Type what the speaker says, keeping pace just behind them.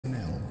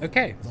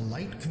Okay. The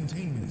light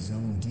containment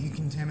zone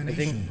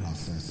decontamination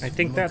process. I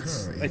think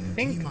that's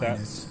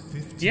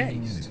T-15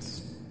 minutes.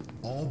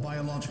 All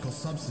biological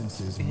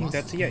substances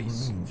must be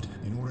removed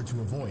in order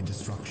to avoid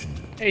destruction.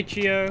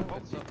 HEO.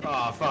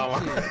 Oh,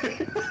 fuck.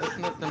 There's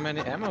not that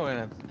many ammo in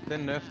it. They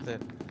nerfed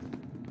it.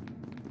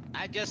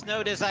 I just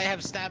noticed I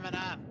have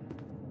stamina.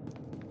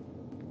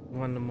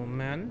 One more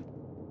man.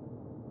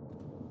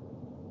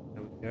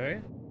 There we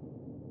go.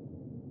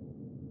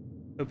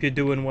 Hope you're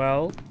doing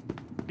well.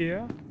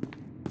 Yeah.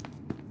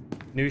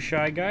 New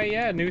shy guy?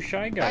 Yeah, new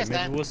shy guy. Hi,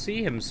 Stan. Maybe we'll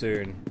see him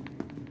soon.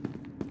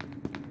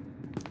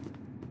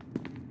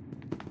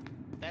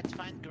 Let's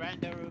find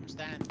grinder room,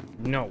 Stan.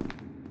 No. Do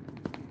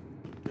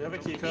you have a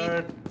key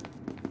card?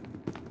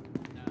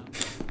 No.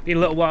 Been a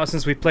little while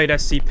since we played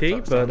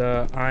SCP, but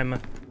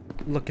I'm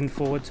looking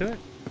forward to it.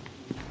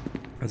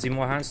 Is he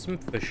more handsome?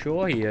 For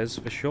sure he is.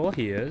 For sure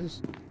he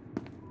is.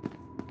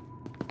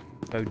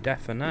 So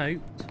definite.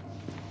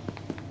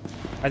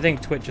 I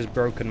think Twitch has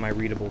broken my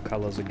readable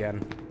colors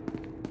again.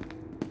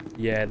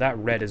 Yeah, that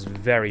red is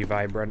very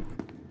vibrant.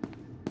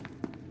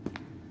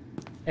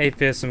 Hey,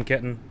 fearsome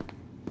kitten.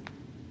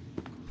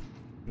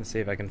 Let's see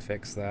if I can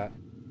fix that.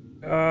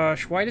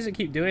 Gosh, why does it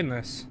keep doing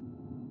this?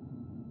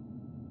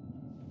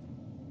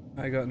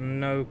 I got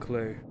no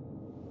clue.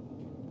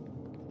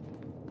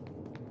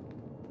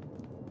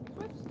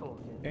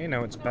 Okay,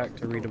 now it's back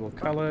to readable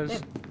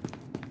colors.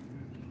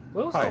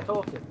 Will's Hi. not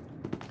talking.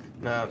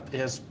 Nah,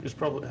 he's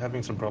probably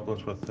having some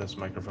problems with this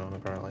microphone,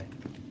 apparently.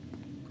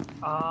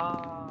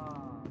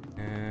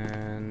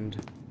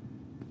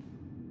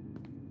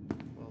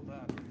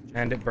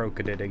 And it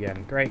brokered it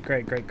again. Great,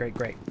 great, great, great,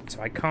 great. So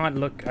I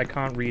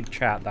can't read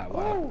chat that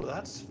well. Oh,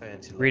 that's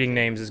fancy. Reading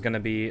names is going to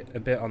be a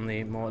bit on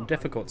the more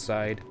difficult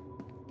side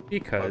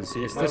because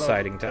it's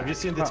deciding to. Have you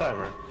seen the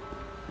timer?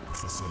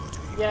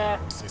 Facility. Yeah.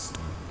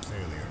 System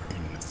failure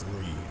in 3,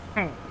 2,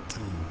 1.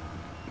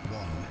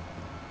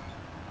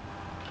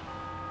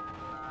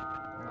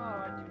 Oh,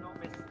 I do not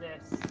miss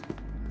this.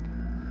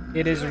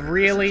 It is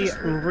really,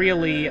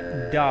 really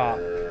dark.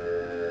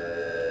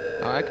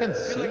 Oh, I can I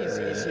feel see like it's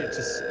it. easier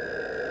to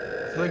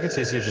I feel like it's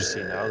easier to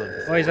see now than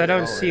before. Boys, I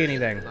don't see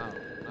anything. Now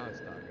it's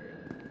dark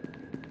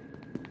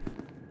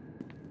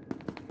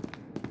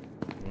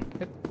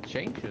again. It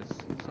changes.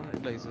 Some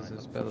places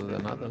is better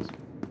than others.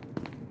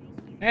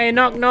 Hey,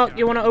 knock, knock.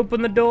 You want to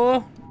open the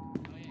door?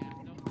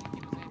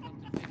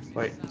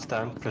 Wait,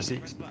 Stan,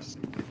 proceed.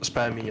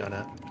 Spam me on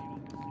it.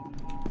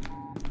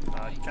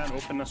 You can't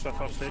open this with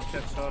first aid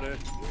kit, sorry.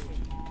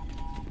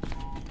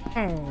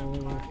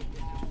 Oh.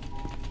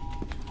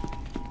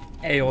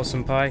 Hey,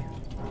 awesome pie.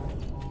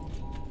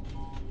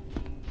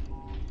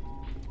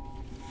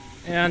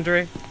 Hey,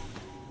 Andre.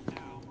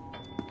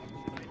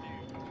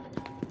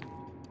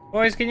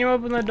 Boys, can you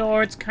open the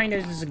door? It's kind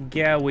of just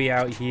scary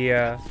out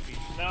here.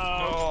 No!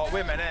 Oh,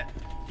 wait a minute.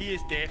 He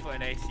is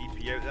definitely an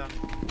SCP out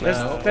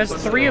there. There's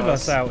three of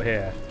us out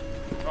here.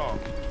 Oh.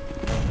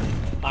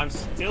 I'm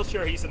still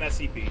sure he's an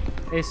SCP.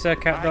 Hey, Sir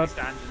Cat Dog.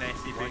 Stands an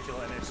SCP.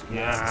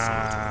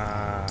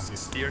 Nah.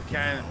 Beer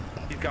can.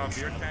 He's got a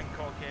beer can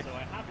cockhead.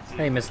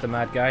 Hey, Mr.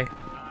 Mad Guy.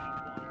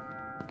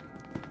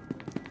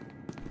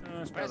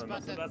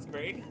 That's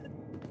great.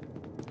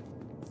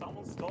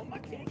 Someone stole my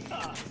cake.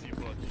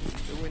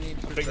 Do we need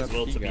to think it's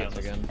Will, to be honest.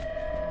 again?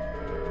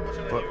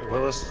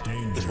 Will is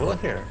Will in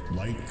here?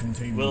 Light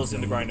containment Will's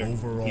in the grinder.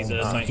 overall He's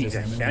a scientist.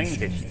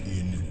 decontamination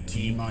in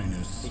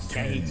T-minus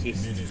 10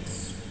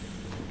 minutes.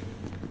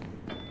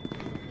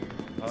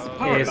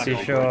 Hey,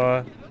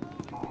 Seashore.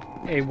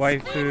 Hey,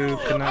 waifu.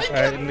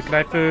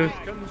 Knaifu.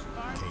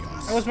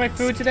 How was my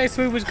food today?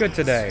 Food was good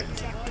today.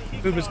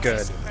 Food was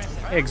good.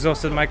 Hey,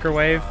 exhausted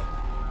microwave.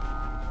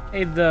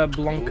 Hey, the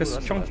Blankus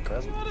chunk.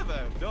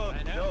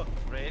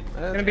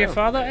 Gonna be a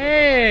father?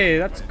 Hey,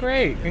 that's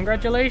great.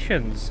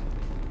 Congratulations.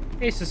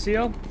 Hey,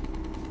 Cecile.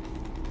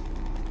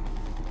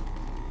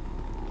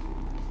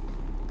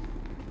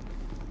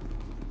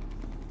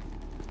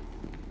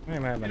 Hey,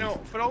 man. You know,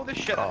 for all the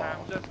shit that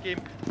happens in this game,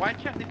 why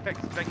can't they fix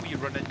the thing where you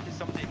run into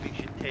somebody that makes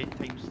you 10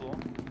 times slower?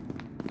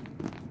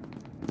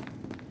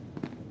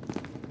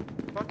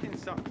 Fucking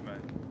sucks,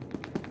 man.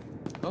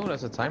 Oh,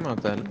 there's a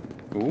timeout then.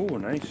 Oh,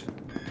 nice.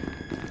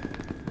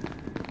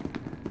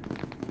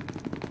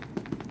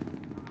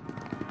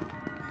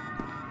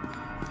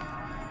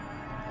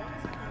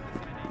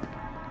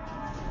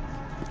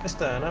 Hey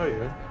Stan, how are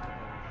you?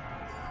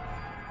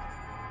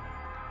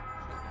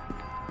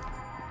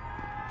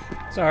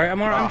 Sorry,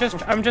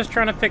 I'm just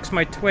trying to fix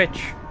my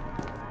Twitch.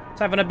 It's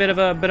having a bit of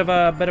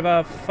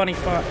a funny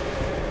fun.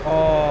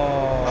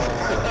 Oh.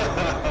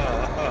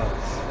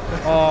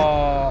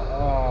 Oh.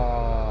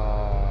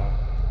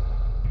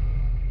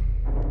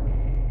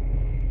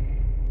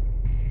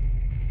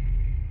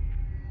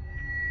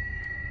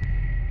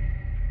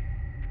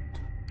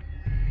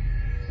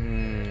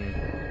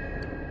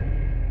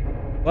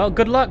 Well,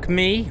 good luck,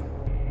 me.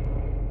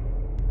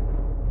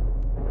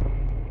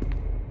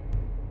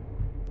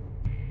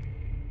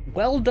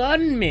 Well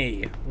done,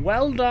 me.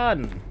 Well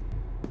done.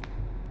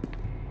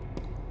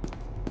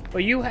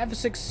 But you have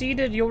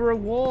succeeded. Your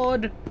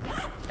reward,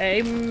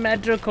 a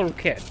medical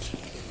kit.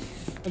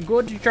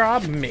 Good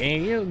job,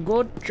 me.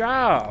 Good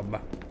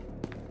job.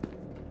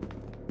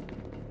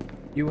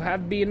 You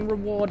have been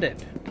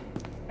rewarded.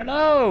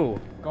 Hello.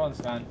 Go on,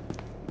 Stan.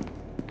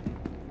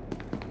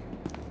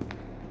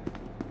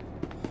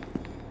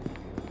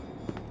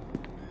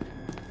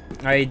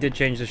 I did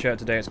change the shirt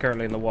today. It's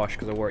currently in the wash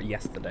because I wore it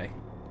yesterday.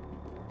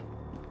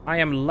 I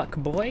am Luck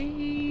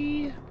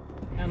Boy.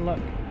 And Luck.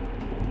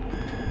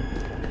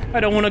 I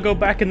don't want to go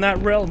back in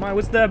that realm. I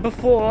was there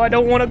before. I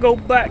don't want to go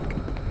back.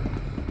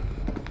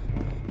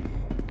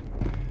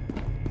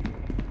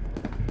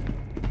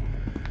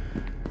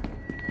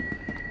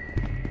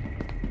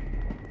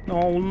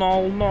 No,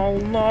 no, no,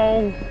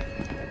 no.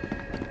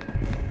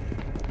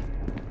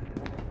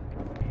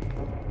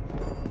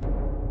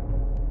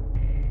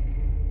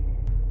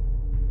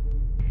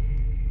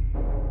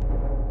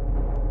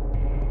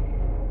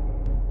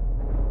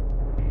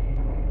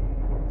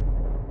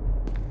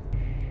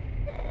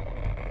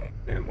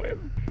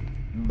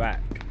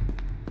 Back.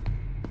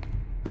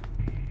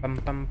 Bum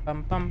bum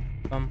bum bum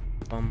bum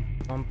bum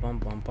bum bum bum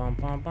bum bum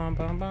bum bum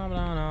bum bum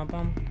bum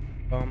bum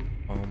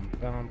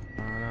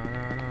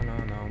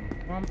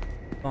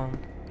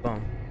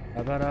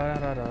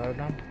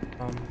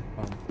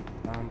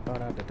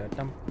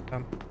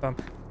bum bum.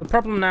 The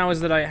problem now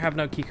is that I have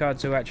no keycard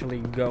to actually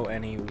go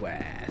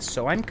anywhere,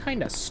 so I'm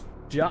kind of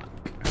stuck.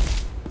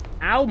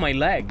 Ow, my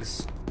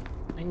legs!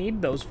 I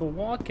need those for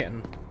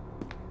walking.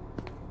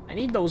 I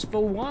need those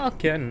for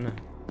walking.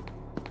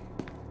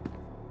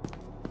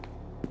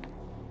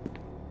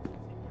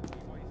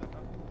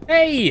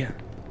 Hey!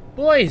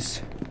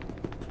 Boys!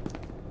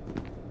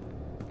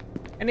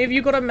 Any of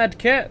you got a med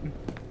kit?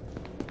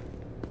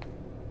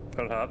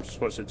 Perhaps.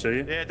 What's it to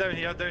you? Yeah, down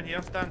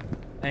here, Stan.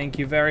 Thank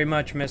you very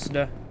much,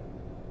 mister.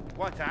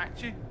 What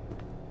attacked you?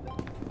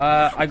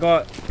 I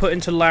got put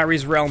into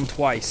Larry's realm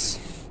twice.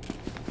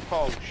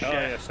 Oh shit. Oh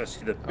yes, I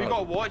see the... We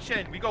gotta watch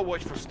then. We gotta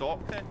watch for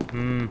stock then.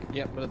 Hmm.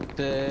 Yeah, but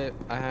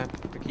I have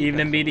the key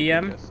Evening, card, so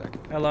BDM. just a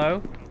second.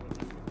 Hello?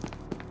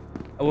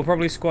 Oh, we'll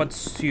probably squad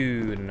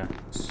soon.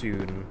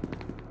 Soon.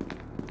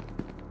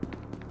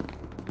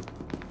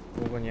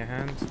 Hold on your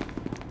hand.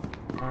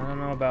 I don't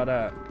know about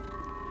that.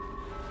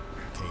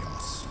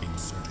 Chaos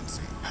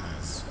insurgency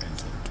has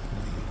entered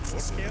the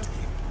facility.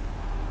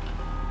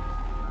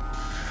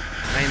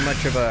 I ain't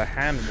much of a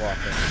hand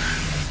walker.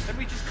 Didn't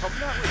we just come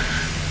that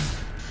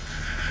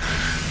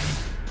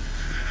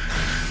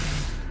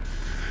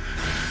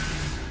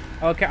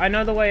way? Okay, I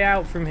know the way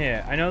out from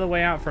here. I know the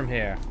way out from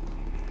here.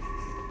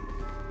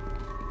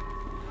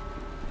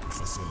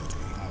 Facility,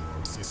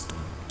 our system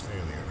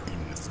failure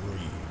in 3,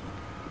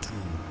 2,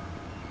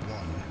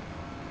 1.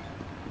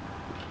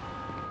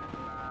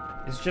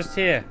 It's just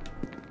here.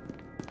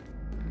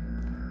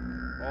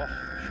 Oh,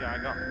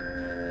 shagger.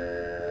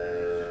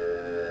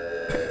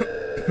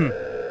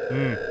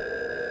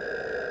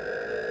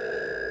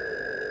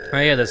 Oh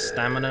yeah, the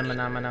stamina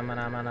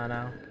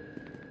now.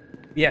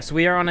 Yes,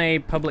 we are on a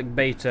public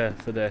beta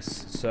for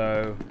this,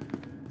 so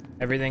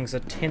everything's a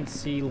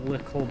tinsy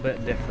little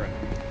bit different.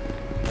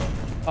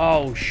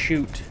 Oh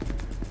shoot.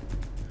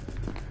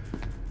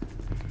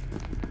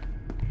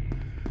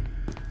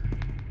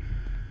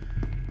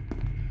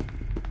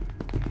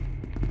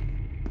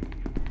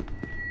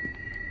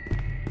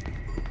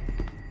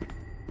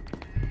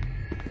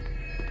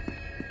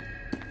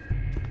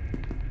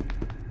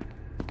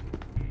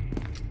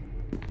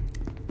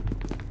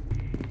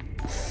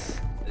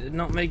 Did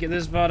not make it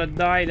this far to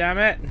die, damn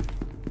it.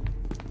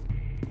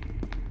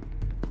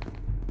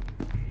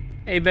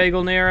 Hey,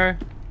 Bagel Nero.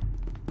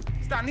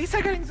 Stan, these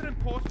things are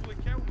impossible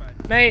to kill, man.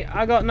 Mate,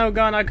 I got no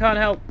gun, I can't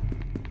help.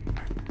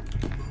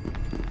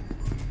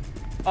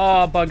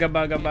 Oh,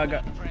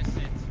 bugger.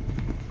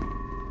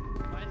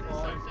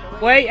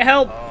 Wait,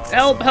 help!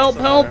 Help!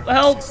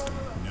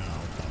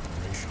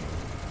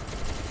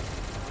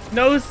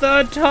 No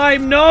third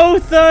time! No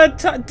third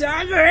time!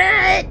 Damn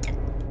it!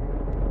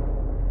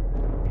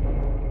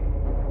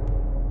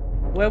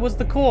 Where was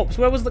the corpse?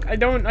 Where was the... I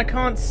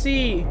can't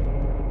see.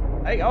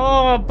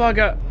 Oh,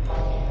 bugger.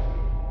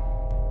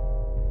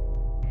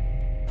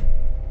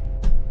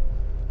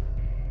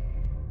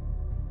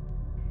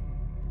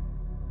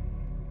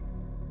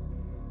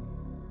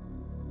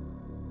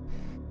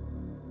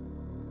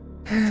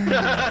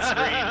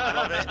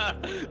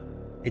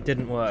 It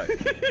didn't work.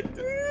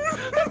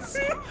 That's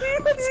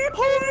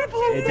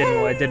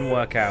horrible. It didn't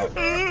work out.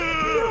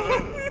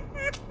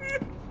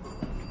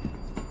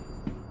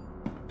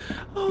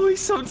 Oh, he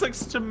sounds like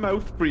such a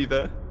mouth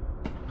breather.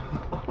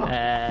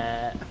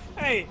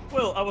 Hey,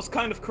 Will, I was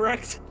kind of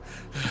correct.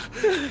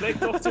 Like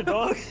Dr.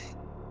 Dog.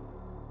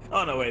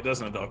 Oh no, wait,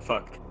 there's no dog.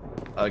 Fuck.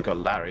 I got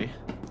Larry.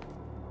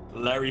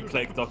 Larry,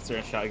 Plague Doctor,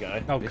 and Shy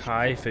Guy. Oh,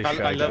 Kai for Shy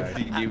Guy. I love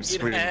the new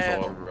scream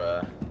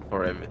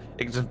for him.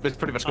 It's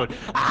pretty much going.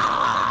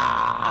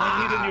 I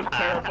need a new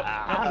character.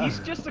 No, he's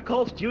just a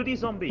Call of Duty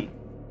zombie.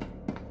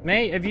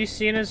 Mate, have you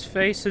seen his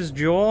face, his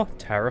jaw?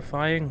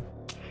 Terrifying.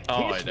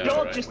 His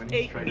jaw just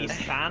ate me,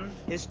 Stan.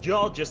 His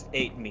jaw just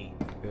ate me.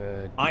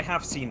 Good. I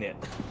have seen it.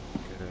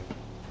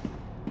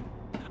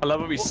 I love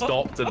when we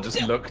stopped and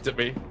just looked at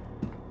me.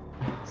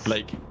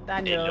 Like,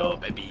 Daniel.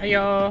 baby.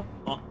 Hiya.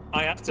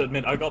 I have to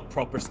admit, I got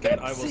proper scared.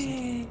 I was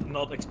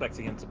not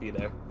expecting him to be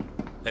there.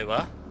 Hey,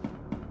 what?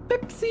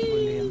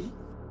 Pepsi.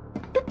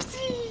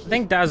 I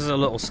think Daz is a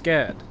little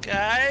scared.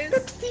 Guys?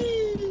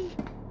 Pepsi.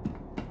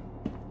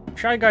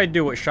 Shy Guy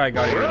do what Shy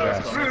Guy do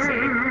best.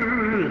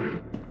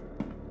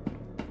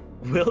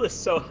 Will is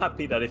so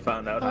happy that he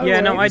found out.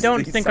 Yeah, no, I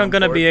don't think I'm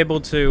gonna be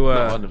able to.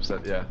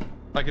 100%, yeah.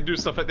 I can do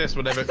stuff like this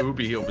whenever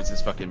Ubi opens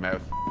his fucking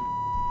mouth.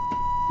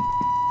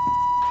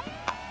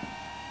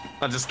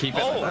 I'll just keep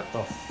it. What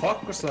the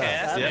fuck was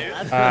that?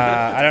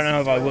 Yeah. I don't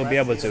know if I will be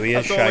able to. He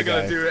is That's all Shy I'm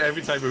gonna Guy, do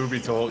every time Ubi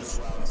talks.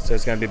 so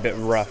it's gonna be a bit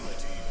rough.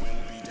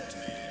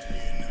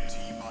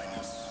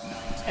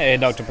 Hey,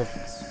 Dr.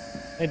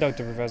 Hey,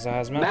 Dr. Professor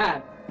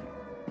Hazmat.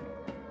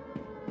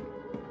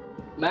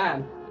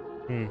 Man.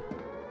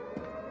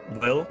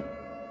 Will?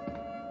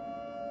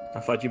 I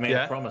thought you made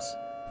a promise.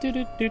 I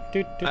did.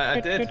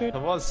 I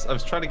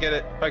was trying to get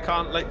it. I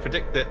can't like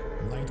predict it.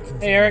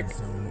 Hey, Eric.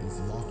 Zone is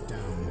locked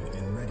down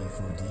and ready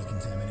for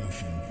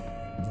decontamination.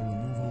 The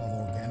removal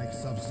of organic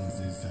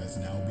substances has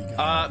now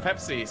begun.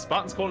 Pepsi,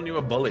 Spartan's calling you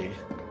a bully.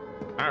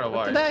 I don't know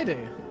why. What did I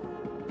do?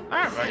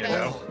 I don't fucking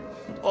know.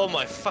 Oh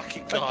my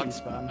fucking god.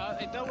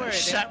 Don't worry.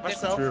 Shat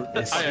myself.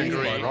 I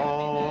agree.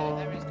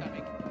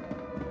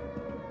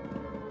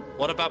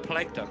 What about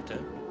Plague Doctor?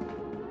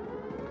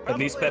 At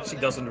least Pepsi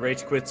doesn't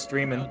rage quit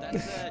streaming.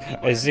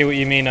 I see what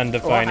you mean,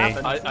 Undefiney.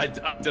 I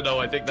don't know.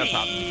 I think that's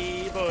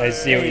happened. I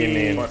see what you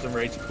mean. Martin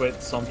rage quit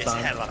sometime.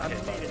 It's hella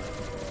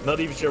Not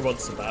even sure what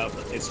it's about,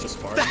 but it's just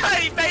far.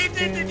 He made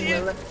it, did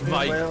you?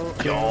 My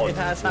god. It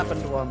has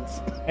happened once.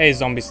 Hey,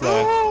 Zombie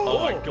Slayer. Oh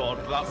my god,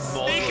 that mod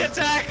Sneak was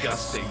attack!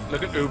 disgusting.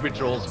 Look at Ubi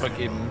Troll's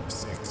fucking...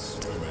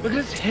 Look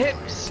at his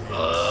hips.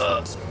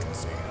 Oh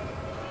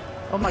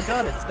my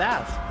god, it's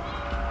Daz.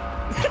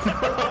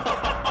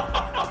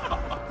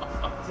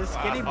 It's a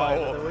skinny boy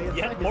with a weird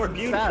Yet more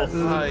beautiful.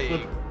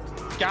 My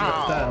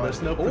god. Dan,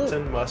 there's no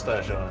pretend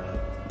mustache on it.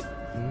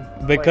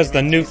 Because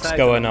the nuke's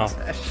going off.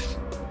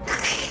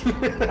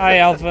 Hi,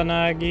 Alpha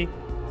Nagi.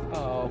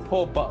 Oh,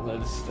 poor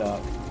Butler's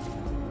stuck.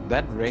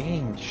 That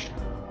range.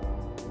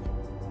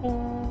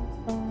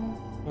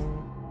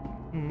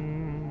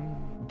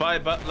 Bye,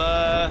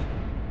 Butler.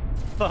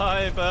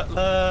 Bye,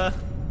 Butler.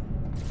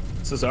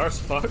 Cesar's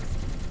fucked.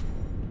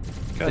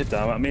 God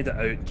damn it, I made it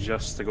out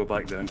just to go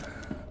back down.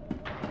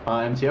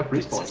 MTF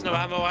respawn. There's no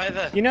ammo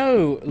either. You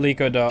know,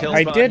 Lico Dot,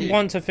 I did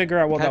want to figure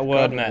out what that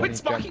word meant. Which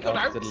Sparky got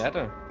out? The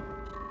ladder.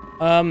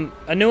 A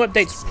new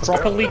update's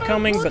properly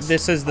coming, but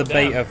this is the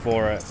beta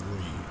for it.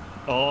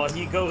 Oh,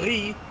 he go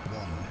re.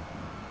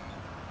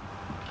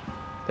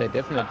 They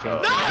definitely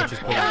jumped.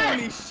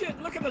 Holy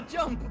shit, look at the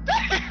jump.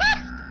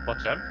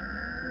 Watch him.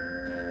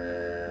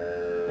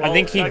 I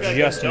think he Shy Guy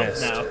just can jump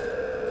missed. Now.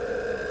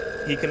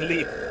 He can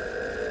leap.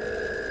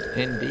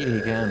 Indeed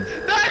he can.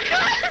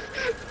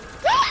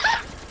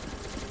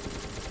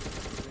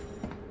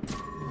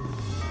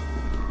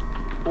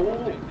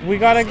 We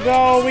gotta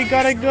go, we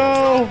gotta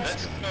go!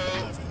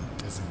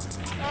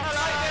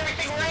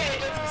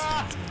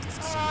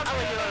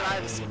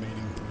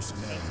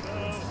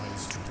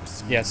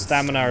 Yeah,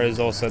 stamina is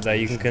also there.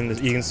 You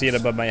can see it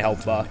above my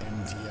health bar.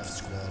 MTF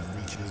squad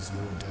reaches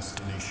your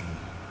destination,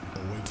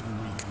 awaiting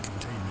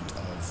recontainment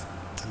of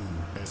 2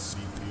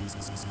 SCP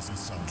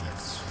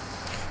subjects.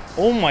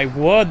 Oh my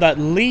word, that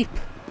leap!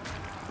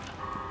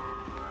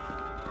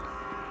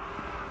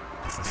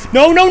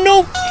 No, no,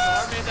 no!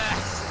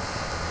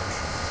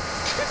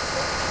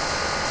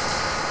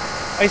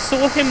 I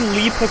saw him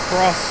leap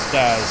across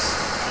stairs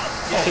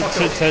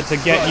to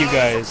get you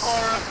guys.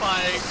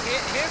 Horrifying.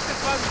 Here's the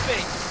fun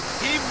thing.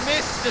 He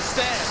missed the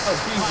stairs. Oh,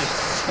 Jesus.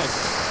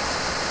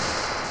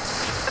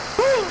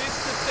 He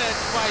missed the stairs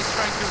twice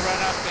trying to run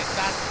up it.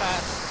 That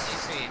fast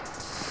is he.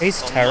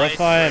 He's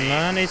terrifying,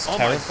 man. He's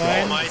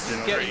terrifying. My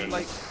degree,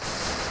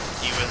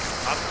 he was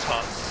up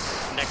top,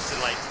 next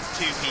to like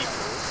 2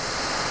 people,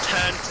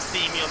 turned to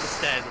see me on the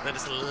stairs, and then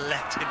just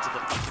leapt into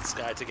the fucking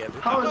sky together.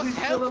 How much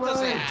health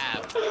does he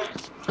have?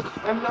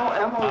 I have no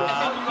ammo.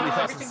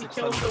 Everything to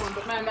kill someone,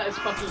 but man, that is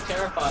fucking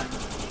terrifying.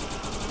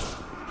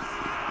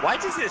 Why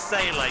does it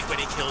say, like, when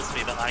he kills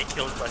me that I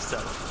killed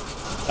myself?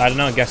 I don't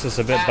know, I guess it's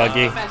a bit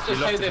buggy. That's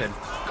just how they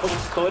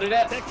coded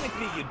it.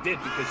 Technically you did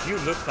because you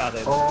looked at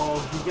it. Oh,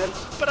 he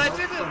gets... But I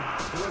didn't!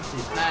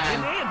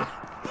 Man.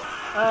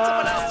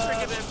 Someone else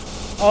triggered him.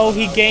 Oh,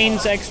 he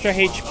gains extra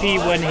HP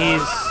when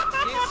he's...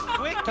 He's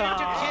quicker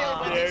to kill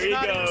when There he's you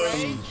not go.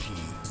 enraged.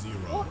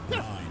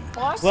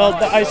 Well,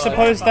 I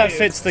suppose that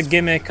fits the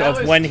gimmick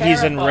of when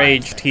he's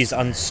enraged, he's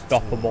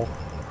unstoppable.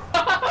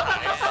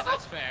 Yeah,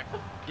 that's fair.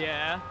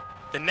 Yeah.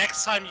 The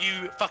next time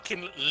you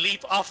fucking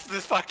leap off the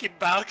fucking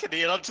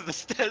balcony and onto the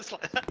stairs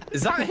like that.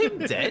 Is that him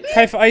dead?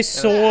 Kev, I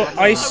saw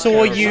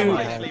you...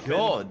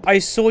 God. I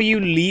saw you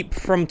leap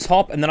from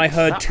top, and then I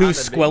heard 2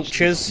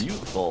 squelches.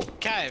 Beautiful.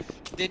 Kev,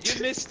 did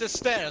you miss the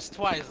stairs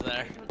twice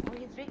there?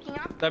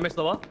 Did I miss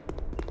the what?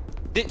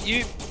 Did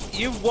you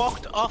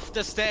walked off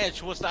the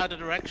stage? Was the other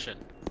direction?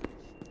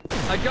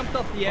 I jumped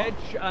off the edge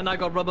and I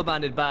got rubber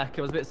banded back.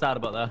 I was a bit sad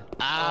about that.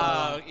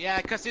 Oh,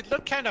 yeah, because it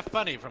looked kind of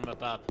funny from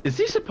above. Is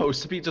he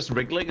supposed to be just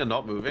wriggling and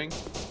not moving?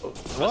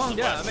 Well,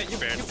 yeah, I mean, you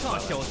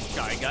can't kill a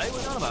Shy Guy. What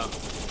are you on about?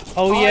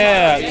 Oh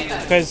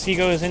yeah, because he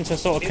goes into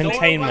sort of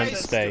containment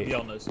state. To be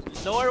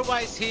honest.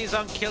 Lore-wise, he's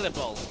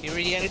unkillable. He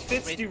really It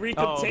fits the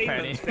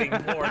recontainment thing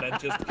more than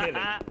just killing.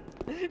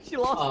 She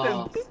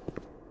lost him.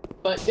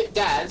 But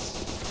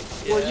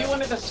Daz, were you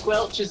one of the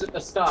squelches at the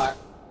start?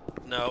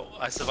 No,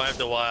 I survived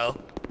a while.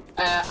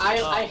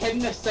 I hid in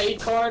the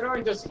side corridor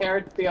and just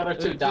heard the other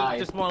two die.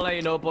 Just want to let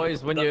you know,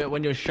 boys, when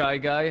you're Shy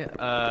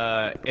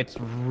Guy, it's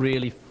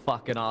really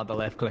fucking hard to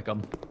left click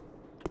them.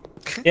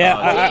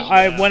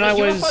 Yeah, when I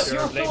was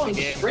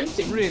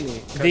really.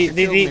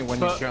 When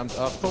you jumped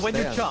up but when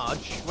you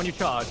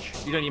charge,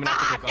 you don't even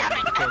have to click on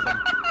them to kill them.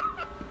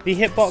 The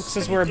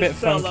hitboxes were a bit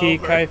funky,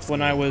 Kaif,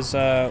 when I was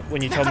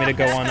when you told me to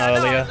go on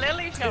earlier.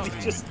 He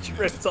just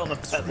tripped on a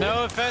pedal.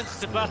 No offense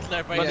to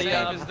Butler, but his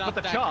game is not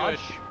the that charge.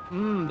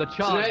 The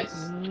charge.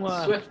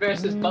 So Swift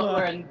versus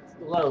Butler and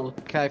Lil.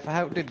 Kaif,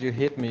 how did you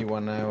hit me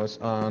when I was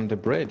on the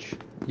bridge?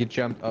 You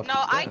jumped off No,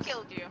 the I stairs.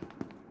 killed you.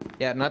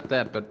 Yeah, not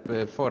that, but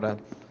before that.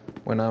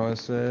 When I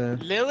was,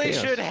 Lily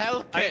chaos. should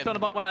help Are you him. talking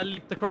about when I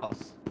leaped the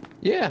cross?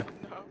 Yeah.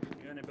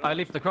 I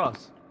leaped the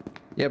cross.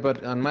 Yeah,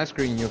 but on my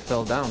screen you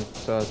fell down,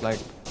 so I was like,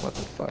 what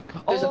the fuck?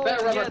 There's a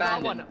better rubber yeah,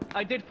 that band. one.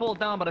 I did fall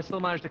down, but I still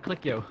managed to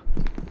click you.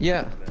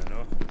 Yeah.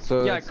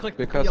 So Yeah, I it's clicked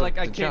because like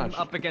of I the came charge.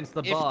 up against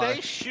the If bar.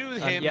 they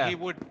shoot him, yeah. he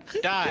would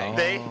die.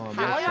 They Oh,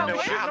 have no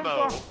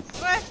ammo.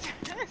 Swift!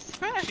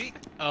 Swift!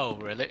 Oh,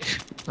 really?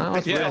 I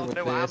was Yeah, real with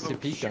no the ammo.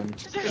 SCP gun.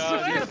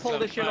 You're gonna pull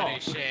this shit funny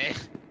off.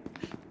 shit.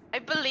 I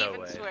believe No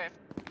in way. Swift.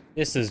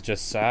 This is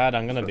just sad,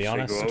 I'm gonna be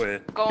honest. Go away.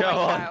 Go, my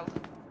child.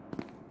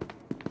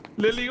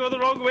 Lily, you're the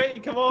wrong way.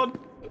 Come on.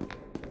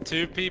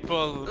 Two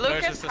people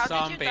Lucas, versus a how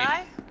zombie. did you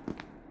die?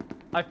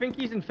 I think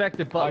he's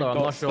infected I Butler. I'm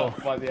got not sure.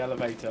 stopped by the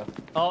elevator.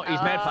 Oh,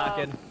 he's med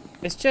packing.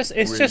 It's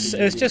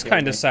just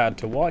kind of sad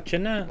to watch,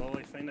 isn't it? Well,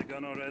 I find a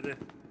gun already.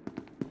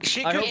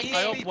 She I could hope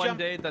easily one jump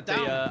day that they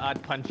down.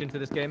 add punch into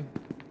this game.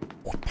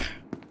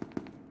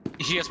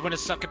 She just want to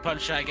sucker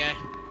punch that guy.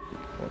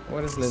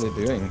 What is Lily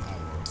doing?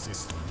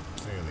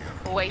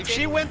 Waiting. If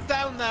she went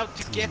down now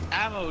to get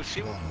ammo,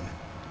 she would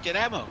get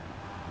ammo.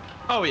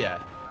 Oh yeah.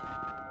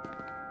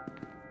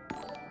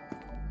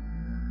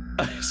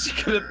 She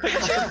could have picked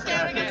Take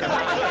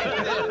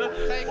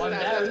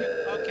that.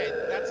 Okay,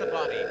 that's a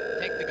body.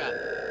 Take the gun.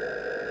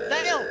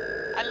 Dale!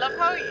 I love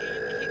how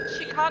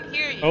she can't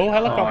hear you. Oh,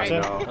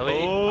 helicopter.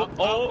 Oh,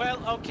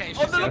 well, okay.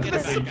 Oh, no, look at the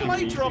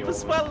supply drop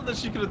as well that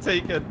she could have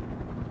taken.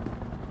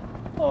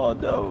 Oh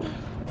no.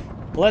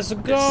 Let's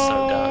go.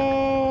 so dark.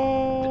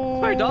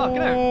 It's very dark,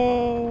 isn't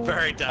it?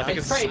 Very dark.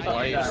 It's pretty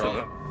funny.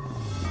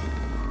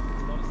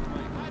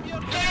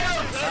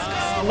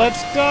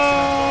 Let's go.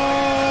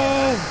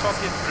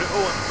 Fucking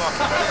brutal and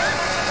fucking.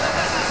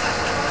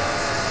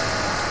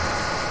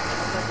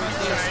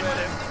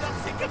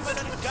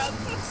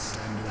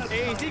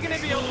 Hey, is he gonna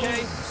be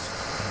okay?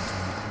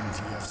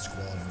 MTF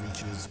squad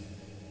reaches.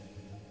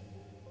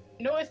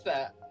 Notice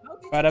that.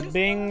 Bada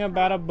bing,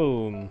 bada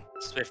boom.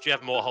 Swift, you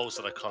have more holes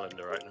than a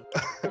colander right now.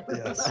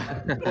 Yes.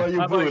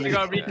 I've actually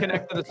got to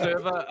reconnect to the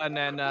server and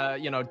then,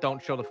 you know,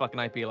 don't show the fucking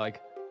IP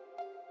like.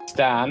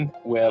 Stan,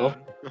 Will.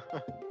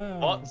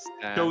 What?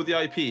 Show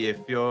the IP if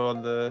you're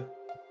on the.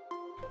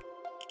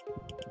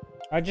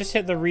 I just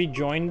hit the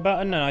rejoin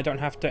button and I don't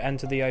have to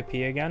enter the IP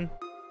again.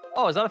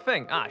 Oh, is that a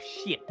thing? Ah,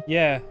 shit.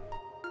 Yeah.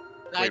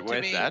 Wait,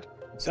 where's that?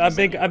 So I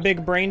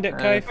big brained it,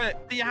 Kaif.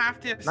 Do you have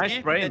to escape?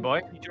 Nice brain, and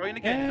boy. then join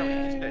again? Is that what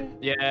you just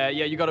did?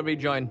 Yeah, you gotta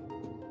rejoin.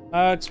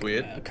 It's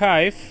weird.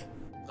 Kaif.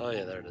 Oh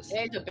yeah, there it is.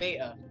 It's a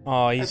beta.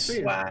 Oh, he's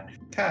Squad.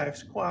 Cav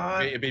squad.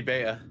 Beta be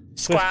beta.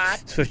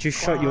 Swift. You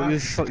shut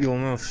your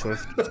mouth,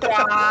 Swift.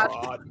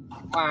 Squad.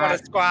 What a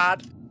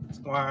squad.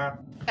 Squad.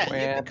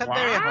 You become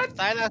very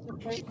hostile as a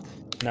point.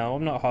 No,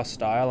 I'm not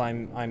hostile.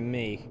 I'm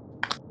me.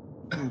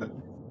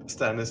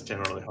 Stan is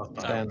generally hostile.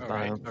 Stand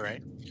Alright, down.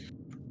 alright.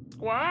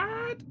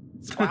 Squad.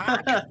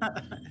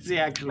 Is he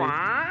actually?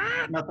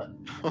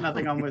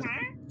 Nothing on with.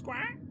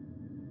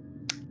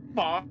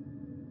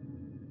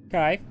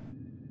 Kaif.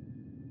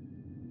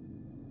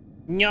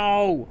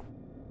 No.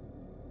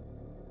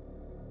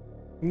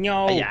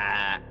 No.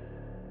 Yeah.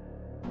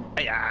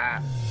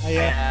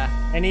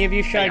 Any of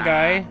you Shy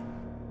Guy?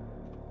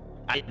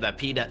 I the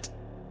peanut.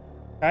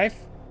 Kaif?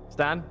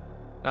 Stan?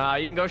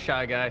 You can go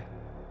Shy Guy.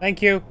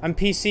 Thank you. I'm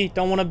PC.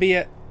 Don't want to be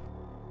it.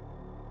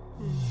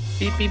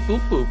 Beep beep boop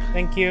boop.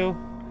 Thank you.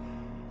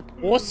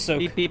 Also,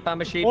 Beep beep, I'm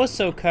a sheep.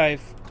 also, Kaif,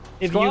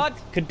 if Squad?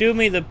 you could do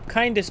me the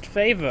kindest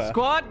favor.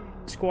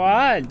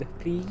 Squad,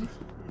 please.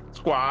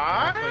 Squad.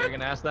 I thought you were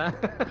gonna ask that.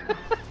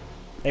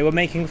 They were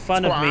making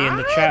fun of me in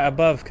the chat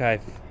above, Kaif.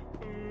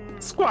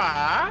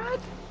 Squad.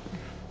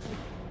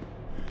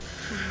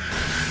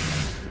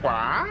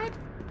 Squad.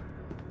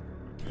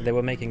 They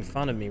were making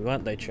fun of me,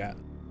 weren't they, chat?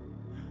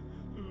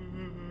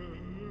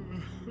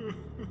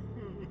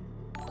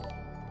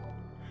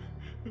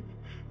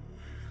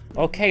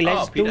 Okay,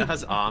 let's Oh, Peter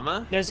has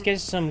armor? Let's get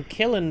some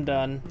killing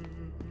done.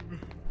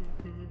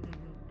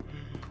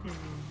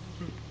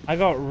 I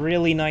got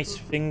really nice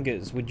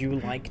fingers. Would you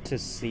like to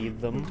see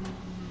them?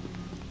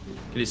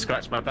 Can you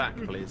scratch my back,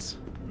 please?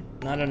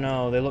 I don't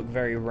know. They look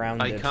very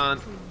rounded. I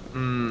can't.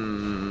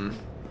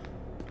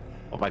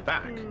 Oh, my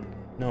back?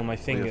 No, my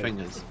fingers. Your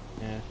fingers.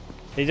 Yeah.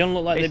 They don't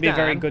look like Hey, they'd be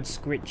very Stan. good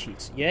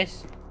scritchies.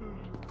 Yes?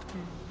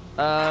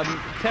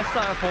 Test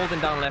that if holding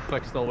down left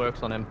click still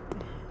works on him.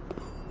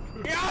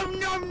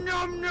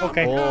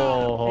 Okay.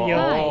 Oh,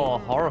 Yo.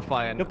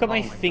 horrifying. Look at my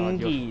Oh God,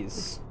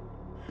 fingies.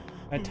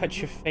 I touch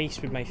your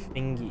face with my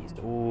fingies.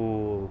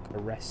 Oh,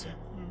 caress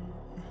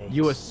it.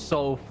 You are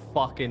so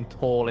fucking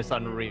tall, it's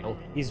unreal.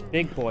 He's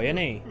big boy, isn't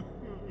he?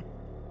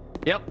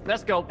 Yep,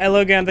 let's go. Hey,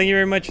 Logan, thank you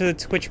very much for the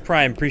Twitch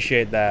Prime.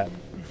 Appreciate that.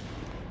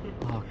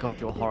 Oh god,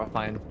 you're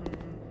horrifying.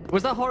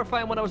 Was that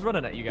horrifying when I was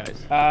running at you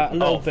guys? A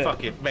little Oh, bit.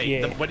 fuck it, mate.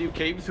 Yeah. When you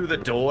came through the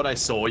door and I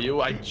saw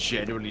you, I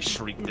genuinely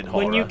shrieked in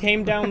horror. When you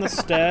came down the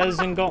stairs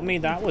and got me,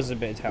 that was a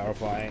bit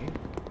terrifying.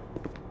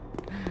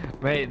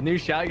 Mate, new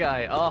Shy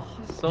Guy. Oh,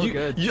 so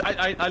good.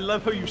 I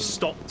love how you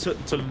stopped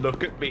to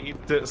look at me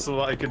so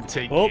that I can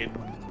take in,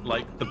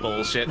 like, the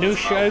bullshit. New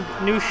shy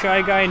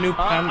guy, new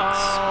pants.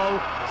 Oh,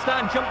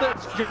 Stan, jump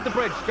the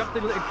bridge. Go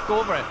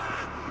over it.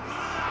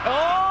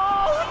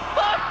 Oh,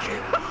 fuck!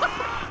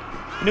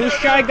 New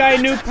shy guy,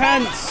 new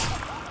pants.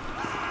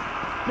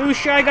 New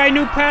shy guy,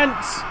 new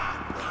pants.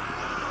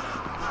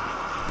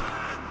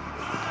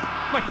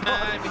 My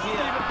God,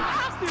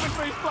 Steven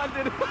face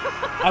planted.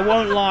 I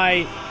won't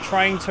lie,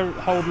 trying to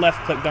hold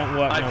left click don't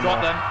work I've no got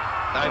more. them.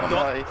 I've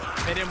got.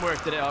 It didn't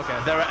work, did it? Okay.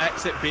 They're at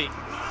exit B.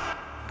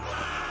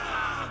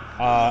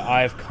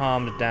 I've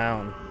calmed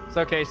down. It's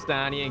okay,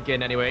 Stan. He ain't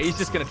getting anywhere. He's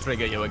just gonna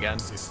trigger you again.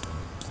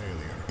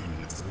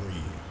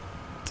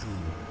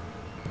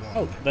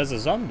 Oh, there's a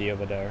zombie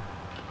over there.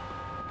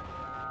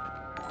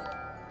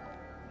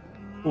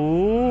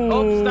 Ooh.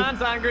 Oh,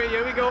 Stan's angry.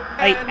 Here we go.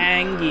 Hey,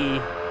 Angie.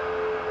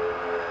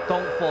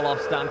 Don't fall off,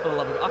 Stan, for the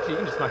love of... Actually, you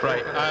can just smash Right,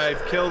 it.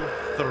 I've killed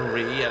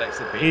 3 at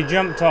exit B. He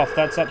jumped off.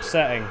 That's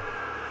upsetting.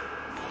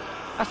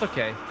 That's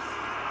okay.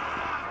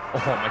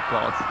 Oh my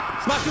god.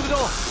 Smash through the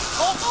door!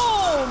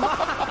 Oh, my!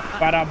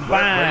 Bada bang!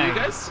 Where are you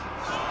guys?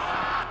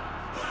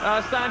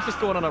 Stan's just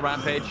going on a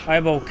rampage.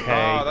 I'm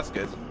okay. Oh, that's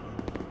good.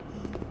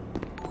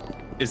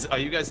 Are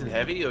you guys in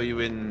heavy or are you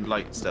in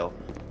light still?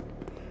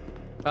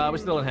 We're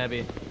still in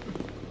heavy.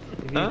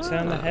 If you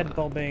turn the head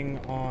bobbing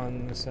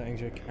on the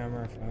settings of your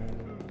camera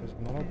phone, there's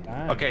not a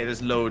bang. Okay,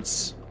 there's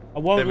loads. I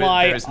won't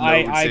lie, There's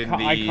loads in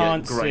I the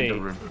can't grinder see.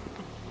 room.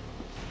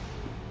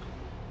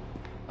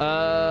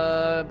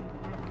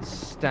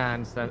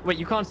 Stan. Wait,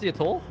 you can't see at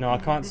all? No, I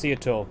can't see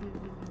at all.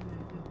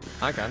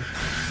 I can.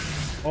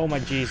 Oh my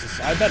Jesus,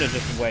 I better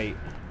just wait.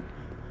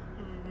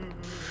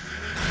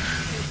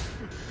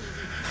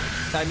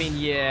 I mean,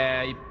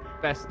 yeah, you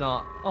best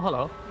not. Oh,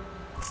 hello.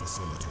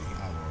 Facility,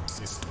 our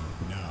system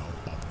now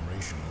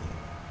operational.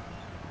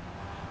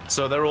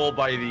 So they're all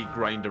by the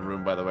grinder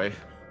room, by the way.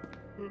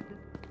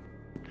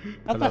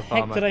 How the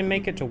heck did I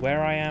make it to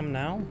where I am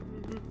now?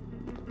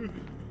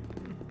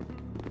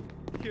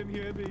 Come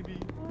here, baby.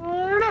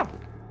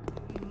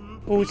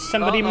 Oh,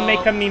 somebody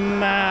making me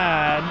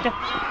mad.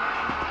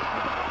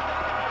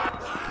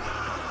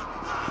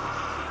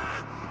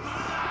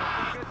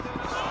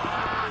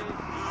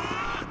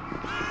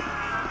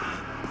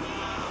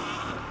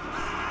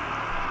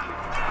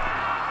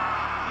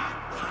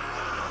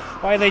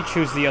 Why they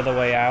choose the other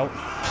way out?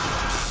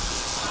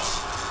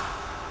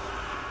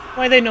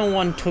 Why they no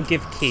want to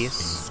give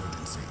kiss?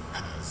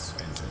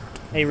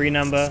 Hey,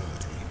 renumber.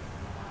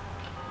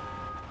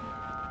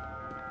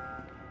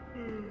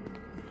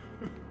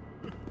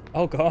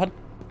 Oh god.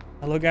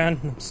 Hello again.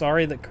 I'm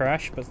sorry that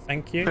crashed, but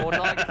thank you.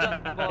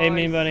 Hey,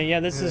 Mean Bunny.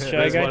 Yeah, this is Shy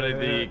There's Guy. one in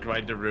the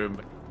grinder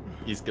room.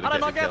 He's gonna How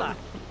did I get not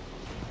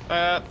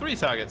killed. 3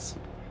 targets.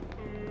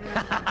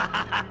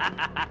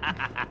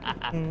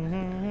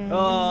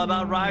 Oh,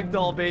 that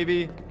ragdoll,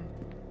 baby.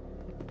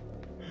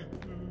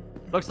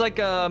 Looks like,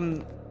 I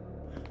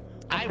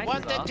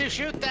wanted to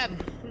shoot them.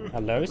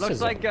 Hello, Looks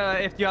Scissor. like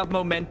if you have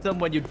momentum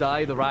when you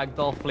die, the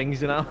ragdoll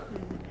flings you now.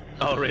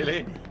 Oh,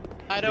 really?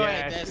 By the way,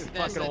 Yeah, there's, it's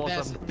there's, fucking there's,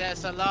 awesome.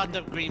 there's a lot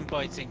of green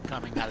boys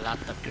incoming. A lot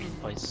of green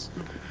boys.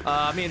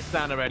 Me and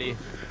Stan are ready.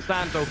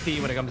 Stan's OP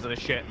when it comes to this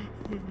shit.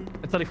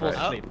 Until he falls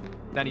asleep.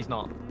 Then he's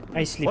not.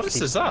 I sleep. What is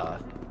Cesar?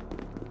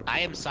 I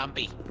am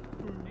zombie.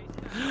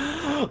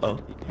 Oh.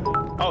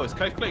 Oh, it's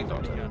Kite Flame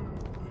Doctor.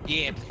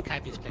 Yeah,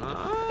 Kite is playing.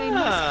 They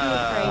must be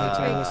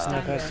afraid of Listen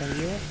to standard. person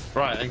viewer.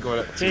 Right, I'm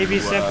going to JB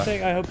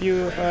Septic, I hope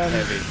you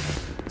heavy.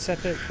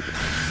 Septic.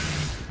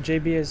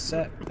 JB is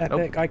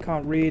epic. I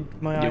can't read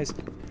my eyes.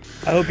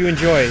 I hope you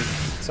enjoy.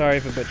 Sorry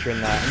for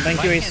butchering that. And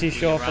thank you AC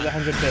Shaw for the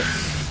 100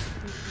 bits.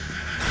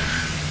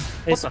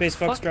 Hey Space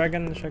Fox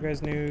Dragon, the Shy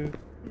Guy's new.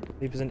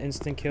 Leap is an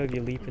instant kill if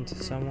you leap into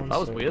someone. That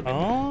was weird.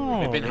 Oh,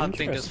 We've been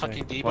hunting this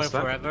interesting. fucking demon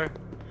forever.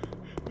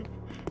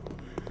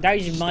 That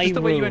is my Just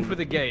the way you went room. through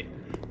the gate.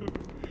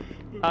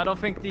 I don't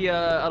think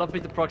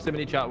the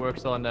proximity chat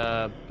works on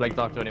Plague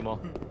Doctor anymore.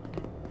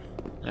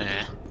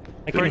 Yeah.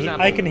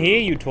 I can hear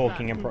you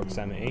talking in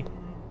proximity.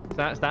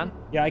 Stan?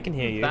 Yeah, I can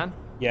hear you. Stan?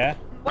 Yeah.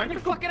 Why don't you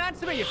fucking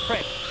answer me, you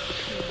prick?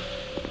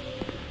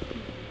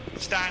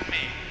 Stan,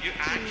 mate, you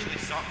actually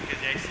suck as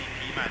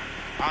SCP, man.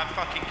 I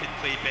fucking could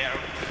play better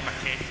with my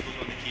testicles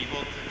on the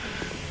keyboard.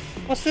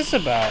 What's this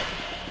about?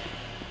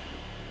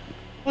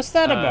 What's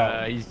that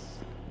about? He's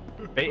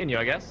baiting you,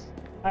 I guess.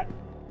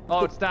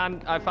 Oh,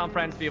 Stan, I found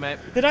friends for you, mate.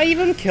 Did I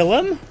even kill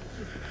him? I'm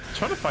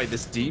trying to find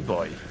this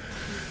D-boy.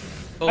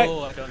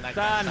 Oh, I don't like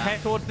Stan, that.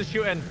 head towards the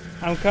shooting.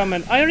 I'm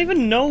coming. I don't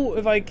even know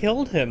if I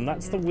killed him.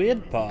 That's the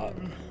weird part.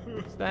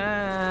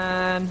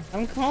 Stan.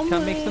 I'm coming.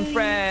 Come make some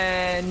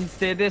friends.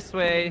 Stay this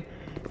way.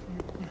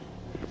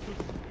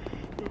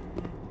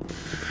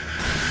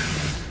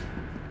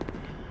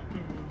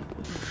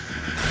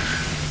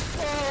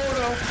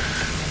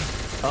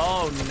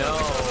 Oh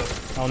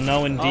no. Oh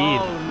no, indeed.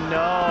 Oh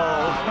no.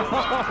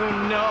 Oh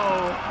no.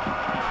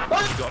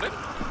 You got it?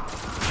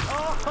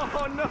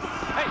 Oh no.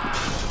 Hey.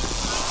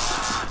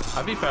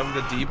 Have you found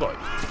the D-boy?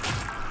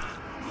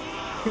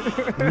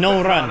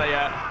 No run. Not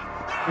yet.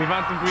 We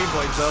found some green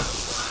boys though.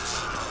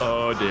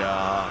 Oh dear.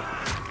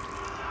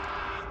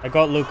 I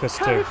got Lucas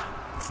too.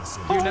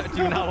 Do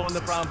you now own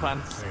the brown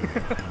pants?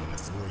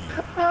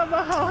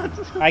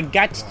 I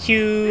got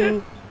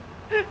you.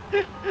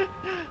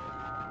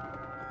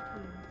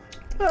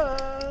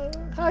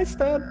 Hi,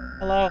 Stan.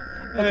 Hello.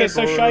 Okay,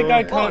 so Shy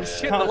Guy can't. Oh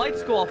shit! The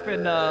lights go off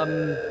in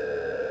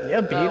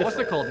Yeah, beautiful. what's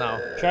it called now?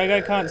 Shy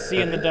Guy can't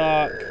see in the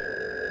dark.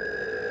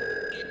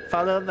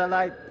 Follow the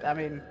light. I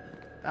mean,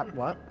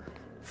 what?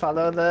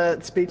 Follow the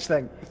speech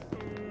thing.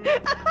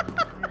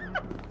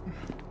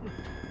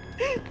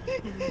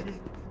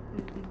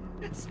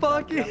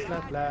 Sparky!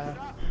 Blah,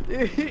 blah.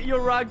 Your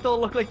ragdoll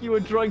looked like you were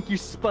drunk. You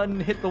spun,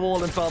 hit the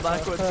wall, and fell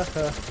backwards.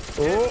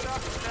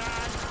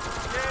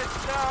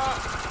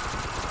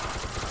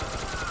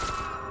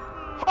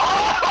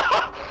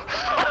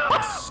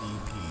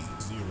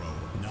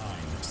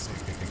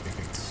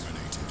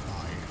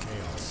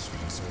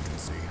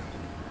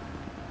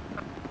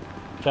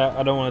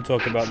 I don't want to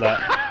talk about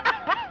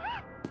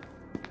that.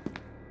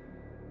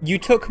 You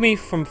took me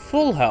from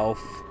full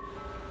health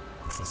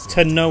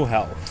to no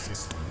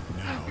health.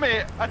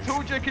 Mate, I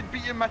told you I could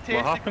beat you in my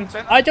testicles.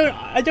 I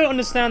don't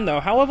understand though.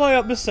 How have I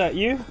upset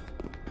you?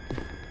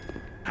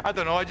 I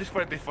don't know, I just thought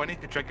it'd be funny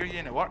to trigger you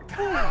and it worked.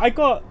 I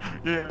got.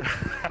 Yeah.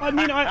 I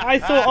mean, I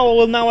thought, oh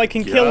well, now I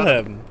can kill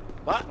him.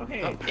 What?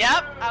 Yep,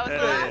 I was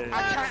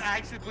I can't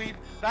actually believe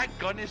that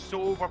gun is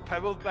so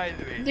overpowered, by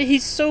the way.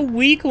 He's so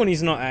weak when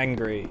he's not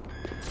angry.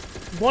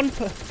 Come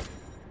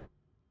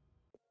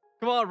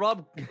on,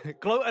 Rob.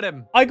 Gloat at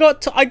him. I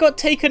got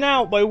taken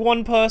out by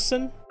one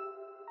person.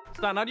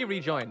 Stan, how do you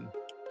rejoin?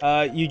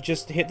 You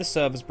just hit the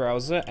servers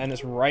browser, and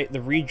it's right.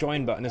 The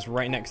rejoin button is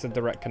right next to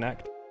direct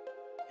connect.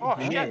 Oh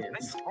shit,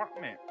 nice work,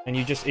 mate. And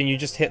you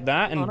just hit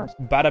that, and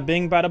bada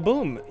bing, bada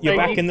boom. You're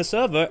back in the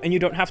server, and you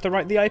don't have to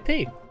write the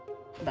IP.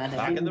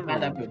 Back in the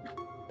room.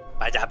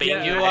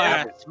 Yeah, you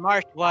are a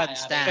smart one,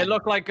 Stan. It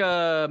looked like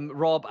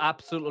Rob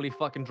absolutely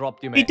fucking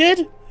dropped you, mate.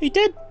 He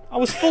did. I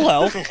was full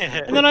health,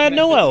 and then I had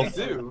no health,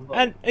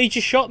 and he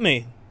just shot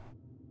me.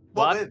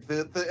 What?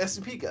 The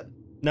SCP gun?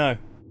 No.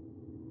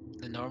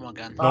 The normal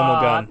gun.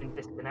 Normal gun.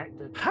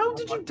 Disconnected. How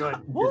did you do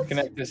what?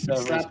 Disconnect this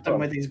server. Slapped him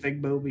with his big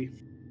booby.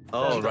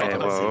 Oh, right.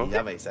 well.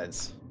 That makes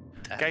sense.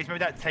 Guys,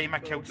 remember that time I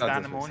killed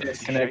Stan Amon?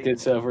 Disconnected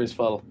server is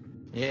full.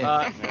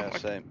 Yeah. Yeah,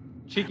 same.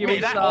 Cheeky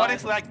Mate, that,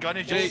 honestly, that gun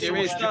is just so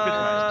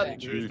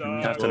stupid. You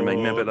have to make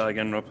me a bit that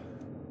again, Rob.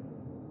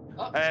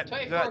 That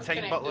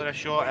time Butler I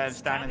shot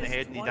Stan in the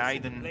head and he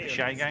died, and the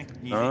Shy Guy.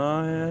 Easy.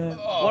 Oh, yeah.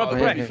 What a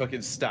prick. Be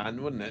fucking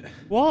Stan, wouldn't it?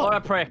 What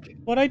a prick.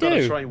 What'd I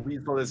Gotta do? try and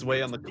weasel his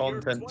way on the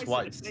content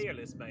twice.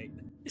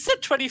 Is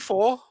that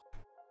 24?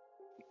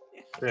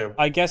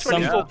 I guess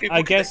some. 24 people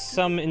I guess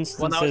some Well, now it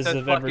instances says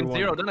of fucking everyone.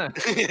 0, doesn't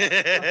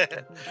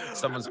it?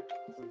 Someone's.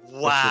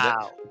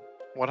 Wow.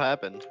 What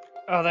happened?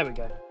 Oh, there we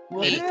go.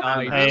 They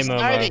died. Hey,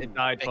 started Momo. It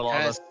died for all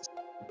of us.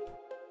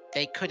 because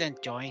they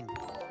couldn't join.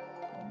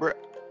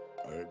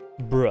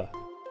 Bruh.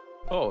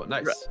 Oh,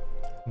 nice.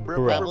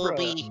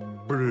 Bumblebee.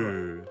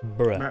 Bruh.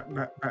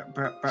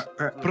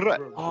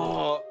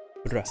 Oh,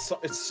 Bruh.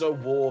 it's so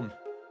warm.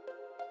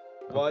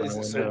 Why is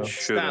it so window.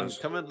 Stan,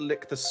 Should come and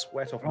lick the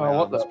sweat off my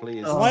what arms, the-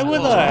 please. Why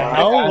would the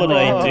hell would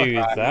I do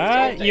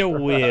that, you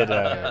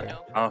weirdo?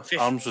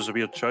 Arms was a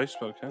weird choice,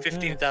 but okay.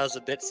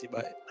 15,000 bits, you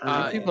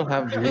might. People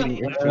have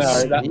really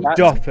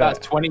Stop That's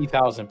it.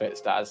 20,000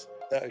 bits, Daz.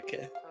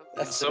 Okay.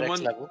 That's the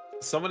next level.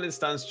 Someone in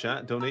Stan's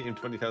chat, donate him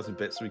 20,000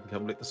 bits so we can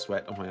come lick the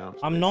sweat on my arms.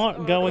 I'm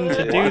not going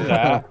to do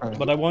that,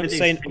 but I won't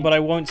say. But I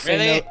won't say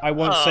Really? no. I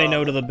won't say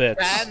no to the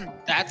bits. Stan,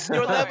 that's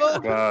your level?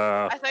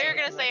 Uh, I thought you were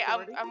gonna say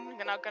I'm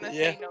not gonna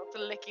Yeah. say no to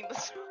licking the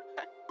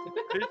sweat.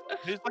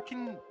 Who's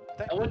looking?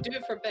 I won't do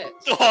it for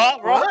bits.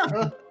 What?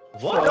 Rob?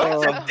 What?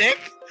 That's a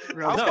dick?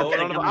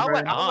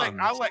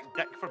 I'll lick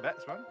dick for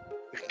bits, man.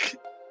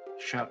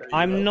 Shut up.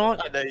 I'm not.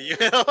 I know you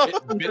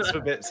Bits for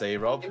bits, eh,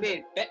 Rob? I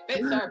mean,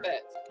 bits are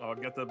bits. Oh,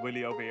 get that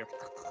Willy over here.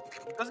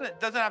 Doesn't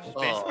have to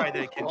specify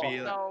that it can be.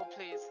 Like, No,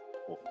 please.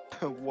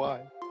 Why?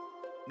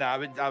 Nah,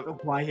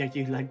 Why are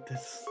you like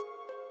this?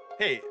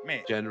 Hey,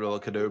 mate. General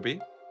Kenobi.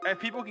 If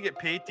people can get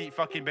paid to eat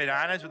fucking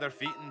bananas with their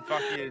feet and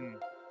fucking...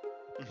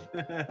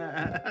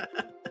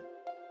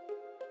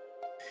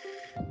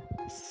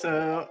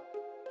 So...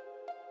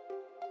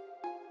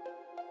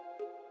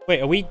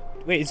 Wait, Wait,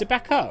 is it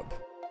back up?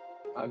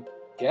 I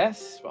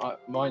guess.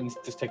 Mine's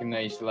just taking an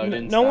age to load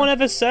in. No one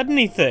ever said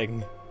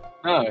anything.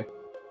 No.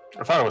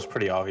 I thought it was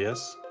pretty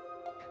obvious.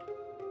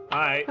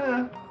 Alright.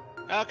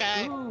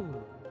 Okay.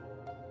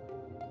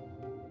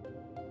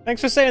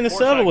 Thanks for saying the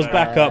server was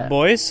back up,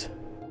 boys.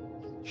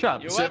 Shut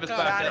up. You're Server's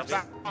welcome.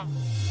 back up.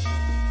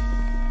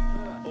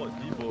 Oh,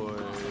 D-boy.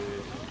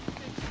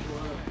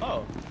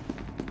 Oh.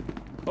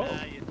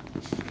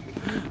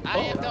 I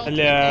am the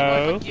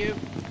Hello. Fuck you.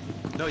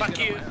 No, Fuck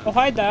you. Oh,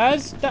 hi,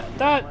 Daz.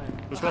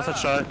 Just worth a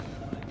shot.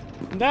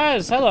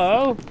 Daz,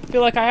 hello.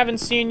 Feel like I haven't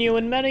seen you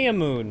in many a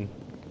moon.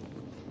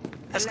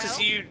 That's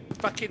because you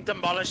fucking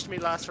demolished me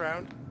last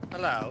round.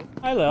 Hello.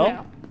 Hi,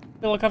 Lil.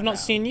 Feel like I've not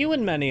seen you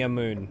in many a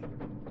moon.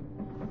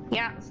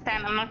 Yeah,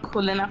 Stan, I'm not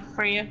cool enough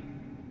for you.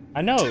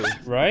 I know,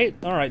 right?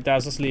 Alright,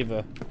 Daz, let's leave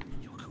her.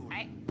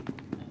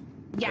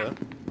 Yeah.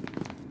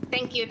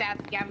 Thank you,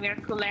 Dad. Yeah, we're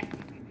cooler.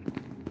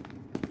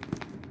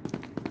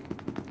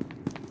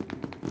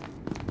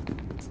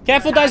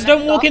 Careful, Daz,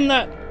 don't walk in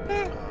that.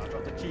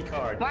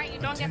 Why? You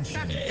don't get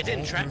stuck? It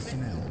didn't track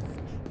me.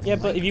 Yeah,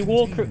 but if you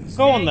walk...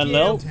 Go on then,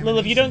 Lil. Lil,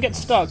 if you don't get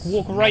stuck,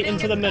 walk right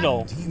into the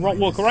middle.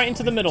 Walk right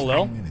into the middle,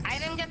 Lil. I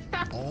didn't get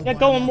stuck. Yeah,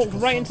 go and walk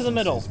right into the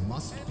middle.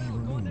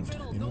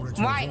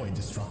 Why?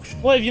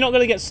 Well, if you're not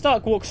going to get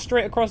stuck, walk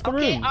straight across the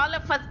Okay, room. all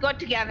of us go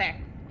together.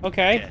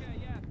 Okay.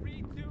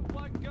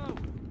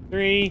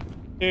 3,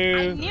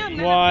 2, knew none of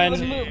you 1, would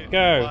move.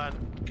 go.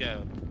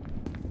 Go.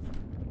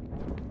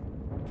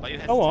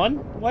 Go on.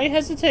 Why are you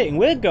hesitating?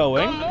 We're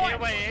going.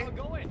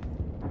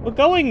 We're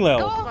going, Lil.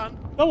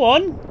 Go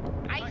on.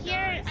 I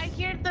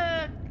hear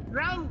the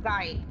round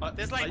guy.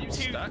 There's like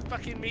 2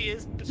 fucking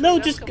meters. No,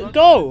 just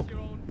go.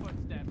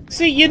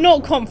 See, you're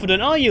not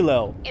confident, are you,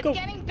 Lil? It's Go.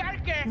 getting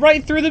darker.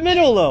 Right through the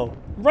middle, Lil.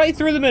 Right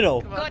through the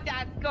middle. Go,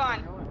 Dad. Go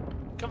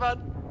on. Come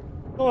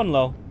on. Go on,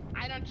 Lil.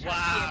 I don't trust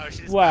Wow, you.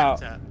 she's Wow.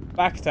 backed out.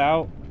 Backed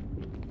out.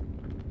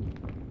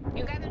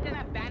 You guys are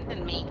gonna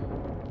abandon me.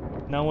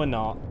 No, we're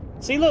not.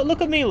 See,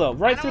 look at me, Lil.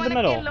 Right through the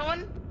middle.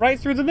 Right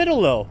through the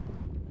middle, Lil.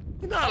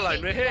 You're not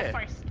alone, we're here.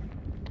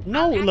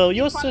 No, Lil,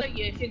 you're follow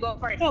you if you go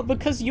first. No,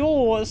 because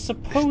you're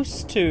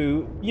supposed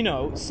to, you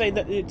know, say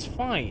that it's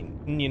fine,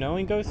 you know,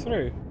 and go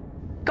through.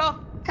 Go.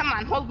 Come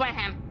on, hold my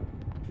hand.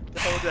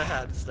 Hold your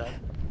hand, Stan.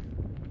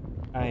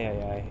 Aye,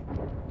 aye, aye.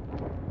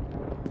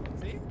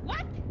 See?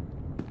 What?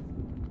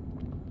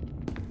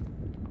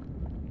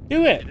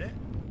 Do it.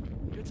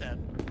 Good turn.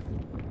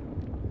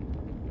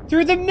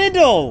 Through the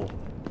middle.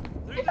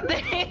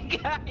 Guys,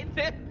 it's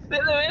in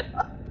the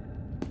middle.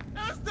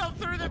 That's not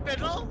through the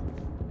middle.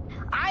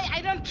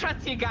 I don't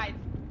trust you guys.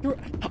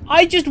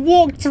 I just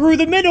walked through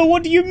the middle.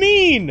 What do you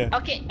mean?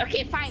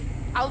 Okay, fine.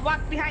 I'll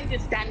walk behind you,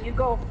 Stan. You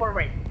go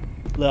forward.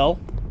 Lil,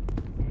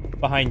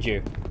 behind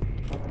you.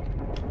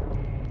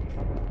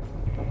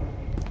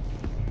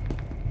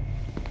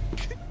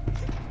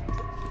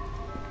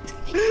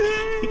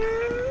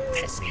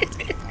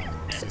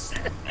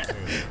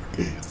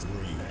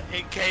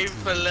 It came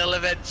for Lil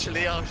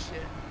eventually. Oh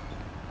shit.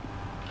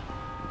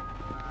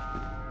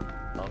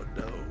 Oh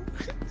no.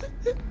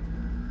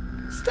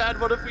 Stan,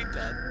 what have we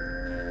done?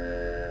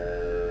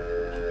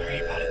 Don't worry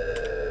about it.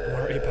 Don't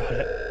worry about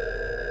it.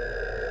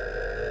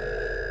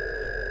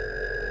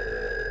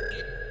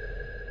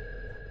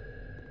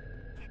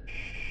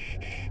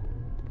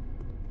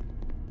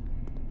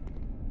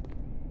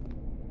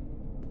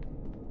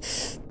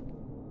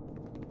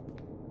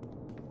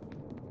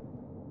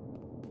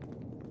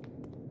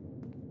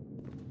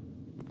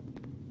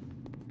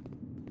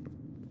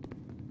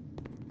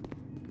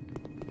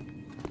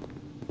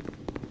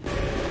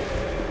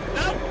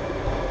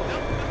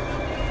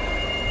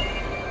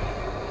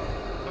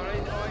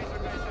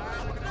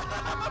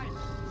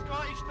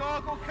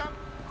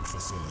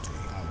 Facility,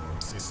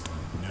 our system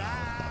now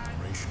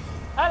operational.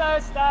 Hello,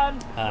 Stan.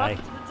 Hi.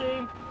 Welcome to the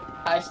team.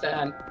 Hi,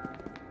 Stan.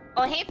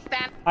 Oh, hey,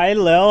 Stan. Hi,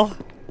 Lil.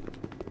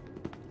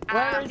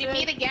 Did you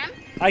meet again?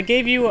 I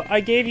gave you a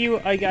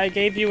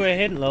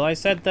hint, Lil. I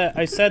said that It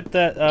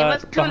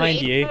was too behind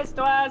late. you.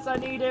 Mr. Az, I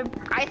need him.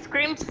 I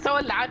screamed so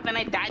loud when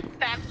I died,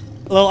 Stan.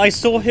 Lil, I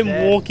saw him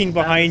walking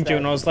behind you,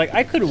 and I was like,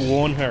 I could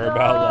warn her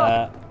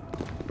about that.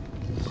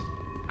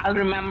 I'll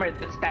remember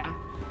this time.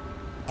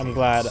 I'm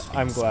glad.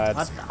 I'm glad.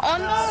 Oh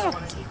no!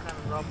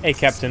 Hey,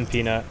 Captain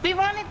Peanut. We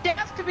wanted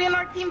Daz to be on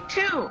our team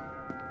too.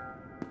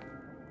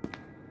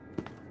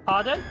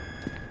 Pardon?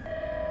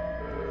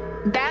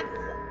 Daz,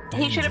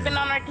 he should have been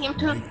on our team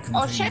too.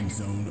 Oh shit!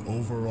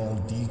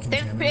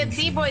 There's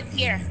D-boys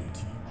here.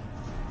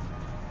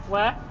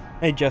 Where?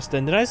 Hey,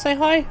 Justin. Did I say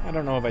hi? I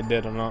don't know if I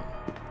did or not.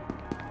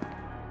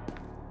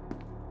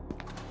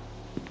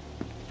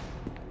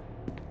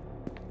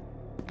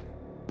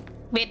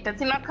 Wait, does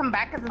he not come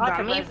back as a I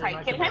can zombie if resin.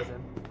 I kill him?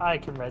 I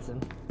can resin.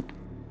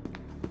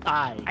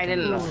 I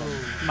didn't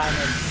listen. My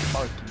name's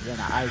Sparky,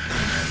 and I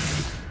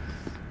can.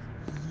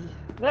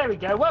 There we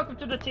go. Welcome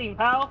to the team,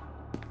 pal.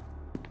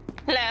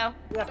 Hello.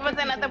 There was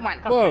another one.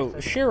 Whoa,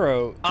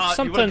 Shiro,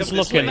 something's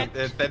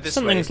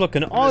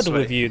looking odd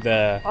with you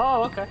there.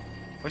 Oh, okay.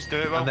 Let's do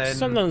it, well.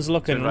 Something's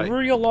looking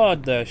real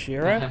odd there,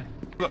 Shiro.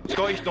 Look,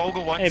 Scottish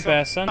doggo wants Hey,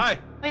 Bear Son. Hi.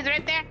 He's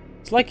right there.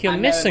 It's like you're I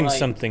know, missing like-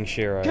 something,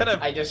 Shiro.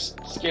 I just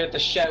scared the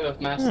shit out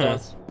of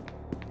Masters.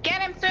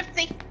 Get him,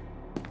 Swifty.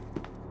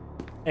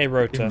 Hey,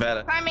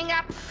 Rota. Climbing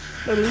up.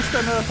 At least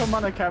I know if I'm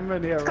on a camera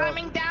near Rob.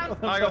 Climbing down.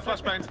 I got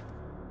flashbangs.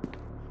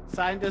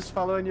 Scientist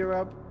following you,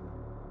 Rob.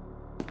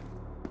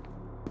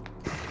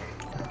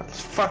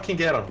 Let's fucking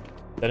get him.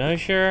 Dunno,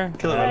 Shiro.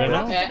 Kill him. I don't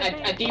know.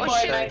 A D-boy Oh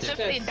shit, managed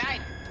Swifty to...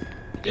 died.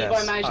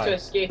 D-boy managed to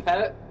escape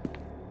out.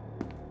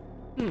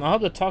 I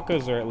hope the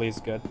tacos are at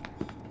least good.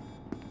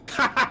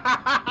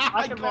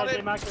 I can got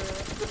imagine.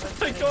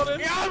 I got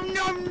him.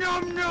 Nom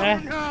nom nom Eh.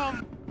 nom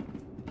nom.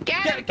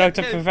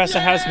 Dr. Professor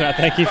Hazmat,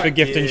 thank you for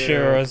gifting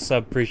Shiro a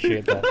sub.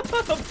 Appreciate that.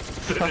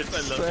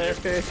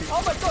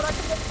 Oh my god, I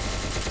can.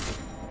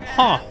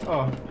 Huh.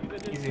 Oh,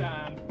 Easy.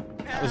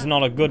 That was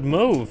not a good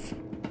move.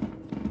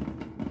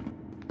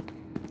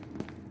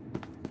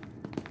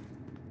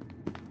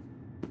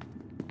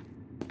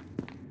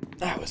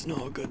 That was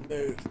not a good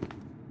move.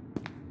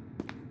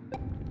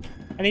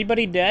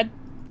 Anybody dead?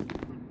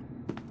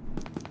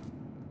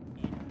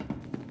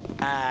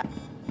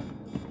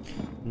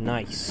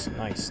 Nice,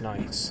 nice,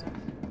 nice.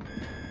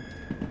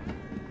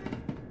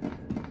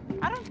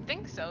 I don't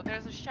think so.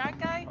 There's a shy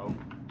guy. Oh.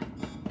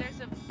 There's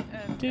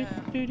a. Do,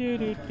 do, do,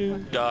 do, do.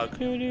 Dog.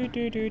 Do, do,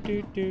 do, do,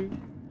 do, do.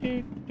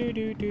 Do, do,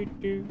 do, do,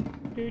 do.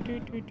 Do, do,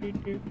 do, do,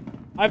 do.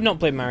 I've not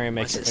played Mario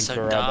Why is Maker it in so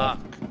forever. dark?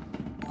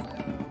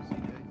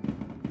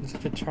 It's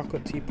such a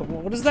chocolate teapot.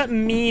 What does that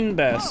mean,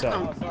 Bear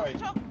Son? oh, sorry.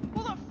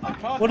 I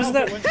can't What does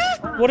help that?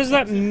 it when- What does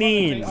that when it's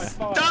mean? in front of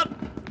me, I fire.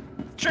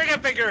 Stop! Trigger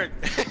fingering!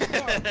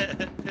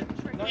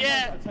 No,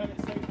 Yeah. I turn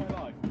it saves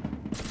my life.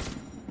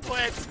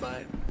 Wait, it's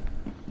fine.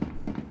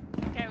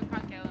 Okay, we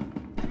can't kill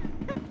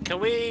him. Can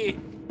we...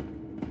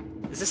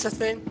 Is this a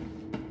thing?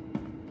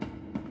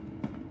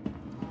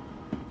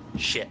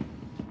 Shit.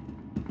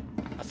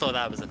 I thought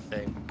that was a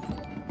thing.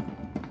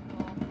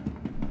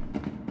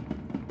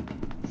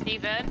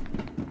 Steven?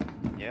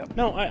 Yep.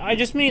 No, I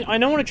just mean I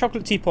know what a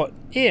chocolate teapot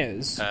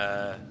is.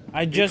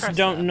 I just press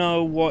don't that?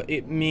 know what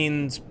it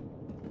means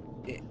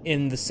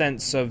in the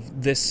sense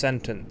of this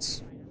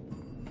sentence.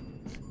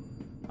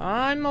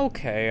 I'm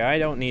okay. I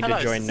don't need Hello,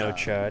 to join no sir.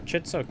 church.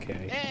 It's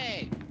okay.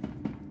 Hey,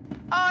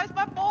 Oh, it's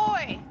my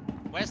boy!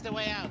 where's the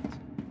way out?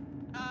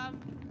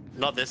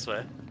 Not this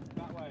way.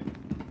 That way.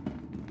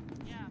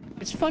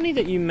 It's funny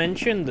that you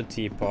mentioned the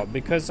teapot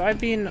because I've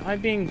been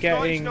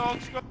getting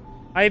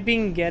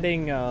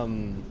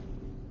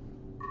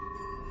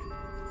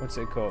what's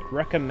it called?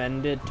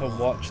 Recommended to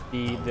watch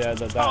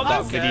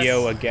that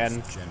video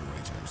again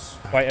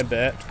quite a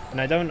bit, and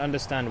I don't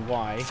understand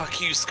why. Fuck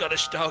you,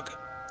 Scottish dog.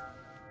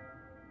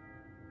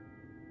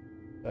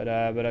 But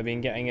I've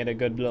been getting it a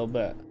good little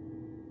bit.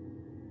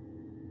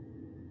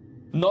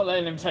 Not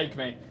letting him take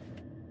me.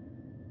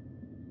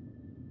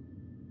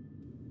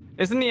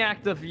 Isn't the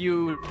act of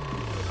you...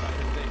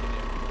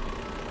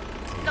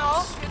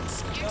 No, you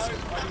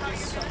somehow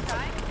you're gonna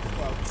die.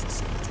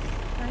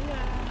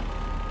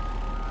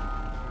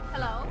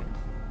 Hello?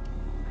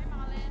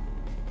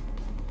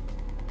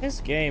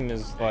 This game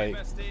is like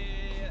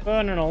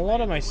burning a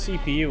lot of my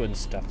CPU and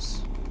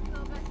stuffs.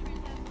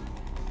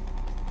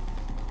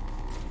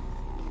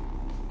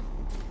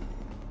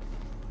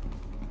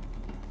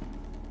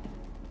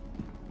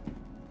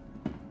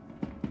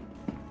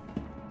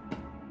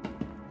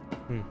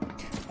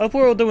 Hope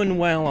we're all doing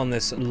well on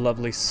this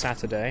lovely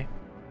Saturday.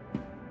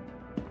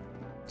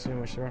 Too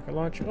much the rocket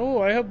launch.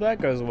 Oh, I hope that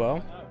goes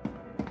well.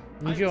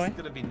 Enjoy. It's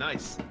gonna be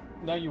nice.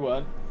 No, you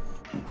weren't.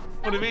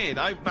 What do you mean?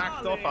 I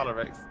backed off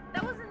Alex.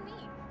 That wasn't me.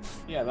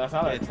 Yeah, that's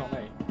Alex, not me.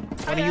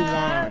 What do you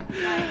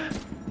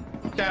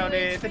want? Down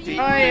in the deep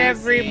Hi sea.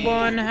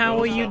 everyone, how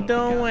are you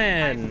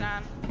doing?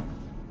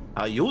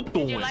 How you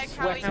doing?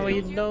 How are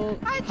you doing?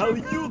 How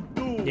you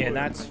doing? Yeah,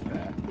 that's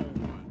fair.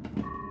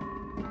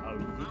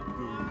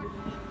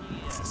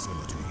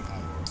 Facility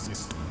power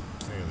system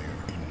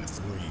failure in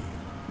 3.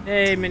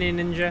 Hey, Mini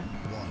Ninja.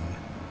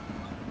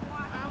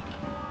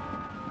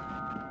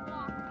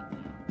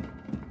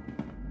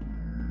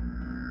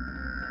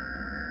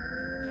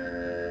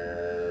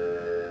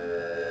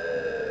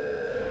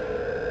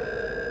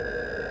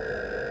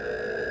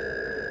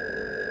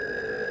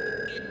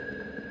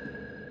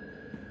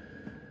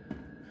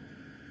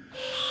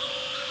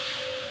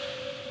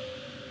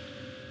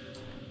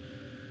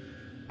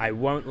 I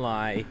won't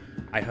lie,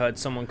 I heard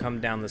someone come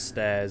down the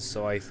stairs,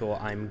 so I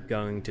thought I'm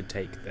going to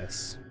take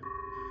this.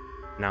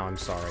 Now I'm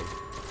sorry.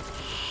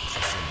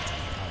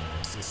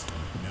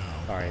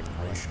 Sorry.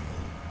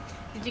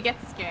 Did you get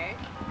scared?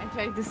 I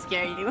tried to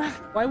scare you.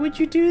 Why would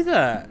you do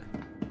that?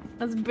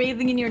 I was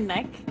breathing in your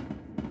neck.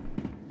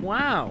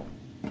 Wow.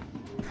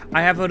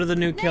 I have heard of the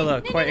new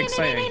killer. Quite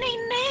exciting.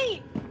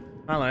 Nay.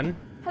 Alan,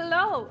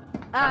 Hello.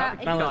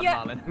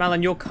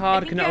 Malin, your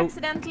card I can think you open.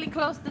 accidentally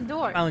closed the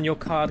door. Malin, your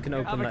card can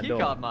open that door.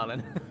 Keycard,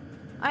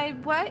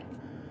 Marlon. What?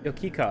 Your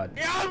key card.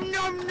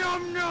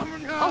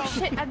 Oh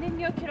shit, I didn't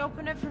know you could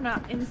open it from the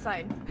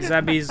inside.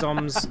 Zabby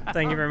Zoms,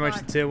 thank you very much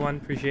to tier 1.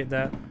 Appreciate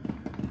that.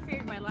 I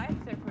feared my life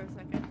there for a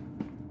second.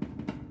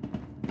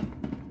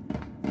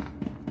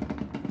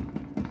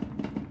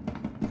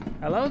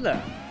 Hello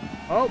there.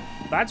 Oh,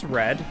 that's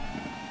red.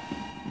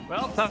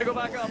 Well, time to go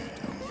back up.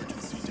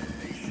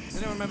 Does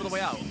anyone remember the way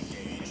out?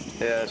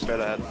 Yeah, straight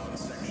ahead.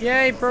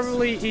 Yeah,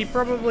 he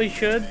probably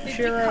should,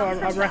 Shiro.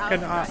 I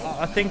reckon.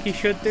 I think he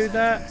should do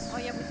that.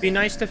 Be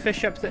nice to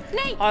fish up the.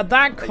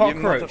 That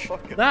cockroach.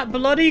 That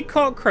bloody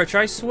cockroach!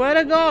 I swear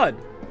to God.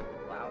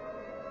 Wow.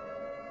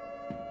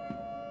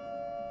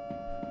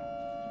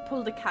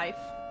 Pulled a knife.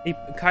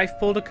 Kaif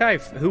pulled a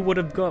kaif. Who would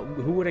have got?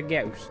 Who would have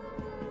goused?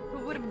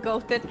 Who would have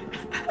ghosted?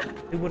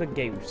 Who would have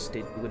goused?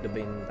 It would have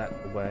been that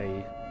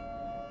way.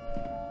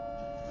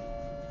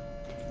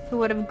 Who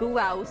would have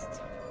goused?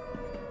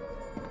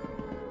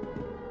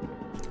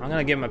 I'm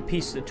gonna give him a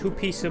piece, 2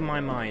 pieces of my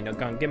mind. I'm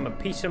gonna give him a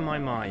piece of my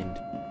mind.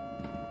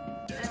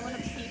 I want a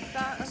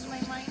pizza of my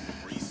mind.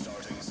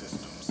 Restarting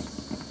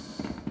systems.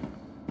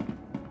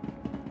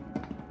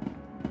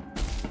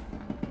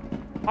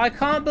 I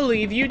can't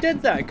believe you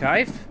did that,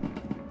 Kaif.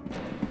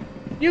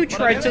 You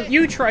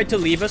tried to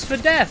leave us for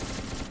death.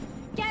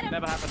 Get him.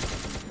 Never happened.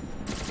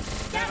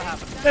 Never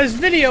happened. There's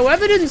video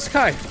evidence,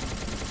 Kaif.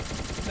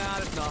 Nah,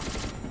 there's not.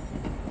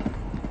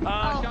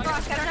 Oh fuck,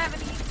 I don't have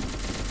any.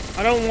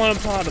 I don't want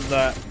a part of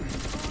that.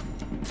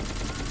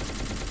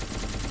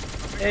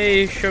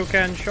 Hey,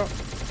 Shokan shot.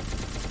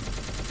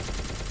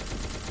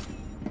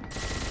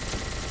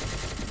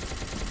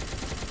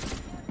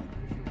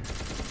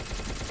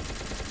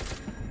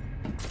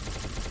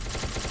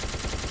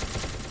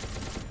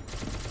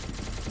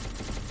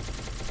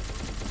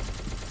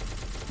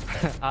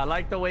 I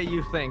like the way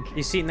you think.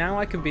 You see, now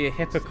I can be a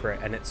hypocrite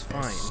and it's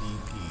fine.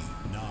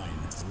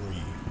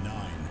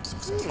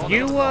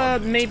 You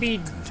maybe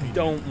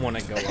don't want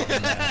to go up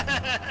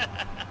there.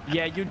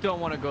 Yeah, you don't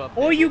want to go up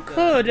there. Or you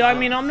could. I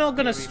mean, I'm not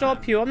gonna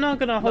stop you. I'm not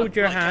gonna hold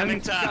your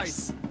hand.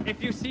 Guys,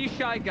 if you see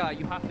Shy Guy,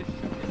 you have to shoot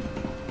him.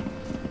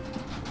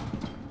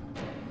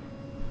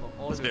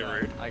 That's a bit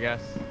rude, I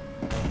guess.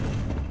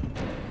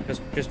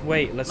 Just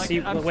wait. Let's see.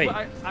 Wait.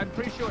 I'm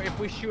pretty sure if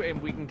we shoot him,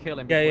 we can kill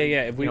him.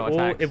 Yeah. If we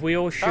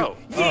all shoot. Oh.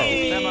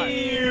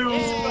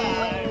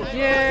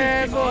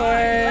 Yeah,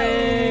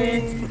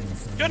 boy.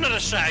 You're not a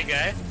Shy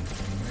Guy.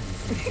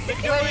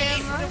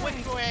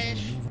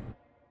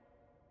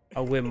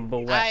 A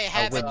wimble I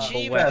have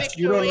achieved wet.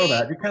 You don't know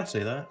that. You can't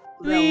say that.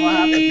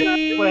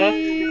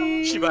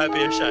 She might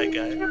be a Shy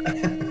Guy.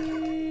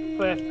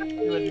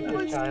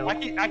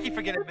 I keep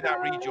forgetting about that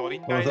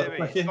rejoin, by the way.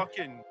 It's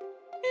fucking...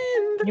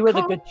 You were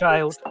the good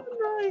child.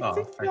 Oh,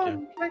 thank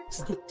you.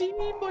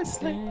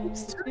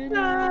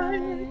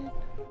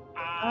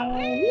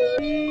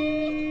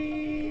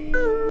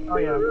 Oh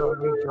yeah, I've got a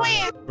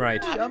rejoin.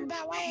 Right.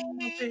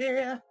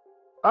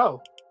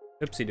 Oh.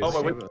 Oopsie Oh,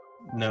 doopsie. wait.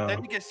 No.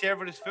 Didn't get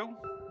server is full.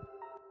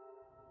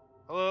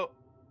 Hello.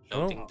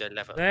 Loading the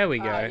level. There we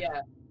go.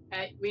 Yeah.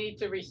 We need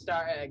to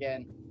restart it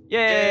again.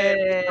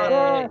 Yay!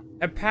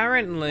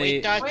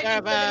 Apparently,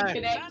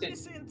 Connected.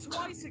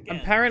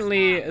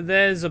 apparently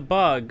there's a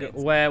bug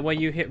where when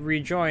you hit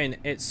rejoin,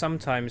 it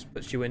sometimes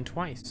puts you in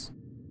twice.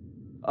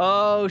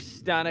 Oh,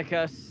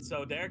 Stanicus.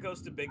 So there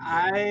goes the big.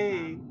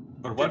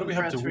 But why do we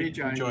have to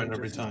rejoin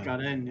every time?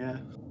 Got in, yeah.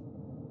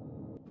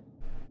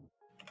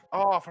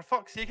 Oh, for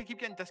fuck's sake, I keep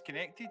getting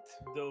disconnected.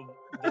 The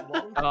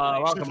one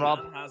welcome,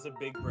 Rob. has a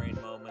big brain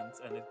moment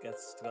and it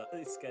gets tough.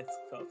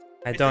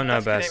 I don't know,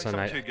 Besson.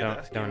 I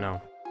don't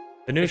know.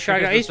 The new Shy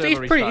Guy, he's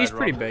pretty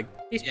big.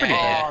 He's pretty big.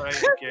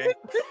 Alright, okay. It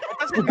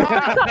doesn't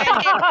matter.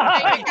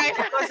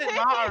 It doesn't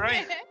matter,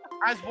 right?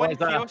 As one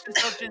Chaos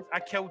Insurgent, I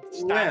killed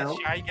Stan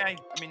Shy Guy.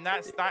 I mean,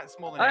 that's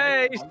more than Hey,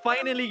 anything. he's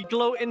finally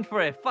gloating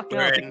for it. Fucking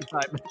hell, take your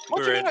time.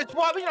 What do you mean?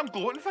 What do you mean I'm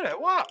gloating for it?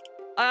 What?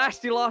 I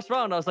asked you last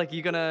round. I was like,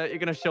 you're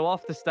gonna show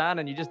off to Stan,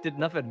 and you just did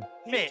nothing.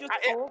 Mate,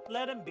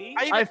 let him be.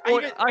 I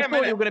thought you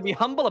were gonna be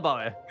humble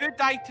about it. Who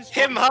died to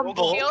Him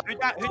humble. Who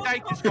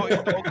died to Scottish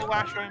Doggo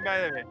last round,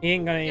 by the way? He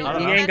ain't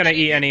gonna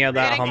eat any of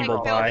that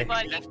humble pie.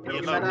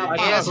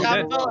 As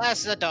humble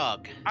as the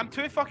dog. I'm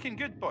too fucking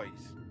good,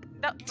 boys.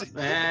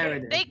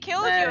 They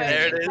killed you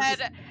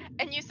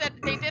and you said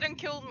they didn't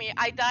kill me.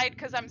 I died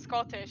because I'm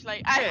Scottish.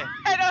 Like I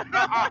don't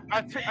know.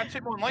 I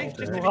took my life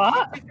just to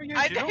What? be for you,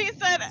 He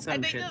said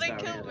Some they shit's didn't out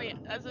kill here,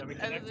 me as a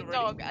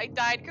dog. I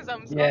died because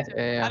I'm Yeah. Scottish.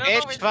 Yeah. I don't know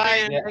It's which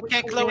fine. way. I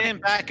can clone him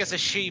back as a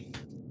sheep.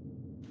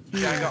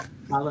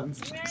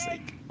 Balance.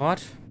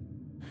 What?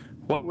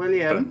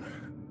 William.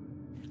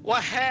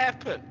 What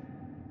happened?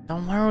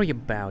 Don't worry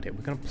about it.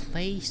 We're gonna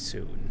play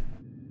soon.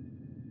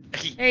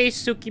 Hey,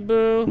 Suki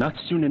Boo. Not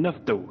soon enough,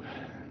 though.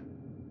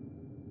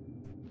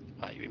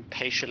 Oh, you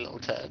impatient little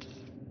turd.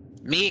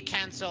 Me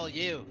cancel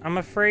you. I'm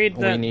afraid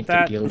that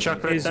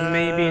is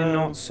maybe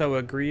not so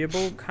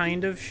agreeable,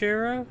 kind of,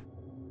 Shiro.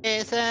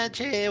 Isn't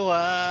she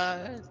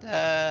wonderful?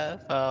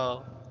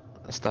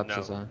 That's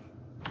design.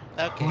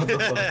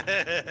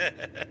 Okay.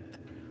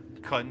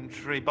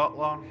 Country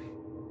butler.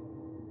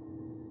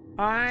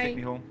 Take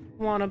me I home.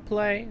 wanna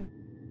play.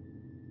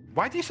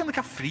 Why do you sound like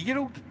a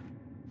 3-year-old?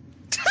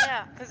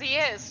 Yeah, because he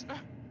is.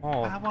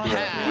 Oh.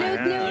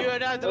 You're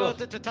not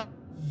wanted to talk.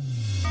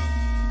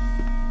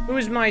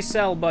 Who's my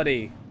cell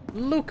buddy?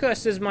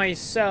 Lucas is my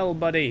cell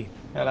buddy.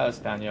 Hello, it's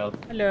Daniel.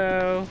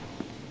 Hello.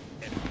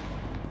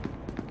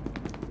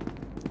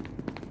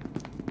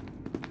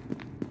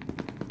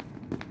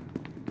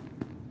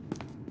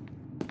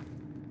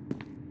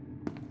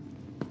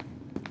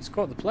 He's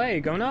caught the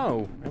plague. Oh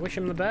no. I wish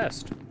him the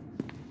best.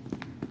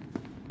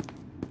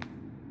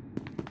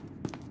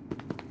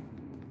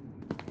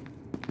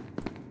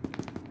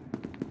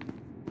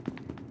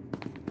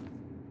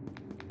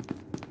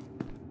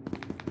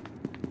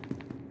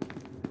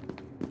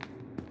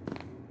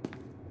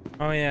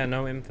 Oh yeah,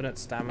 no infinite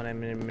stamina,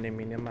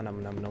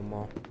 no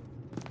more.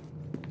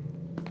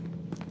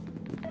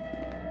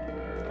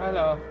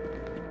 Hello.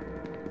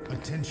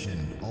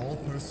 Attention, all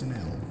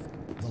personnel.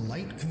 The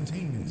light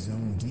containment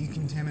zone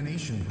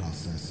decontamination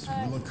process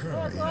will occur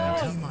in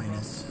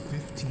T-minus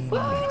 15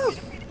 minutes.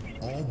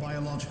 All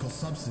biological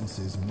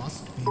substances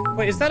must be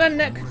Wait, is that a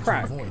neck removed in order to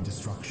crack? avoid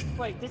destruction.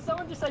 Wait, did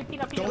someone just say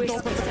peanut Don't butter?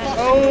 open the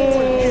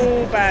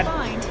Oh, bad.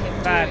 Find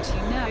him, Bad. do it.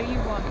 You know you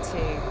want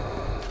to.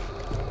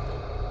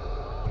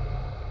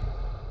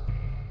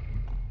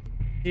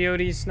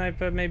 GOD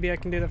sniper, maybe I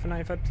can do that for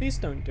 95. Please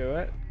don't do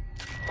it.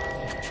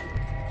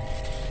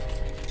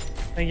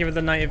 Thank you for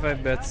the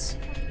 95 bits.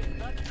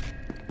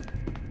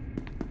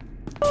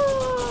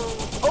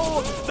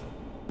 Oh!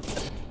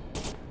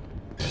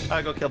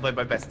 I got killed by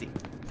my bestie.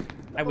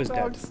 I was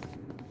dead.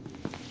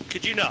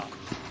 Could you not?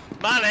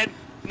 Marlin!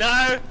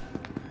 No!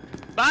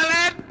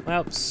 Marlin!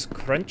 Well,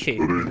 scrunchy.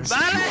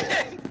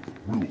 Marlin!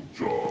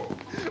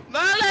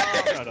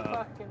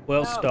 Marlin!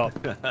 Well, stop.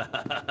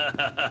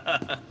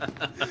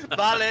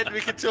 Marlin, we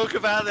can talk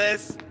about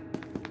this.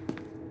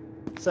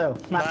 So,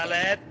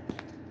 Marlin!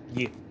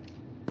 Yeah.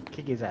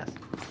 Kick his ass.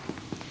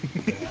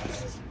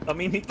 I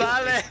mean,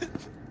 Marlin!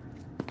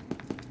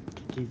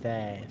 Kick his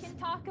ass. We can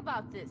talk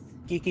about this.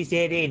 Kick his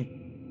head in.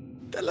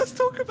 Then let's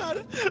talk about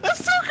it.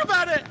 Let's talk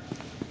about it.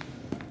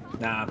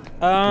 Nah. Life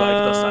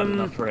doesn't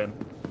enough for him.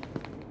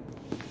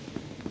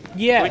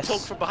 Yes. We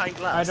talk from behind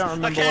glass. I don't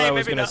remember okay, what I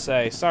was maybe gonna not.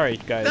 say. Sorry,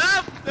 guys.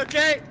 No!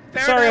 Okay,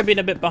 fair Sorry, enough. I've been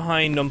a bit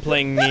behind on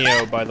playing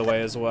Neo, by the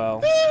way, as well.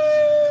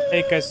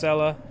 Hey,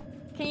 Kaisela.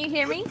 Can you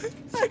hear me?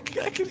 I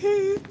can hear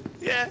you.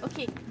 Yeah.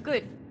 Okay,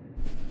 good.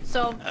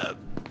 So, I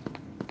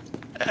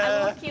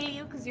won't kill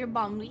you because you're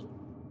Bumby,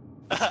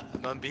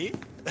 Mumby?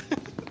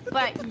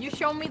 but you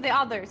show me the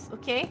others,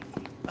 okay?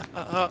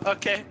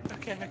 Okay.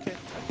 Okay,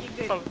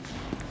 good. Follow.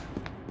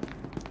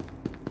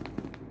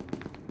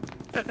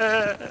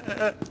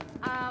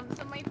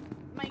 So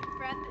my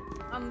friend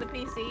on the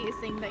PC is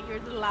saying that you're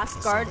the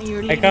last guard and you're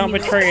I leaving can't me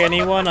betray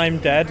anyone, I'm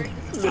dead.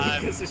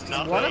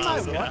 What am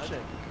I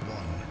watching?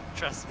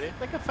 Trust me.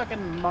 Like a fucking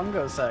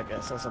Mongo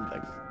circus or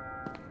something.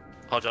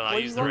 Hold on, I'll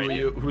use the Who are radio.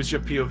 you, who's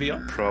your POV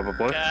on?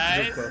 Probably.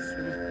 Guys!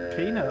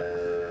 Peanut.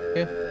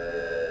 Yeah.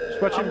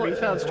 Just watching I'm watching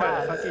retards try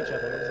to Raz. fuck each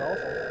other. It was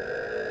awful.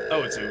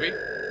 Oh, it's Ubi?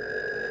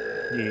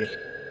 Yeah.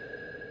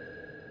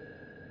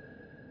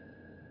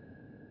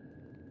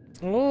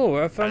 Oh,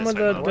 I found with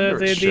I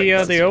wonder it's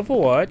shit. the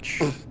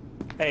Overwatch.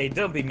 Hey,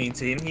 don't be mean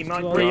to him. He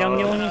might Well, break. young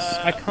youngs,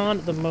 I can't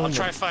at the I'll moment.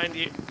 try and find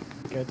you.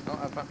 Good.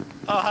 Oh,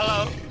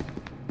 hello.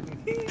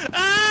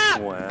 Ah!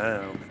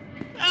 Wow.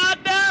 Ah,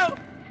 no!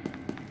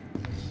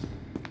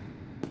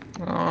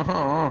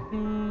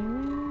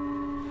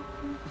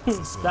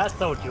 That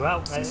sold you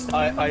out, mate.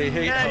 I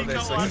hate Yeah, how you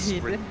there's got like a one.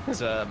 sprint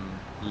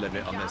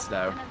limit on this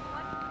now.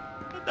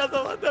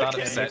 Another one. That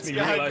Okay. upsets Makes me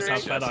me. realise how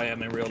fed I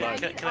am in real I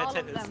life. need Can I all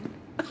take of this? them.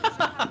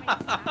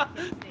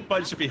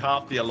 Mine should be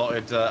half the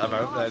allotted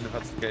amount then, if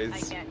that's the I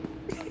case.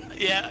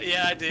 get.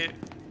 Yeah, I do.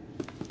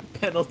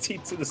 Penalty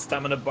to the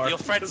stamina bar. Your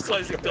friend's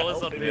closing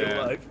doors on in me. real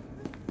Yeah. life.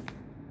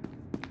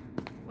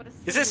 What a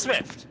Is it silly-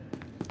 Swift?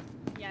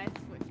 Yeah,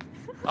 it's Swift.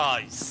 Oh,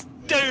 you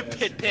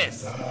stupid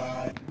piss.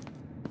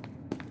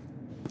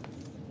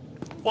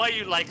 Why are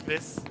you like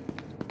this?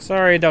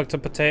 Sorry, Dr.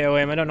 Potato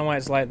Aim, I don't know why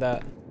it's like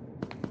that.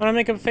 Wanna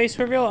make a face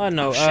reveal? I don't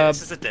know, Oh, shit,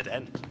 this is a dead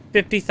end.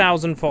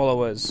 50,000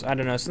 followers. I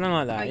don't know, something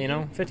like that, Are you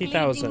know? leading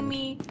 50,000.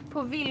 me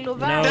på villoväg?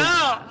 No.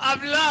 No,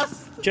 I'm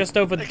lost. Just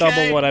over Okay.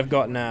 double what I've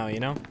got now, you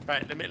know?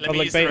 Right, let me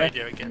Public use the beta.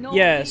 radio again. No,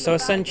 Yeah, we so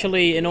love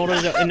essentially, in order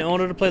to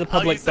play the I'll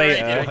public use the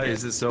radio beta, Why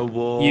is it so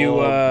warm?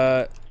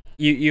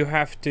 you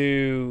have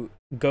to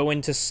go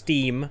into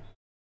Steam,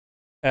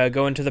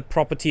 go into the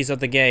properties of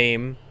the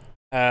game,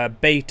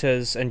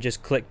 betas, and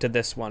just click to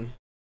this one.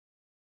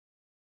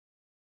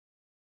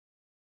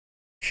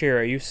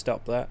 Shira, you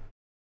stop that.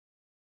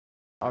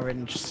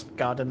 Orange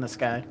guard in the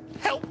sky.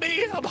 Help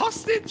me, I'm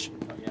hostage.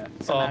 Oh, yeah.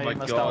 So Oh now my you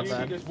must God. all You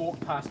burn. just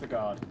walked past the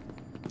guard.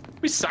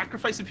 we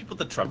sacrificing people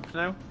to Trump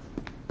now?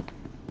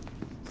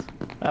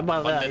 Well,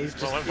 One no, minute- he's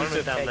just, one he's minute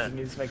just down taking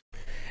there. his vac-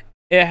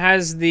 It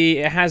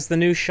has the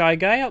new Shy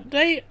Guy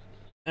update,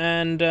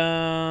 and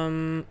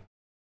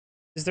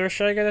is there a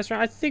Shy Guy that's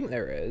right? I think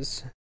there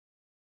is.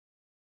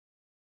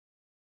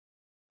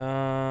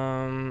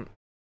 No,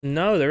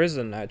 there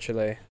isn't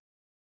actually.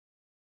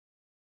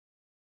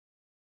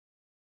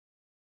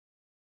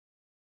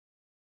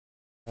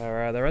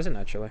 There isn't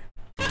actually.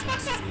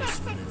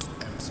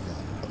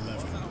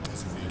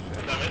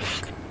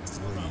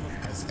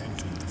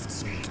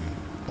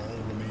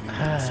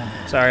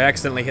 Sorry, I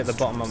accidentally hit the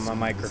bottom of my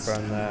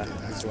microphone there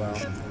as well.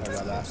 Sorry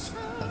about that.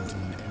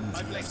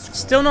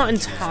 Still not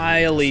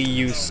entirely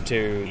used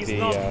to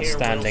the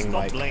standing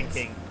mic.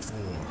 Blinking.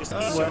 Just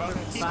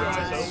keep your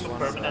eyes open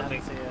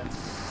permanently.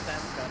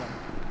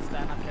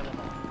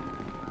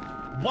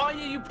 Why are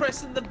you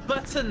pressing the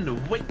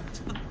button? Wait.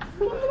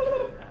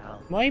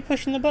 Why are you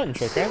pushing the button,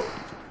 Tricker?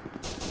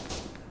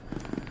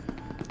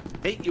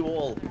 Hate you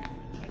all.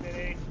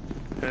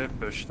 Who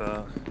pushed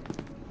that?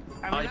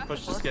 I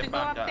pushed to get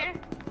back up.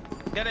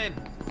 Get in.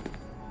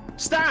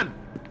 Stan!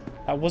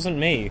 That wasn't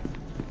me.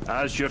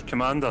 As your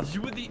commander.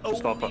 You were the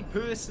only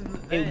person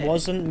there. It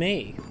wasn't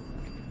me.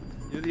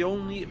 You're the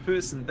only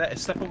person there.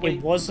 Step away.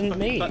 It wasn't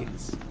me.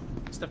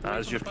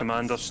 As your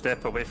commander,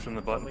 step away from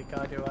the button. We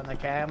got you on the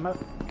camera.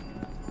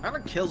 I'm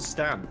gonna kill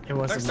Stan.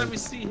 Next time we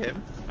see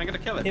him, I'm gonna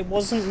kill him. It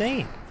wasn't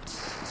me.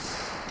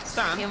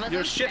 Stan,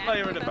 you're a shit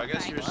liar in a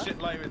bugger. You're a shit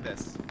liar in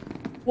this.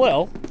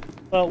 Well,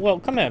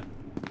 come here.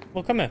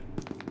 Well, come here.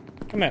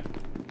 Come here.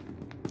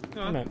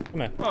 Come here. Come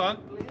here. Go on.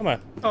 Come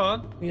here. Go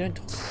on. You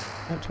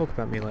don't talk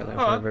about me like that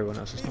for everyone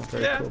else. It's not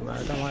very cool, man.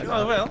 I don't like that.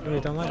 Oh, well. I really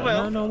don't like that.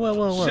 Well. No,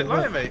 well. Shit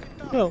liar, mate.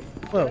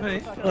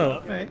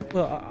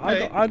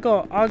 I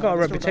got a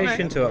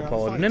reputation to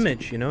uphold, an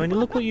image, you know, and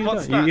look what you've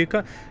done.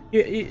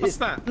 What's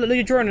that? Look,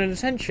 you're drawing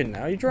attention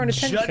now. You're drawing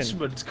attention.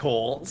 Judgment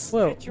calls.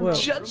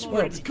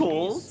 Judgment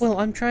calls. Well,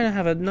 I'm trying to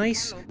have a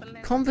nice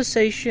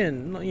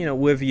conversation, you know,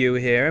 with you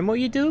here. And what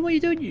you doing?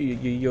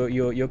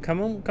 You're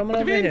coming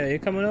over here. You're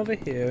coming over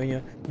here,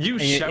 and you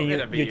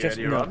shouted at me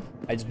earlier on.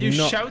 I did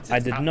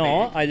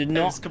not.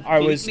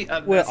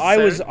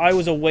 I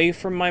was away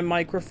from my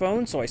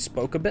microphone, so I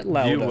spoke a bit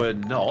louder. You were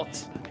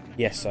not.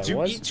 Yes, I was.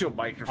 You eat your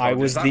microphone. I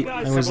was the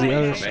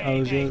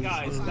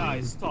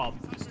Guys,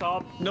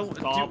 stop. No,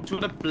 do you want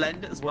to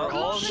blend it as well?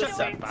 All shut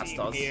up,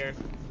 bastards. Here.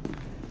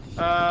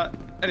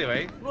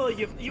 Anyway. Well,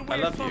 you weird you.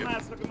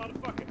 ass looking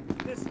motherfucker.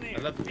 Listen here.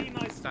 I love you. Be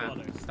nice,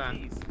 Stan.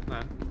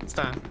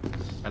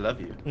 I love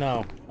you.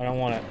 No, I don't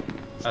want it.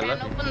 I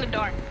love you. Open the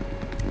door.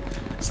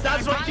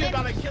 Stan's right here,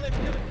 man. Kill him.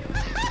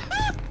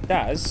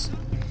 Daz.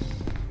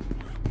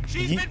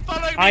 She's been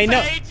following me I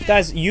know. for ages.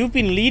 Daz, you've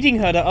been leading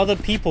her to other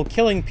people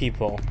killing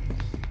people.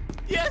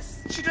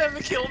 Yes, she'd never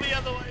kill me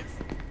otherwise.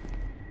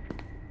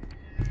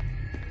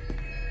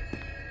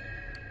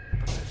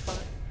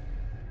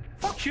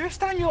 Fuck you,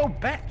 Stan, you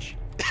old bitch.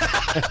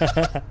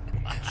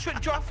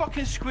 Do a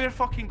fucking square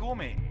fucking go,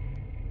 mate.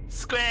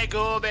 Square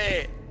go,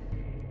 mate.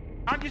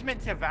 Aren't you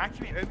meant to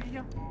evacuate out of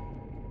here?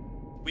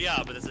 We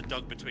are, but there's a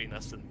dog between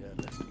us and the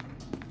other.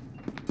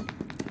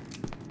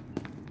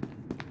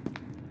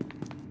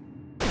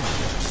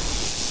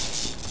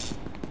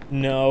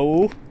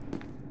 No.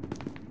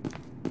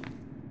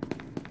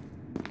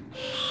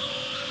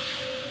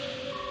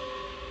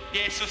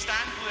 Yeah, so Stan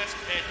blew his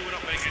door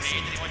up with a grenade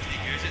and he wanted to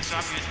use it, so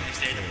I'm using it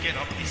instead of getting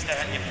up and he's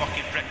hitting you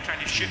fucking brick trying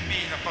to shoot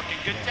me in a fucking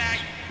good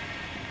time.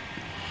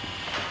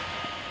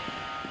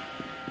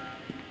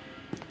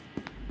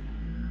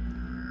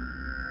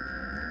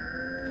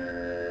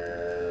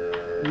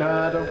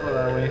 Nah, don't go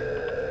that way.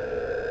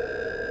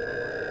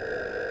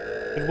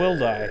 It will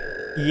die.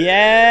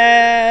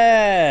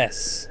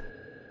 Yes!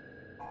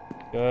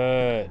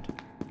 Good.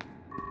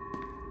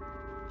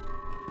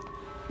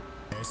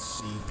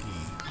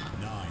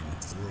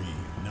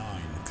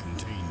 SCP-939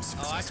 contains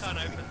Oh, I can't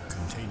open.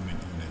 Containment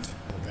Unit,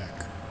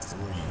 Quebec 3.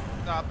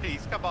 Ah,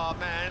 peace, come on,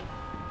 man.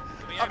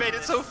 I made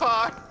it so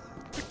far.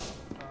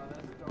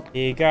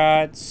 He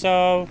got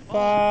so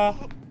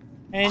far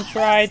and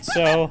tried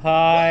so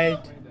hard,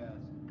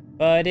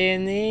 but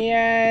in the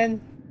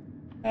end,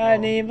 I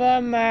never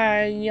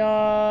mind you.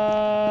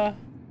 Oh.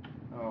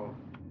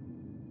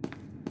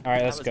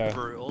 Alright, let's go.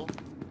 Brutal.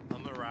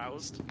 I'm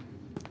aroused.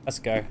 Let's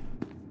go.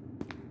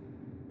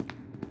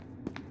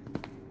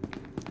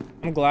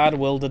 I'm glad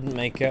Will didn't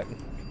make it.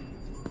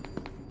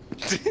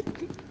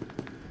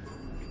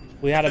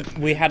 we had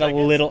a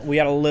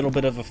little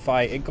bit of a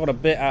fight. It got a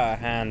bit out of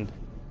hand.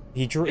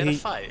 He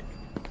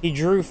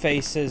drew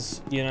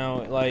faces, you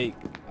know, like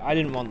I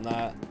didn't want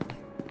that.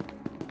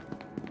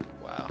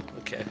 Wow.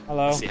 Okay.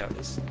 Hello. Let's see how it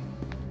is.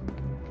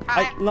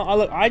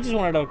 Look, I just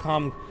wanted a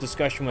calm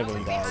discussion with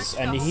him, guys,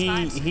 and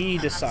he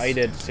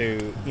decided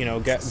to, you know,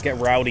 get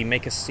rowdy,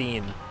 make a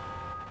scene.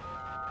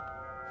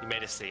 You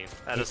made a scene.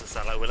 That doesn't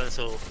sound like Will at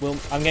all. Will,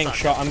 I'm getting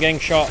shot. I'm getting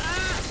shot.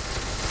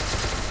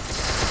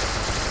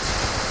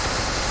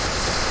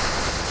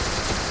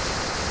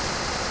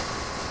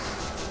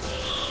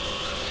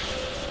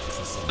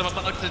 So I'm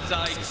about to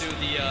die to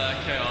the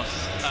chaos.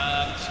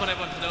 Just want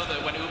everyone to know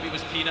that when Ubi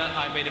was Peanut,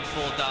 I made him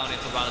fall down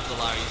into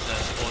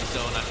Razalari's spawn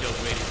zone. I feel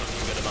really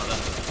fucking good about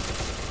that.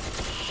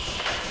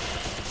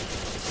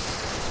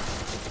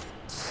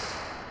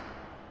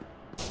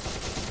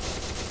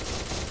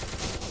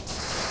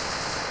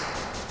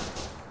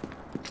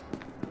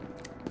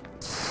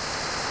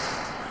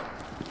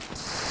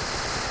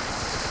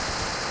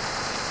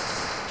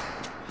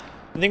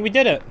 think we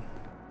did it.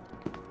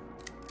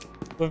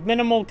 With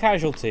minimal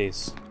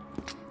casualties.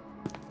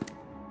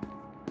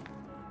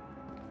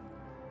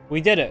 We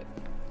did it.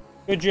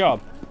 Good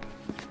job.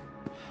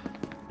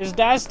 Is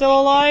Daz still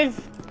alive?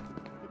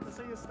 Good to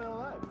see you're still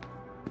alive.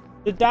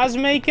 Did Daz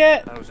make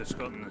it? I was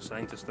escorting the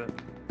scientist there.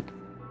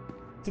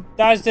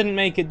 Daz didn't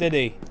make it, did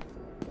he?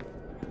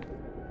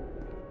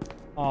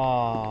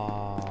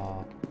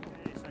 Aww.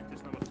 Hey,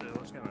 scientist number 2,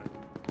 let's get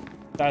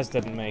it. Daz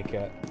didn't make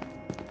it.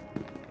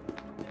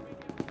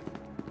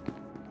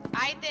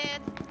 I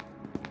did.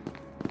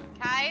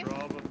 Kai?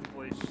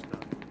 Probably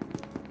stuck.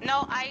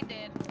 No, I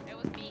did. It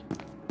was me.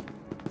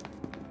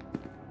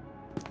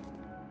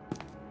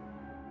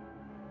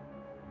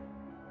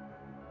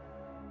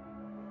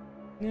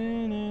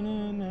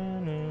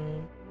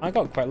 I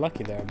got quite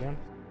lucky there, man.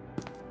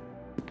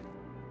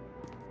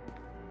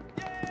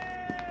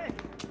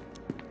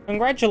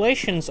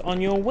 Congratulations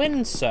on your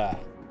win, sir.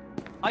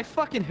 I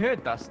fucking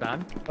heard that,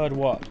 Stan. Heard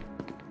what?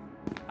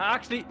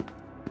 Actually,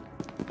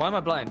 why am I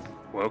blind?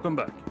 Welcome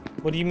back.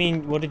 What do you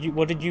mean? What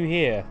did you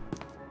hear?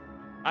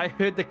 I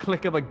heard the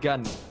click of a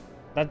gun.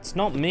 That's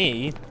not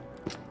me.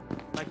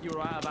 Like you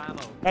were out of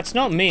ammo. That's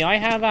not me. I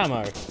have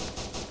ammo.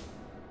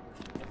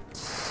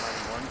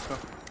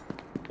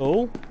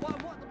 Cool. What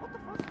the fuck?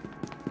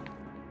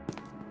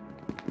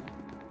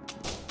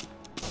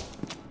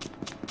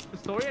 The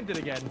story ended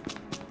again.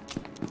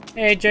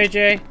 Hey,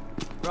 JJ.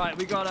 Right,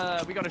 we got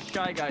a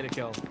shy guy to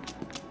kill.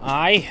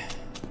 Aye.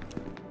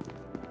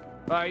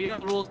 Alright, you know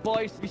the rules,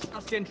 boys. If he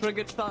starts getting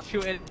triggered, start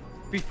shooting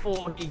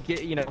before he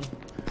get, you know.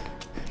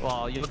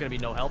 Well, you're not gonna be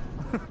no help.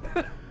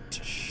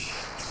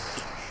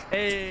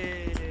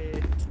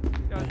 Hey.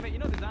 Guys, mate, you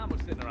know there's ammo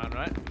sitting around,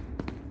 right?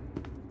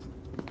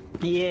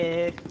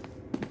 Yeah.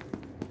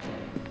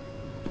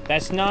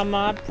 That's not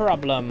my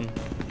problem.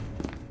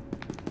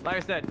 Like I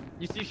said,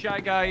 you see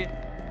shy guy,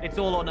 it's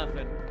all or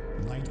nothing.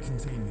 Light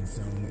containment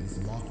zone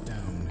is locked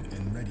down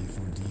and ready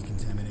for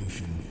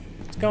decontamination.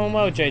 It's going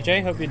well,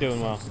 JJ. Hope you're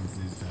doing well.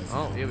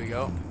 Oh, here we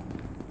go.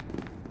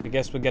 I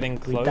guess we're getting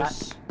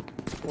close.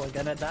 We're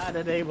gonna die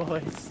today,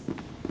 boys.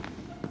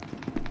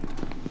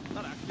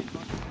 Not actually,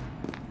 fuck.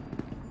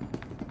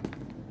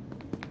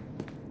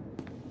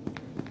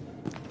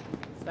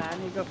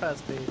 Stan, you go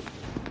first, please.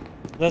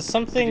 There's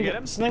something.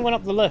 Something went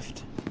up the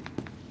lift.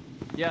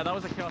 Yeah, that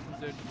was a chaos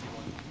insurgency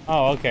one.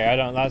 Oh, okay. I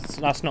don't.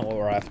 That's not what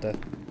we're after.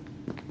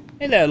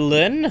 Hey there,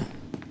 Lynn.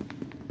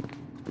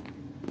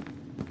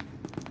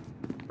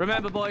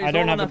 Remember, boys. I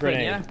don't all have or a nothing,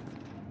 grenade. Yeah?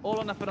 All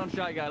or nothing on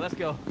shy guy. Let's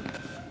go.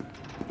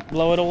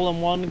 Blow it all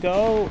in one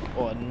go,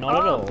 or not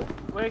at all.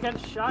 We're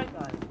against shy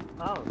guys.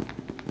 Oh.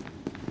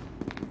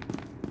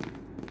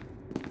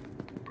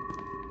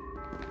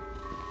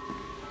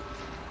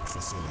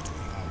 Facility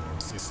power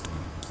system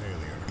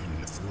failure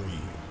in 3,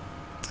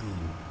 2,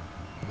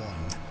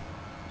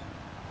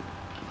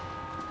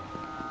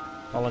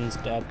 1. Colin's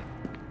dead.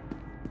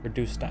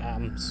 Reduced to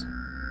atoms.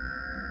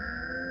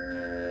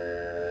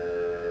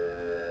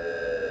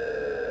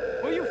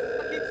 Will you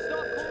fucking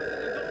stop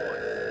closing the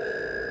doors?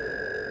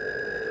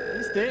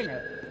 Who's doing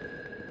it?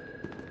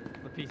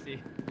 The PC.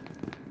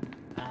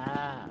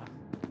 Ah.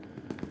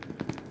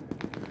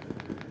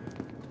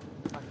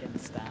 Fucking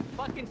Stan.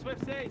 Fucking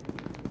Swift C.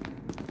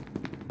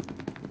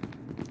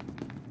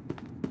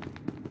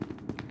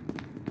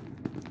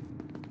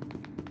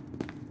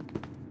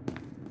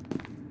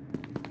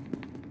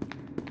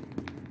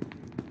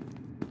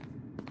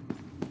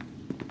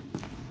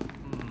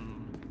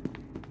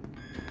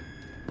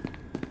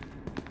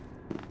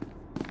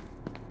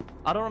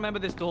 I don't remember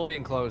this door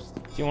being closed.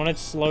 Do you want it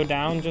to slow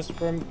down just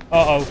for him?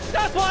 Uh-oh.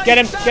 That's why! Get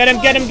him! Get him!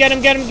 Get him! Get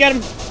him! Get him! Get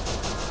him!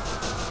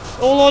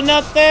 All or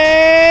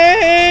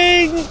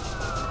nothing!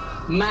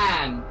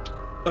 Man.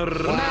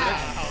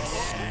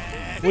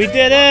 We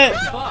did it!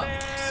 What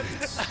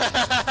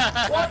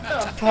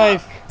the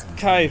Kaif.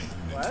 Kaif.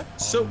 What?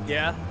 So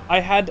yeah,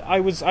 I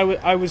was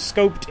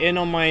scoped in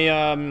on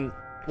my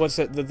what's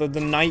it,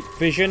 the night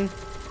vision.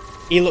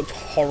 He looked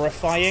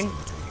horrifying.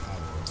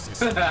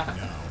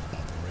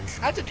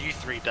 How did you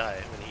three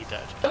die when he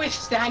died? I was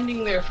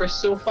standing there for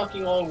so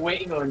fucking long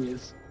waiting on you.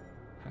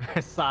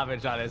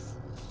 Savage, that is.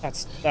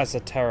 That's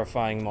a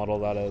terrifying model,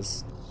 that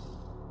is.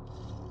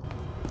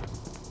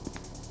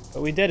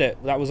 But we did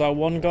it. That was our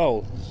one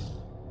goal.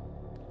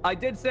 I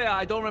did say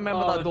I don't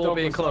remember that door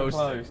being closed.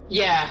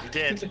 Yeah. You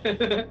did.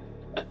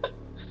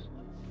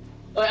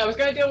 I was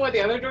gonna deal with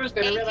the other doors,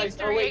 then I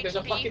realized, oh wait, there's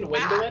a fucking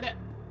window in it.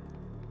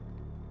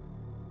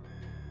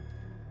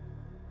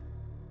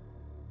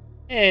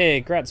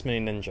 Hey, grats mini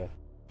ninja.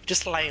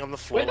 Just laying on the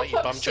floor like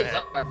you bumped your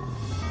head.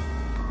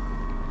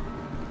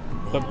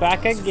 We're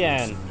back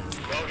again.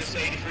 Focus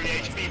 83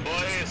 HP,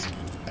 boys.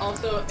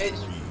 Also,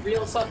 it's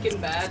real fucking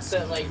bad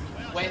that like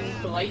when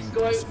the lights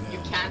go out, you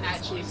can't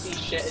actually see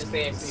shit as the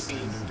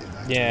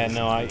SCPs. Yeah,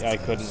 no, I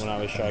couldn't when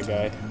I was Shy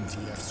Guy.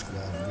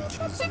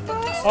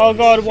 Oh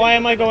god, why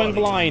am I going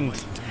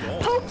blind?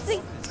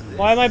 Poopsie.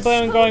 Why am I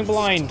going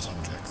blind?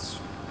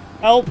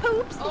 Help!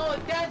 Oh,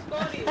 Dad's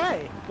body!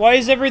 Hey! Why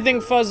is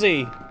everything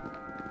fuzzy?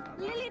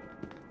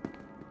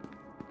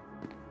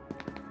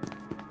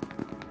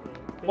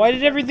 Why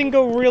did everything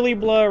go really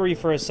blurry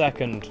for a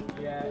second?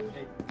 Yeah,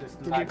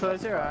 did you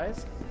close your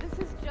eyes? This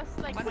is just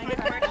like my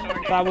car.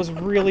 That was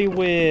really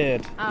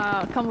weird.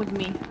 Come with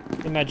me.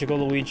 The magical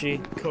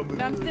Luigi. No,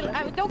 I'm still.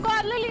 Don't go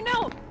out, Lily.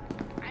 No.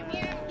 I'm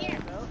here.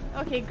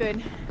 Okay,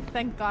 good.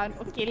 Thank God.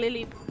 Okay,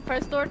 Lily.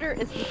 First order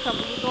is to come.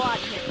 You go out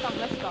here. Come,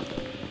 let's go.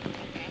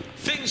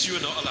 Things you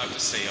are not allowed to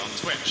say on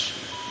Twitch.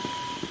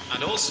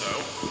 And also,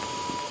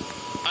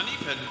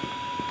 uneven.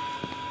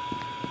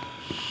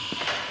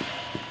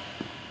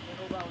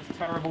 That was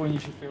terrible and you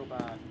should feel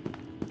bad.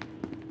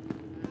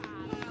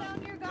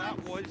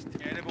 That was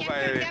terrible,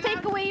 by the way.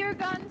 Take away your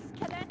guns,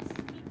 cadets,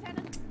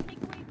 lieutenants.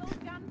 Take away those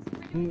guns.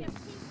 Bring them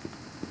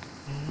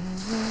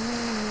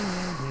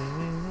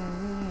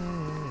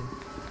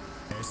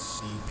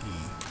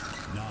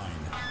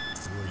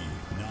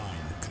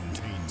SCP-939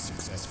 contained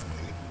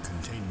successfully.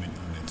 Containment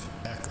unit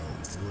Echo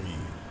 3.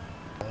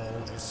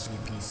 All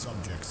SCP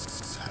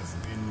subjects have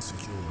been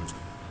secured.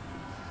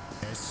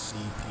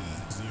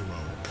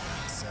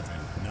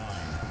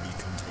 SCP-079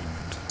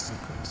 recontainment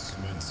sequence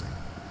commencing.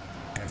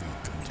 Heavy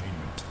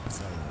containment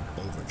zone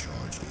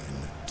overcharge in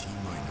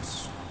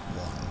T-minus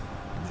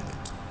 1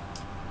 minute.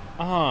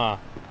 Ah.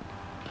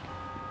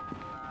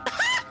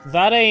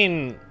 That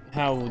ain't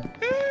how...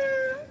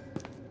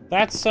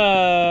 That's,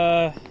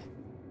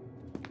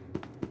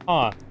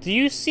 do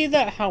you see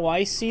that how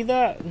I see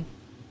that?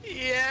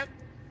 Yeah.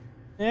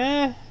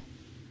 Yeah?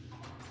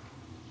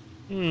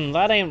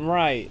 That ain't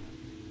right.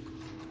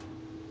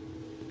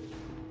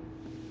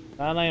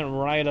 That ain't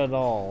right at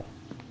all.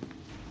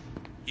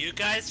 You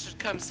guys should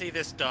come see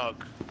this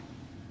dog.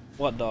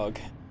 What dog?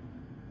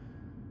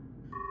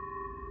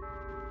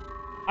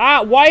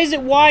 Ah, why is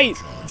it white?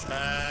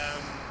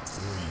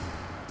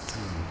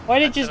 Why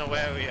did it just... I don't know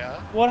where we are.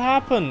 What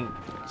happened?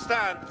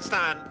 Stand.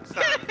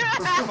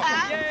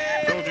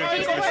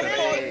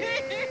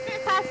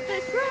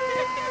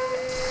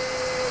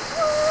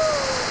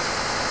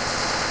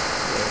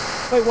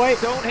 Wait,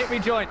 wait. Don't hit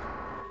rejoin.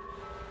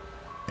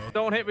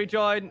 Don't hit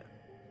rejoin.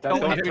 Don't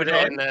hit put rejoin.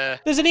 it in there.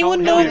 Does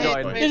anyone know?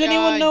 Does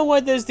anyone know why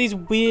there's these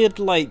weird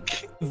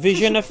like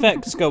vision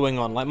effects going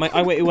on? Like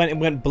it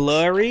went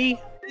blurry.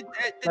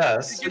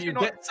 Yes. So you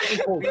get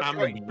simple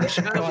damage. I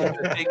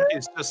think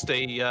it's just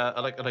a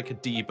like a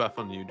debuff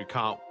on you. You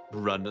can't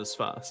run as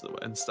fast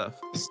and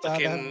stuff. Stan,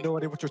 I have no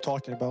idea what you're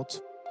talking about.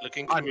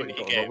 Looking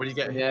community game. What do you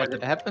get? Yeah,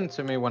 it happened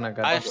to me when I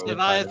got. I've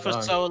survived for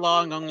so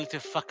long only to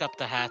fuck up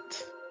the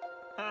hat.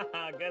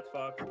 Haha, get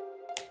fucked.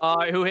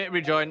 Alright, who hit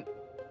rejoin?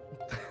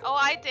 Oh,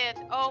 I did.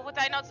 Oh, was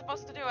I not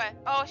supposed to do it?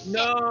 Oh shit.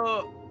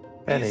 No.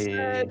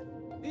 Benny.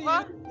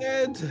 What?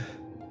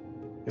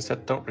 He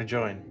said don't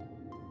rejoin.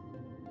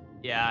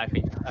 Yeah, I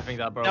think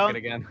that broke it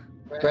again.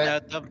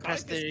 Don't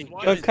press the...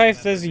 Okay,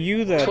 if there's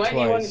you there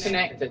 21 twice.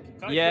 connected.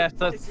 Yes,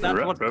 that's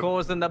what's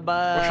causing the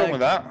bug. What's wrong with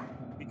that?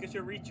 Because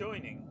you're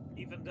rejoining,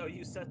 even though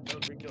you said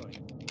don't rejoin.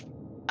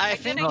 I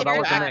think No, that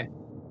wasn't me.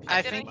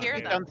 I think if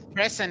you don't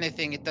press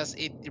anything, it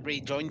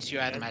rejoins you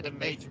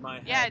automatically.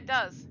 Yeah, it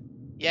does.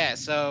 Yeah,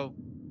 so...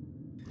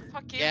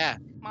 Fuck you. Yeah.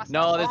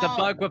 No, there's a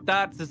bug with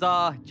that,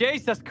 Cesar.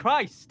 Jesus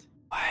Christ!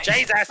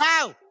 Jesus!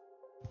 Ow!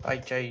 By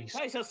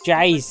Jesus.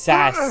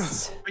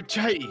 Jesus.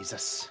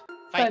 Jesus.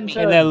 Fight me.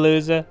 Hey there,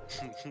 loser.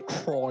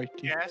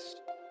 Crikey. Yes.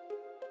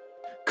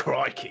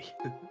 Crikey.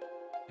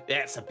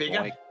 Yeah, it's a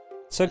bigger.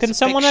 So can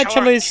someone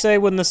actually say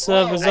when the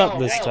server's up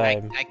this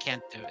time? I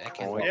can't do it. I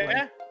can't.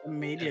 Yeah.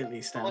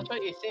 Immediately, Stan. That's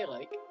what you say,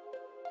 like.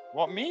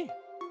 What, me?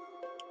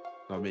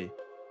 Not me.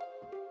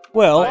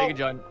 Well. You can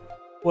join.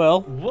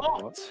 Well.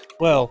 What?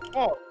 Well.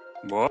 What?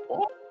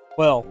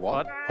 Well.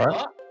 What?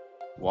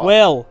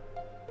 Well.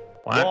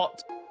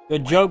 What? Your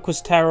joke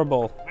was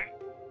terrible.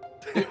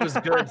 It was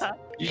good.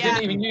 You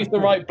didn't even use the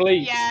right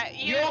bleep. Yeah,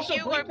 you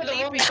were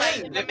bleeping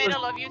right in the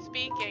middle of you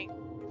speaking.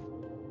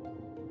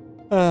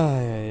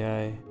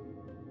 Ay.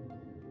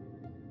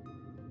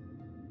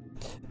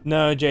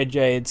 No,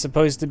 JJ, it's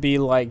supposed to be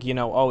like, you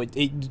know, oh,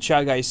 the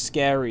Shy Guy's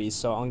scary,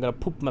 so I'm gonna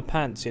poop my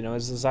pants, you know,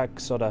 it's that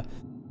sort of,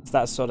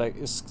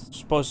 it's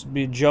supposed to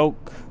be a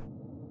joke.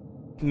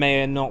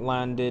 May have not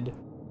landed,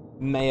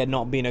 may have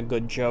not been a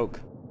good joke,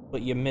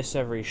 but you miss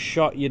every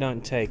shot you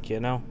don't take, you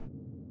know?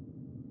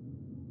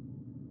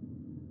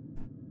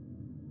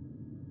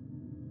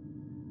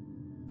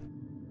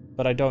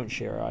 But I don't,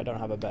 Shira, I don't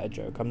have a better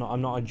joke. I'm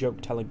not a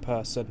joke-telling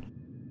person.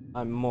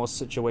 I'm more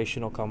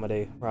situational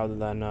comedy, rather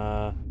than,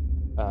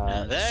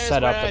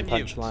 set up and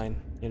punchline,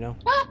 you know?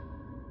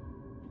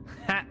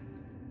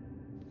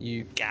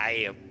 You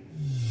guy.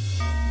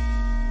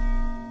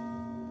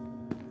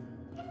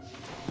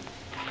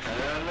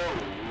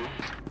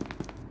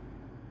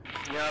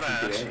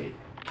 Yara, is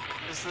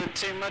there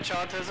too much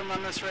autism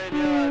on this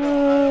radio?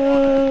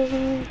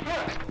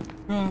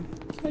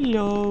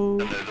 Hello.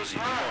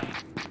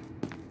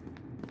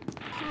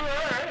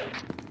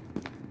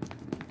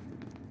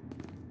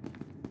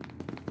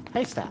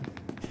 Hey, Stan.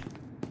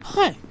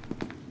 Hi.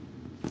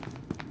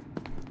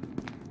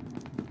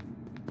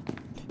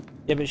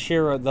 Yeah, but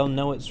Shira, they'll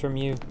know it's from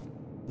you.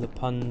 The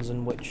puns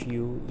in which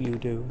you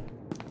do.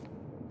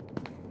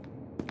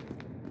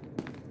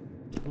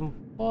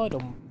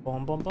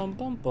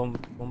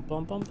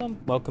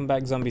 Welcome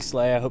back, Zombie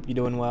Slayer. I hope you're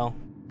doing well.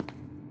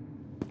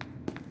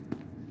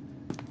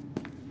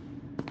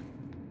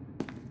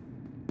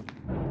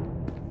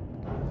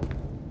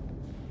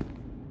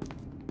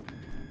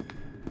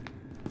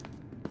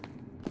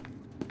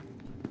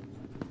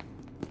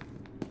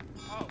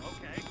 Oh,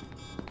 okay.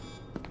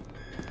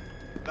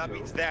 That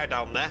means they're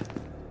down there.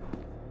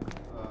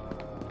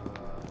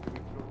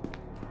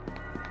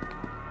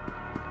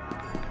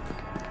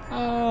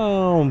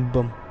 Oh,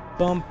 bum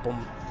bum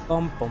bum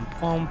bum bum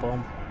bum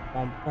bum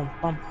bum bum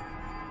bum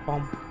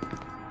bum.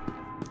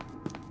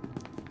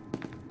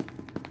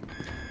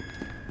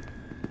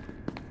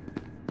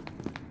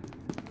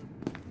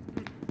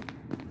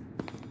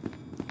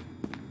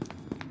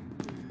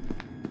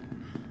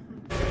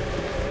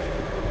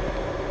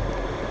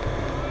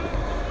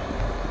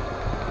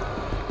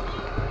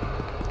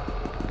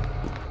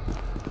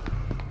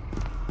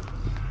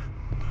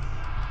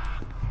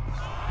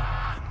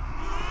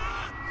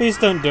 Please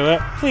don't do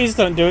it. Please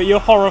don't do it. You're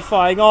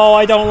horrifying. Oh,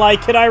 I don't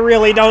like it. I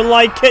really don't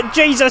like it.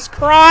 Jesus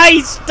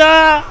Christ!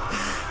 Oh!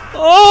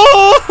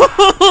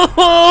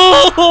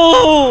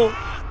 Oh,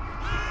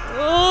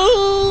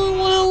 I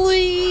want to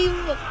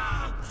leave.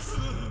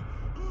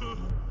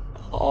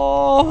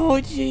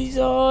 Oh,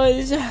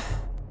 Jesus.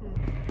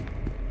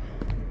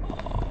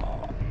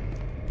 Oh,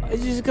 I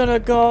just gotta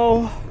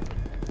go.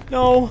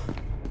 No.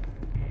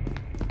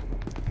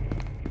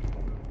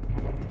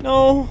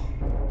 No.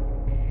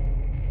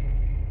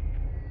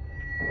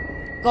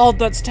 God,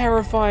 that's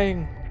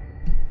terrifying.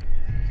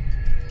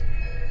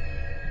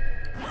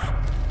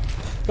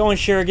 Go on,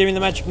 Shira, give me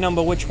the magic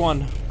number. Which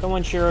one? Go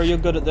on, Shira, you're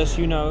good at this.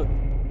 You know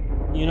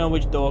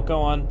which door.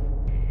 Go on.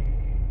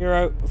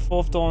 Hero,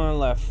 fourth door on the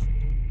left.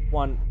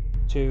 1,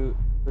 2,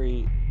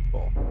 3,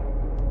 4.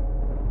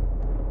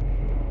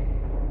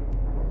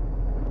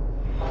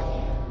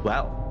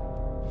 Well.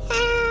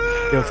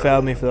 You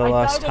failed me for the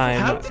last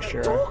time, How did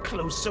Shira. the door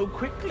close so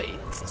quickly?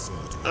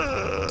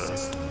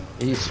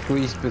 He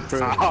squeezed through.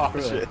 Oh,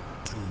 shit.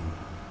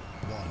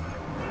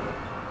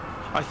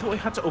 I thought I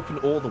had to open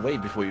all the way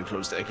before you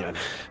closed it again.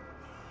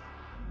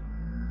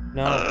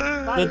 No,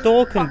 the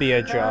door can be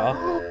ajar.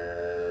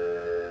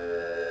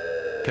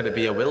 Can it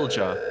be a will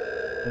jar?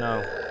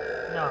 No.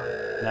 No.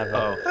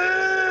 Never.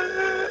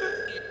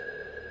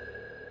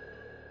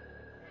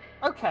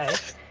 Oh. Okay.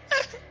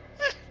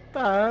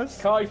 Baz.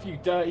 Kife, you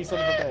dirty son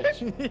of a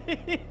bitch.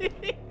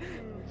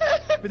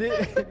 But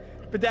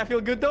did that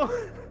feel good though?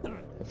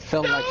 It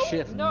felt like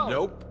shit. No.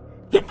 Nope.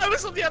 I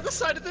was on the other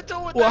side of the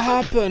door with What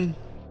happened?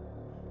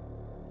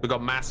 We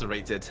got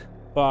macerated.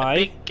 By?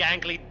 Big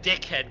gangly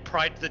dickhead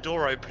pried the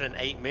door open and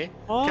ate me.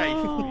 Oh. Okay,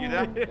 you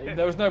there?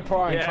 There was no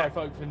prying. Yeah. Kife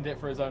opened it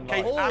for his own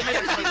Okay, life.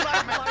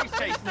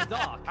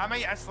 I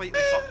might have slightly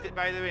fucked it,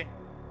 by the way.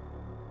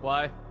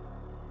 Why?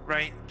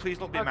 Right, please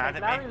don't be mad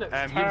at Larry me. looks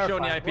You've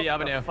shown the terrified. IP,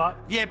 haven't you? Fuck?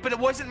 Yeah, but it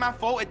wasn't my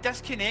fault. It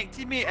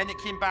disconnected me and it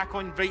came back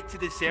on right to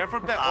the server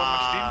bit on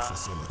my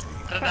stream.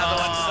 Put another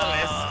one to the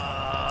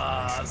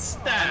list.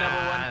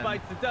 Another one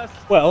bites the dust.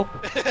 Well.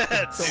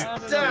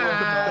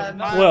 Stan!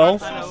 Well.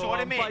 I'm so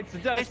sorry, mate.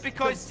 It's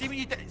because see when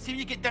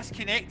you get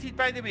disconnected,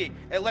 by the way,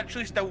 it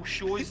literally still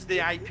shows the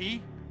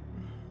IP.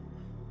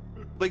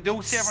 Like the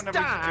old server never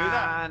used to do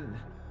that.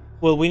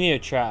 Well, we need a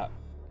chat.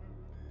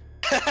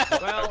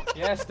 Well,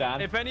 yes,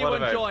 Dan. If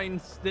anyone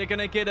joins, they're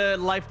gonna get a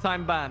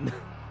lifetime ban.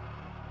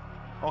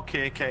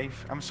 Okay,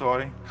 Cave. I'm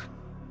sorry.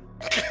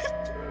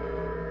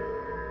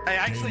 Hey,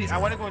 actually, I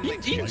want to go and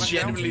like. He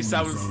genuinely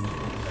sounds.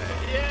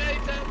 Yeah, he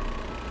does.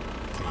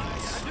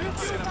 We'll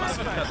have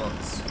a cuddle.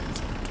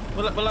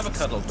 We'll have a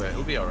cuddle bit.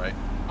 It'll be all right.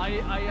 I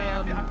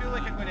feel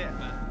like I'm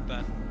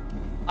gonna.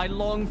 I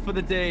long for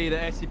the day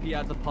that SCP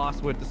adds a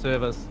password to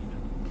servers.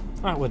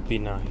 That would be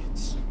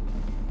nice.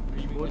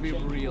 It would be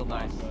real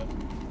nice.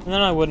 And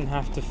then I wouldn't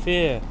have to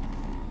fear.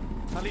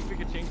 At least we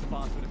could change the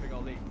password if it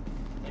got leaked.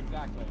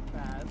 Exactly.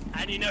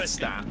 And you know,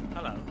 Stan.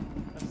 Hello.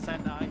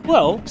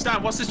 Well,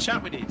 Stan, what's this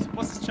chat we need?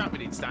 What's this chat we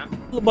need, Stan?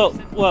 Well,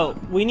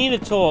 we need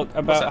to talk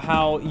about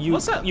how you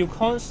What's that? you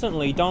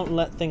constantly don't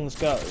let things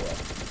go.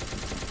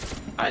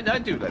 I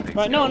do let things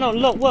Right? go. No.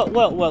 Look.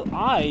 Well.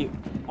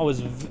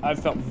 I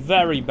felt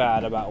very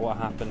bad about what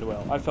happened.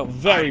 Will, I felt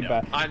very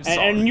bad. I'm sorry.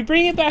 And you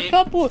bring it back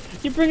up, or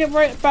you bring it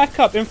right back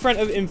up in front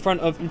of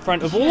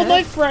all of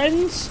my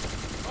friends,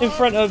 in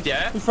front of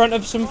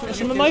some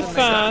of my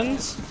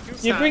fans.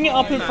 You bring it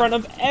up in front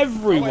of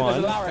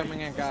everyone.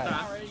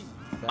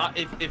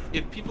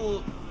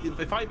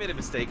 If I made a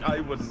mistake, I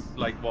wouldn't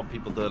want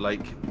people to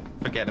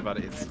forget about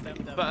it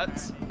instantly.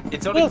 But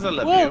it's only because I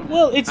love you.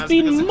 Well, it's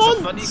been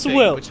months,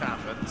 Will.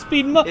 It's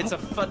been months. It's a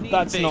funny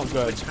That's thing not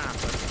good. which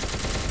happened.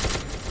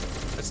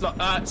 It's not.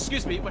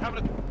 Excuse me. We're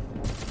having a.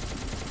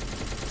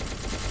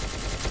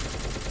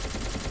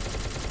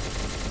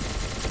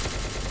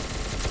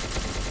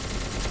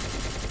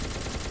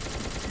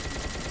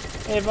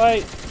 Hey,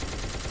 bye.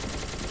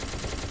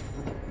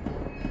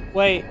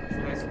 Wait.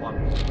 This one.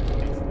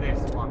 It's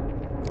this one.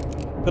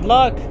 Good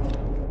luck.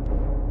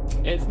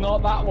 It's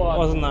not that one.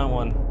 Wasn't that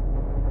one?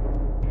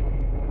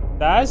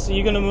 Daz, are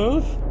you gonna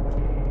move?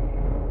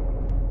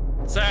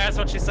 So that's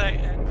what she's saying.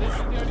 This is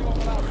the only one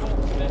without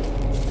bolts in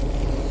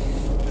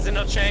it. Does it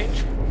not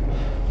change?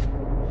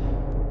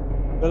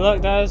 Good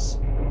luck, Daz.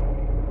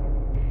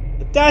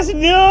 Daz,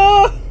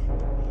 no!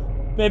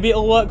 Maybe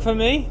it'll work for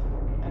me.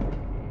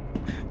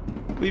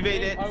 We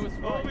made it.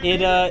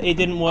 It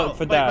didn't work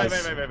for Daz.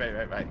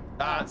 Wait.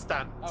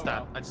 Stan,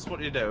 I just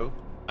want you to know,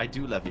 I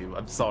do love you.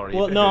 I'm sorry.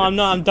 Well, no, I'm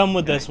not. I'm done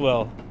with this,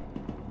 Will.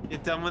 You're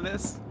done with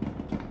this?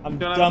 I'm You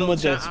wanna have a done little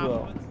with chat this,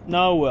 Will. afterwards?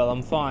 No, Will,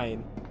 I'm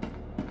fine.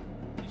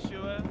 You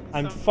sure?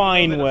 I'm Sound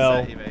fine, a bit Will.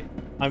 upsetty, mate.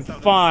 I'm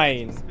Sound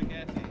fine.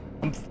 spaghetti.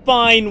 I'm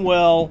fine,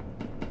 Will.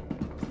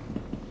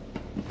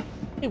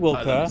 Hey, I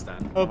Wilker.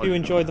 understand. Hope you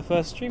enjoyed the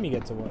first stream you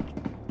get to watch.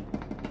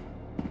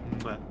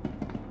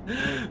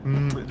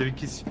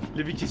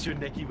 Let me kiss your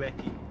necky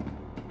wacky.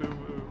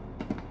 Ooh.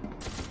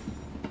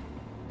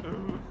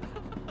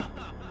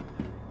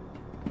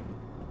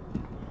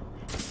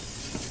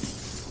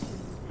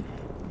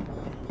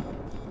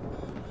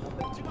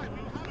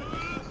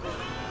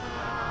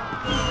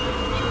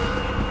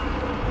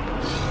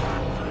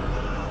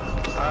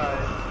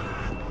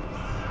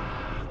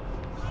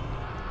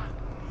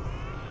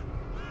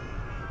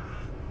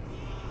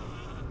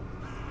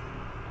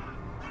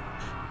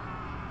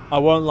 I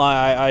won't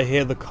lie, I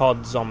hear the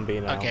COD zombie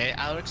now. Okay,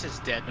 Alex is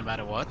dead no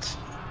matter what.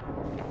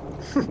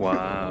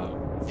 Wow.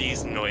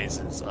 These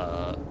noises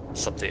are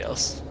something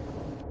else.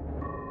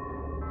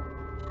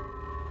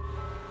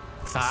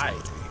 Hi.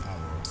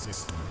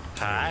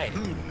 Hi.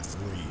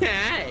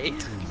 Hey!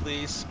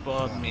 Please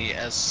spawn me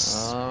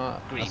as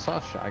green. I saw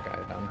a Shy Guy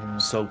down here.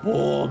 So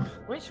warm.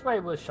 Which way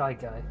was Shy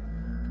Guy?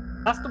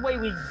 That's the way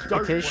we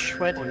don't Okay, want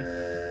sweaty.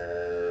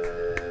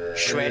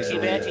 Sweaty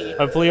Betty.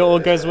 Hopefully it all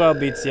goes well,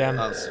 BTM.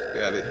 I'm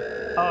spaghetti.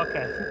 Oh,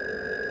 okay.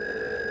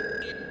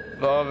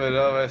 Love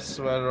it,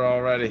 sweater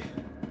already.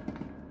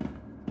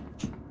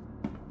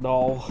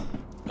 No.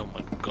 Oh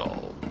my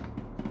god.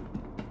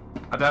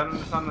 I don't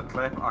understand the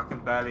clip. I can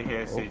barely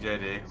hear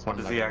CJD. What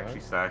does he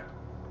actually say?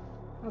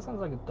 That sounds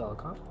like a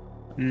dog, huh?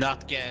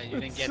 Not get. You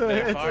didn't get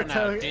very far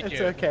now, did you?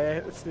 It's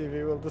okay,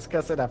 Stevie. We'll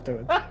discuss it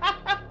afterwards.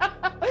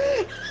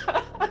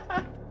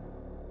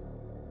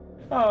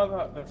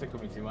 Oh, that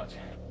tickled me too much.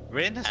 We're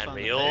in this And one.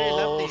 we Very all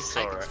lovely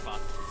saw hiking it. spot.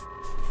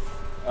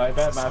 I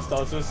bet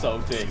Mastos was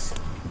salty.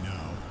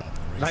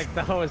 Like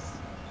that was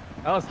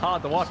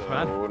hard to watch,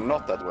 man.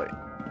 Not that way.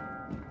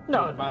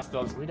 No,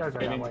 Mastos we don't go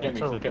that getting way to get me at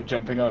so all. he kept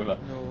jumping over.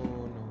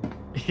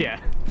 Yeah.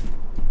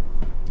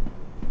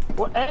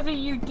 Whatever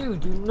you do,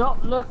 do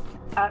not look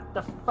at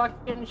the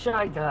fucking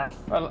Shy Guy.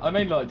 Well, I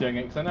mainly like doing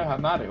it because I know how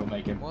mad it will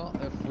make him. Well,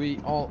 if we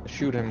all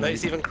shoot him,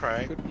 Let's we even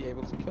cry. should be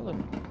able to kill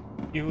him.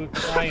 You were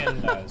crying,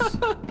 Daz.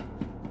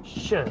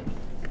 Sure.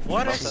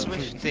 What are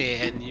Swifty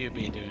and you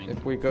be doing?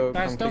 If we go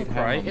Guys, don't complete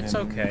ham cry, on it's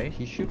him, okay.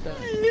 He should die.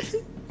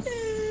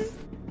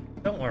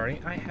 Don't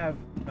worry, I have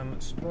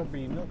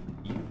strawberry milk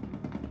for you.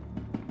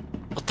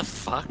 What the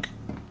fuck?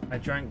 I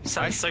drank.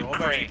 Sounds so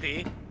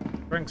creepy.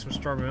 Drank some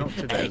strawberry milk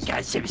today.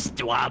 got some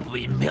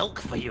strawberry milk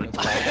for you.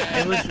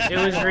 It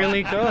was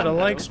really good. I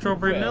like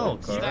strawberry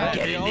milk. Alright.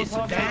 Get in this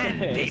van,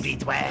 baby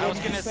I was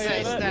twang. gonna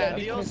say, Stan,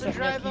 you also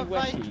drive a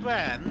white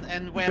van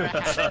and wear a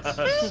hat.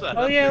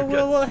 Oh yeah,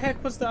 well, what the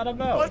heck was that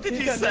about? What did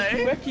you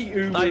say?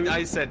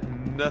 I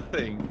said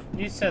nothing.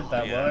 You said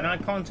that, Will, and I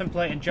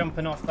contemplated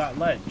jumping off that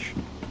ledge.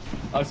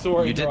 I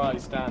saw it You in your didn't.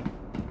 eyes, Stan.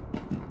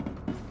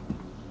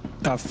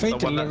 I think The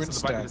the one that's lyrics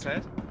at the back of his dead.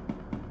 head?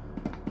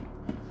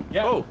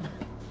 Yeah. Oh,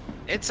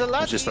 It's a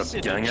lot Just a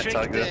easier to gang trick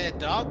attack the there.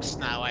 dogs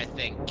now, I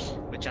think,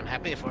 which I'm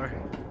happy for.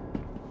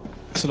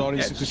 It's a lot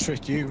easier just- to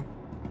trick you.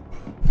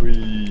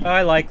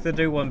 I like the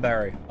new one,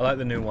 Barry. I like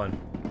the new one.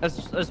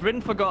 Has Rin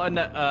forgotten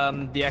that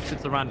the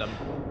exits are random?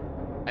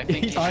 I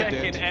think He's he should.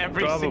 checking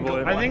every Probably. single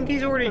one. I think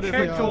he's already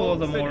There's checked all of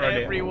them corpse in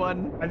already.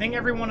 Everyone. I think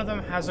every one of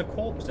them has a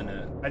corpse in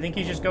it. I think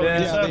he's just going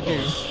in Yeah, they do.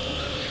 circles.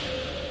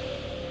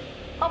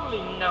 Probably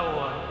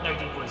no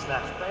decoys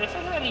left, but if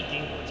there's any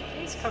decoys,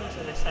 please come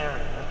to this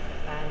area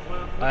and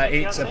we'll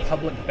take It's the a other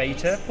public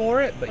beta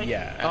for it, but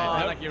yeah. Oh, I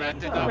Nope, like your that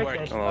end. did not work.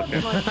 Oh,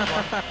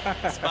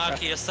 okay.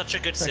 Sparky, you're such a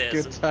good Good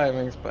citizen.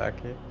 timing,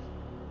 Sparky.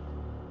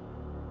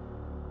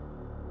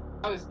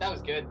 That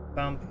was good.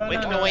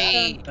 Wait, no,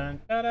 wait. I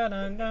don't.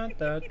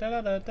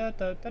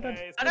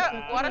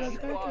 What a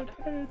squad.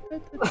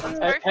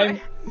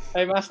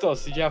 Hey,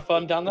 Mastos, did you have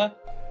fun down there?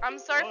 I'm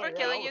sorry for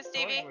killing you,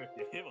 Stevie.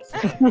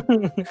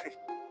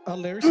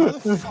 Lyrics, how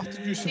the fuck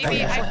did you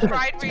Stevie, I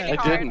tried really I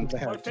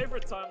hard.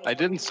 didn't. I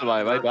didn't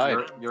survive. I died.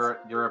 You're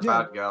a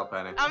Yeah. bad girl,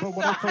 Penny. I'm But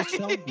when I sorry. first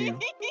found you,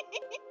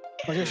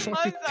 like I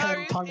shot you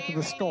 10 times in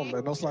the skull, and I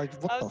was like,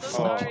 what I'm the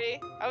so fuck? sorry.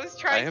 I was I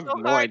trying have so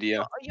no hard.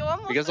 idea. You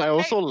almost Because I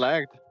also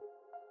lagged.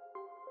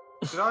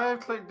 Did I have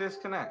click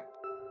disconnect?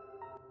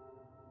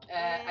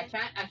 I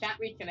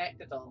can't reconnect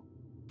at all.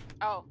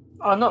 Oh.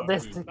 Oh, not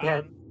this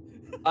again.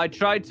 I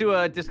tried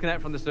to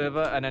disconnect from the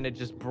server, and then it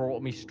just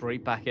brought me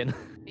straight back in.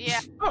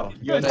 Yeah. oh,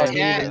 Good.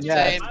 Yeah,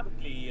 Yeah. same.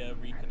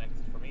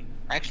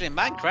 Actually,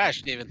 mine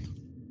crashed even.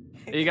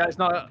 Are you guys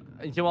not?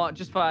 you know what?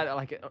 Just for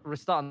like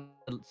restarting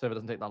the server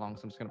doesn't take that long,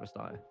 so I'm just gonna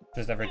restart it.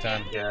 Just every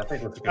time. Yeah, I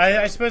think that's a good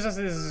I suppose that's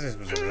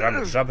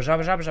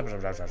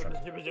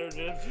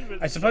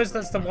I suppose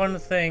that's the one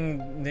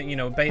thing that, you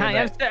know,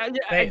 beta is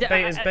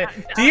beta.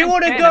 Do you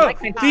want to go?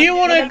 Do you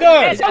want to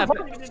go?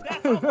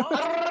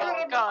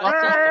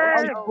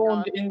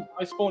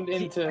 I spawned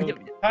into.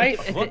 Type.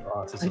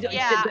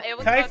 Yeah, it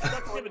was Type. as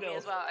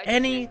well.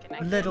 Any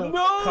little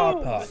car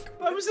park.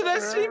 I was an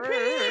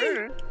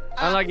SCP.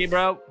 Unlucky,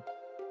 bro.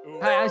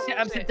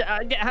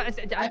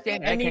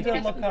 Any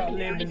little car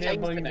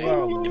nearby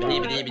world.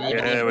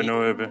 Yeah, we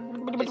know it.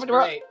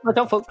 What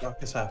the fuck? What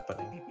is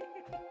happening?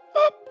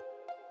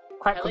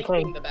 Crack I the like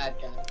plane. being the bad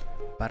guy.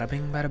 Bada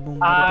bing, bada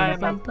boom, I'm bada a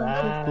boom,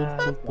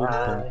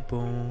 boom, boom,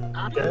 boom,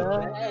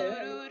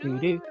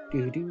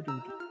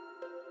 boom.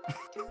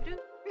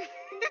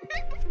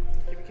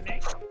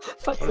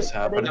 What is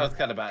happening? That was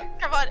kind of bad.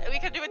 Come on, we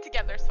can do it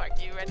together, Spark.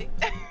 You ready?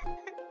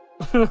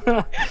 Come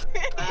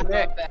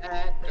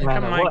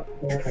on.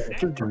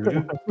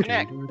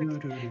 Connect.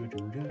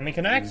 Let me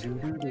connect.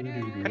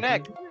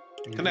 Connect.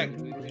 Connect.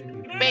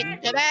 Big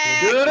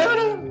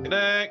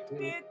Connect.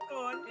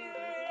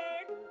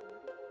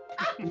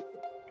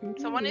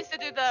 Someone needs to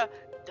do the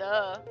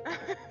duh.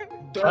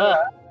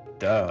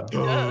 Duh.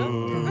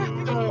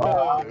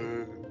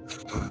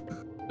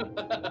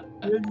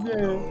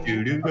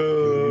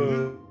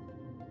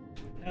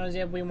 How's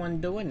everyone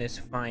doing this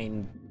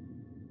fine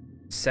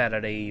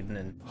Saturday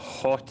evening?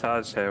 Hot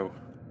as hell.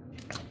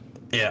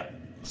 Yeah,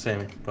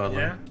 same, probably.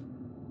 Yeah?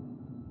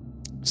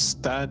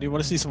 Stan, do you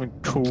want to see something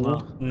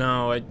cool?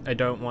 No, I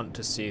don't want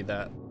to see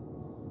that.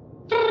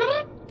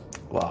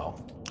 Wow.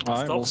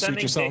 Alright, Stop well, suit sending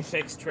dick yourself.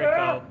 pics,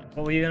 Trico.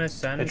 What were you gonna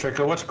send? Hey,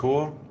 Trico, what's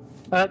cool?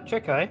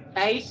 Trico.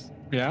 Ace.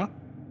 Yeah?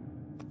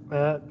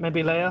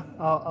 Maybe later.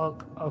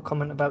 I'll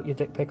comment about your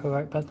dick pic,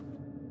 alright, bud?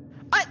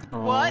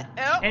 What?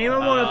 Oh.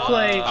 Anyone want to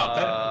play?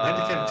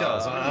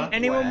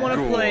 Anyone want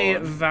to Go play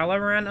on.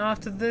 Valorant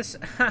after this?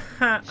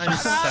 I'm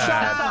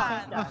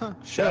sad.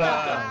 Shut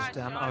up.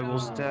 Stan, I will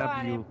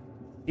stab you.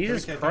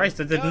 Jesus Christ!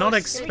 I did not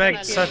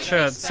expect such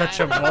a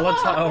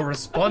volatile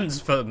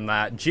response from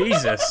that.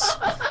 Jesus.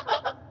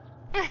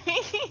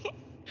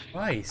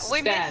 Christ.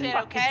 We missed it,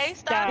 okay?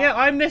 Stop. Yeah,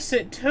 I miss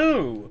it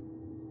too.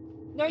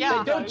 No,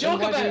 Yeah. don't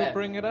joke Why about do you it.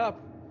 bring it up?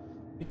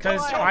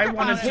 Because I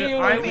wanted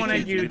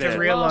you to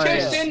realize.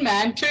 Too soon,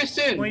 man. Too I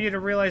soon. want you to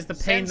realize the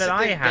pain that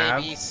I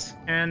have,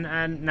 and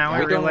now I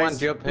We don't realize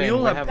want your pain, we all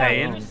we have have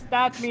pain. our own.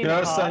 Stab me in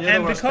the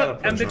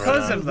heart. And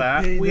because of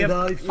that, we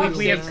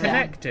have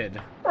connected.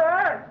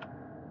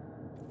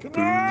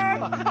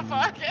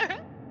 Fuck.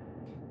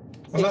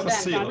 Well, that was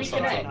Stan, sealed we or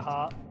something. connect. In the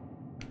heart.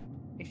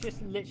 It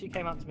just literally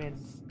came up to me and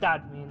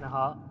stabbed me in the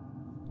heart.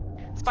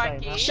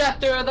 Sparky.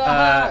 Shatter the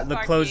heart. The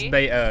closed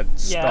beta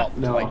stopped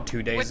No. like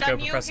 2 days With ago, that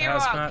new Professor hero,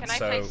 Hazmat, can I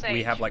so play we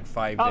Sage? have like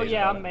 5 Oh days.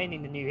 yeah, of I'm it.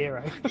 maining the new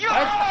hero.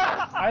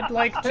 I'd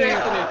like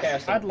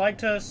to. I'd like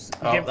to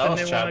Oh, give that the was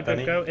new Chad one a good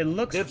Penny. go. It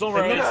looks. It's It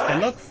alright.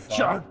 looks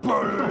fun.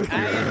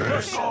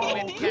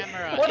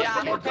 What does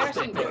the new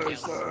person do?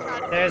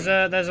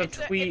 There's a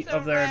tweet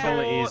of their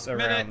abilities around.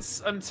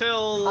 Minutes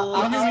until.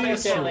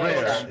 It's so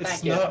rare.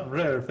 It's not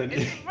rare, Penny.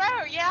 It's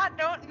rare, yeah.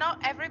 Not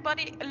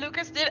everybody.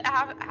 Lucas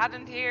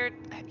hadn't heard.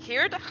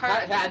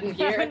 Hadn't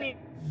heard.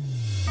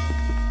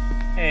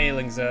 Hey,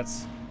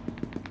 Lingzets.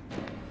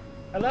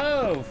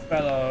 Hello,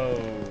 fellow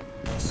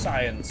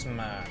science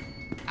man.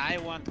 I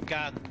want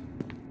gun.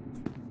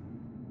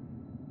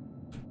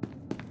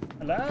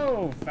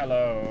 Hello,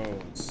 fellow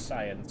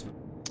science man.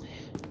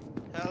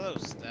 Hello,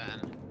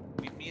 Stan.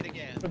 We meet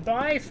again.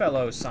 Goodbye,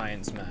 fellow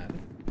science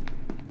man.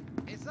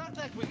 It's not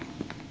like we're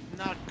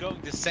not going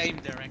the same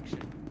direction.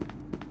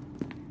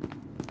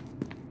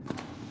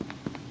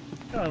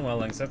 Going well,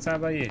 Lingzets. How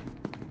about you?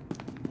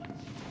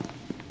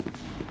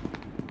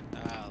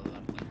 Ah,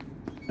 lovely.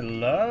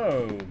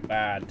 Hello,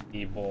 bad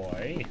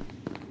boy.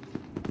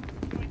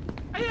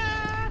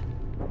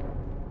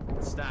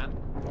 Stan.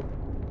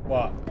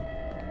 What?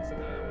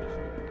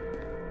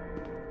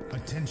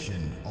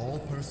 Attention, all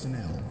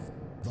personnel.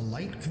 The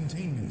light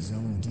containment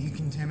zone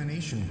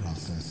decontamination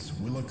process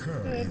will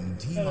occur in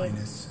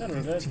T-minus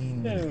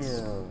 15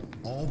 minutes.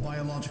 All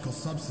biological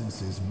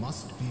substances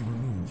must be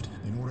removed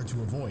in order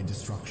to avoid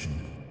destruction.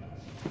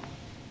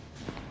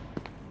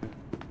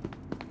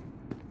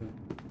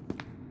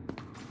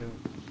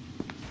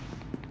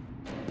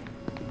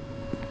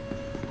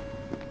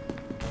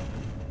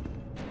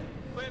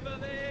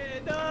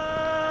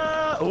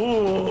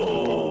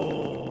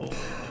 Ooh.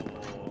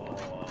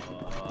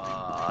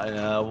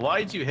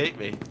 Why'd you hate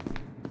me?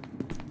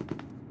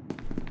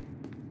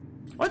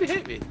 Why'd you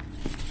hate me?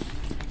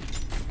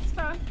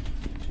 Stan.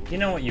 You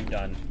know what you've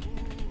done.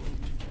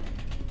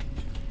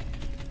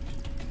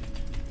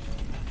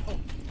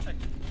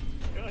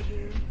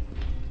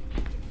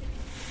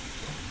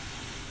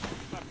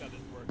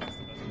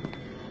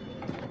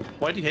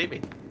 Why'd you hate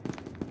me?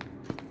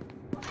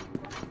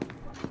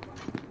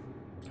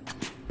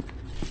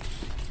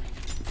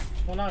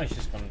 Well, now he's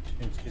just gone.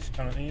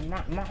 He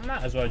might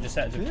as well just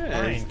set it to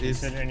Yeah, fine, he's-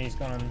 considering he's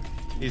gone.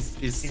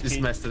 He's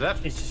messed it up.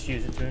 He's just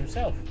used it to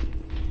himself.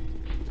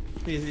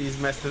 He's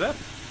messed it up.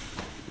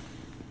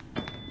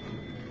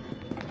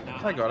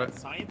 I got it.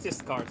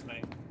 Scientist cards,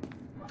 mate.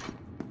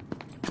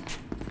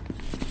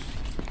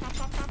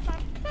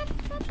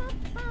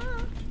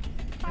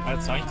 I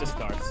had scientist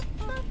cards.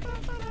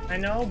 I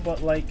know,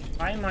 but like,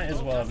 I might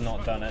as well have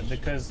not done it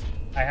because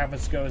I have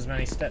to go as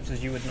many steps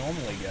as you would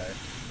normally go.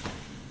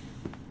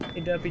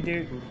 Hey, Derpy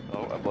Duke.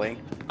 Oh, I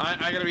blinked.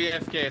 I'm gonna be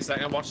AFK a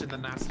second. I'm watching the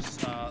NASA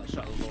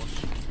shuttle launch.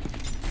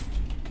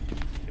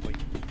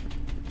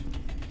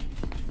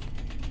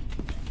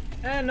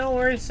 No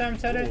worries, Sam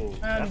Teddy. Ooh,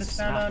 I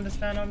understand, I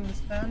understand, I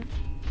understand.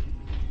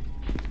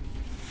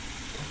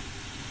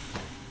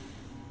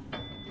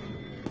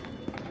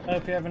 I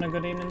hope you're having a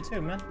good evening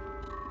too, man.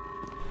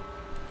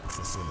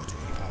 Facility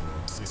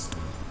power system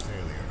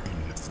failure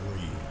in 3,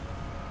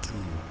 2,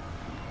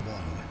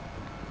 1.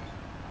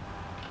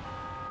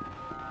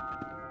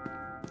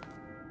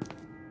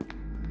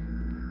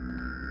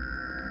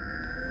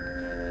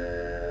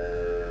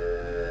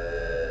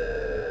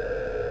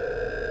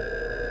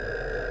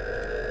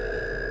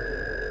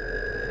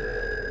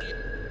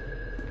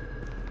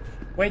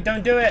 Wait,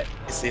 don't do it!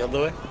 Is he on the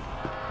way?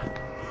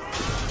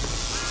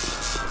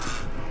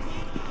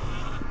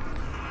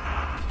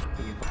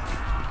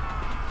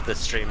 The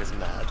stream is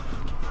mad.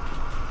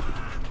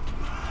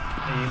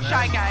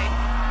 Shy guy.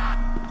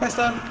 Hi,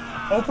 Stan.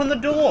 Open the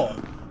door!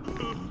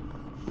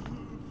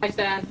 Hi,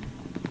 Stan.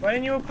 Why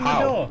didn't you open the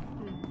door?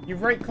 You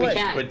right-click.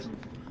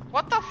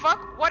 What the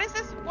fuck? What is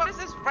this? What is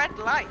this red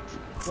light?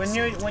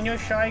 When you're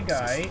Shy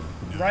Guy,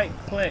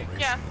 right-click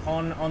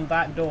on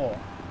that door.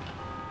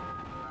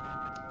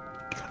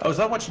 Oh, is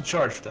that what your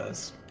charge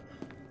does?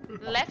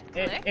 Left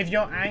click? If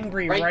you're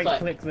angry,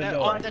 right-click the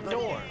door. On the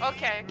door.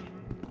 Okay.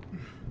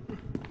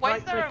 Why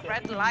is there a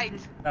red light?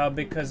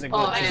 Because it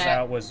glitches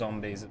out with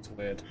zombies. It's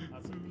weird.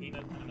 That's a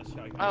peanut and a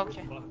Shy Guy.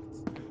 Okay.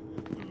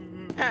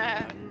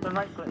 The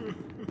right click.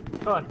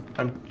 Go on.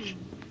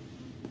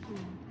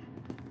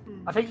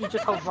 I think you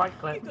just hold right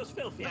click. Get those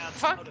filthy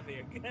ants out of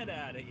here. Get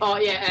out of here. Oh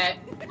yeah,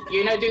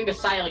 you're now doing the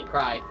silent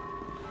cry.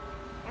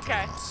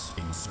 Okay.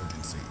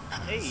 Insurgency.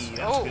 Hey,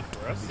 that's good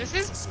for us. This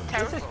is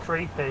terrible. This is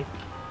creepy.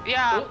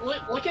 Yeah.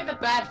 Look at the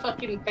bad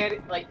fucking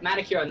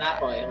manicure on that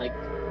boy. Like.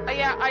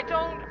 Yeah,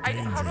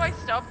 how do I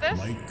stop this?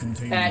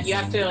 You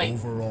have to like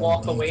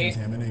walk away.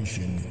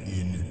 Contamination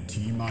in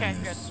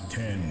T-minus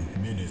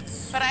 10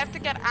 minutes. But I have to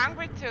get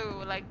angry to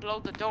like blow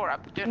the door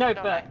up. No,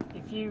 but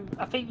if you,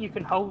 I think you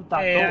can hold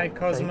that door. Hey,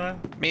 Cosmo.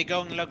 Me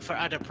go and look for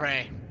other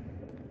prey.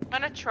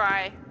 I'm gonna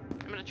try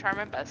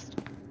my best.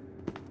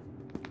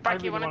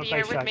 Frank, you wanna be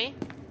here with me?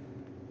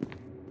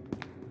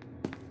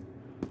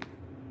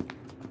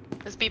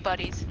 Let's be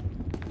buddies.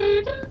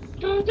 Okay.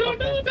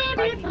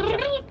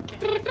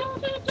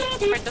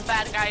 For the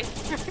bad guy.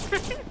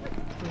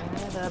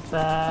 The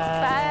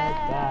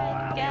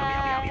bad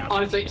guy.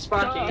 Honestly,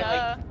 Sparky,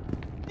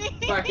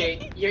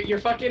 Sparky, your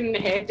fucking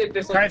head did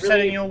this like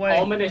really your way.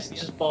 Ominous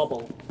just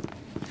bobble.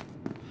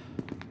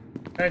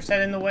 I've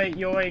said in the way,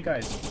 your way,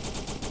 guys.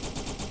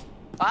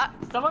 What?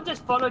 Someone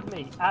just followed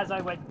me as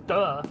I went,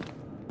 duh.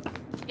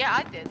 Yeah,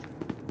 I did.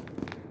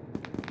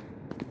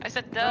 I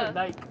said duh. No,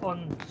 like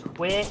on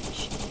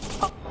Twitch.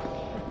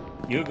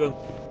 You go.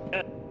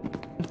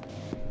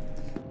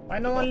 Why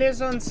no one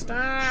listen,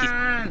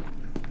 Stan?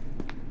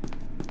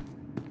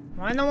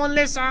 Why no one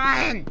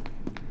listen?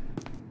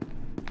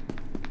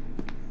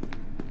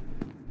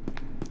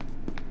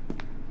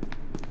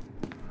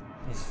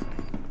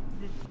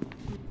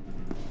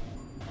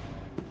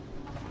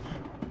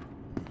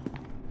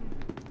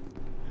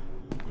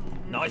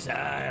 Nice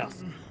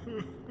ass.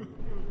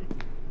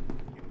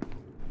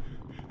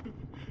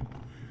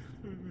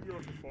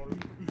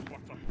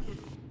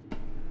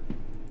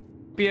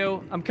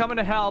 You, I'm coming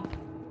to help.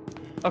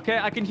 Okay,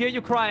 I can hear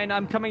you crying.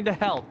 I'm coming to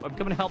help. I'm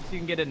coming to help so you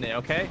can get in there,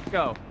 okay?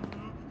 Go.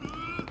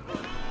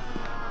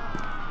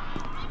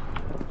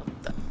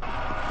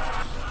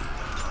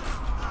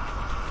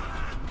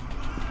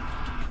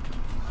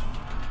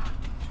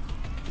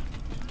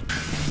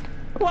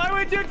 Why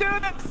would you do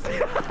this?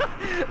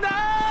 No!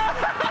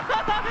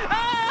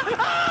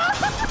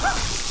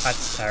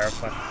 That's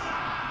terrifying.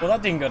 Well,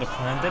 that didn't go to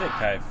plan, did it,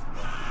 Cave?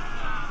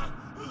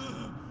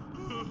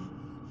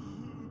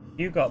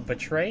 You got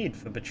betrayed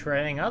for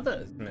betraying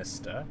others,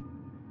 mister.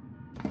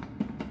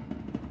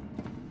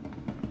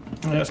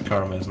 That's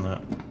karma, isn't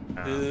it?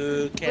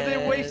 But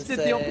they wasted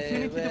the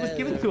opportunity that was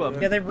given to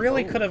them. Yeah, they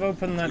really could have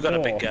opened that door. You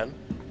got a big gun.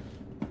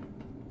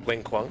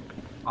 Wink wonk.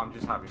 I'm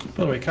just happy.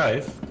 By the way,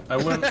 Kaiv, I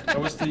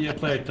was the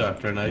plague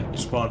doctor and I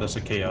spawned as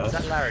a chaos. Is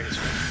that Larry's?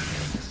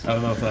 I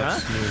don't know if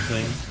that's a new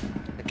thing.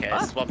 Okay,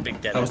 it's one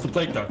big dead. I was the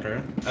plague doctor,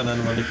 and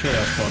then when the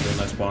chaos spawned in,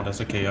 I spawned as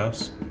a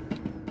chaos.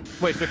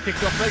 Wait, so it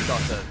kicked off plague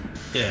doctor?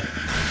 Yeah.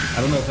 I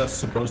don't know if that's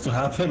supposed to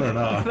happen or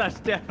not. That's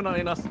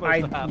definitely not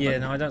supposed to happen. Yeah,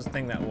 no, I don't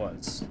think that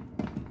was.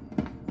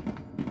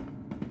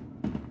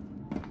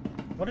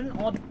 What an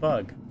odd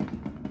bug.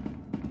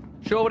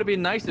 Sure would have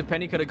been nice if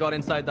Penny could have got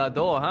inside that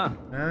door, huh?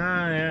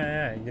 Ah,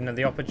 yeah. You know,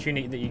 the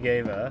opportunity that you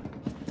gave her.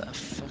 The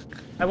fuck?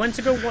 I went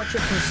to go watch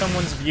it from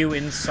someone's view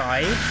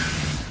inside,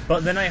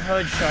 but then I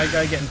heard Shy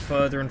Guy getting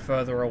further and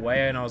further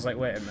away, and I was like,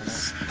 wait a minute.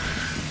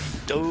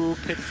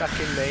 Stupid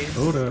fucking maze.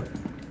 Hold up.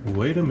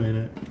 Wait a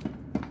minute.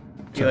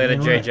 See you later,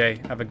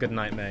 JJ. Have a good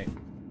night, mate.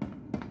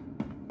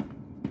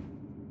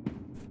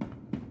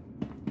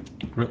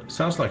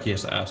 Sounds like he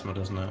has asthma,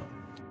 doesn't it?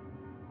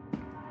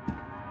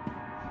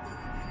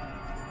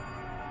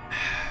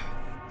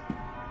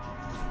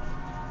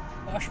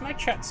 Gosh, my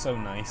chat's so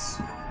nice.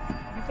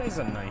 You guys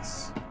are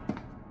nice.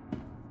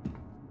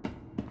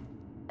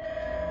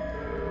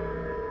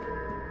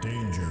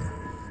 Danger.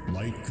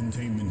 Light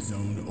containment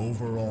zone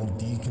overall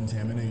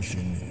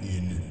decontamination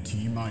in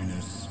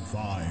T-minus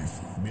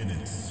 5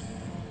 minutes.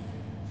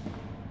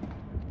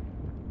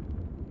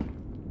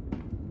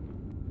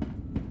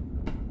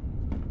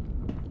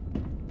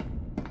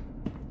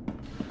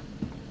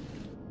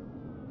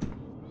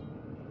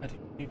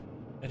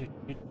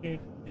 Okay,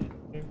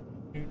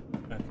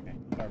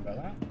 sorry about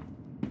that.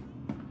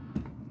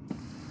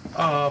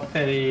 Oh,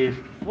 Penny.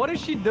 What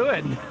is she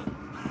doing?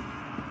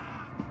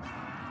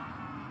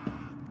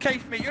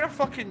 Keith, mate, you're a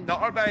fucking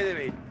nutter, by the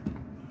way.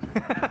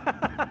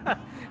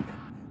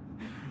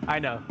 I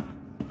know.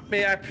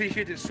 Mate, I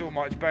appreciate it so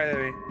much, by the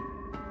way.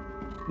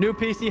 New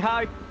PC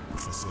high.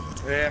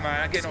 Yeah,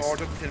 man, I'm getting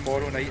ordered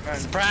tomorrow night, man.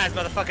 Surprise,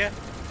 motherfucker.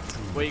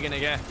 What are you gonna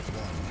get?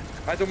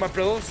 I know my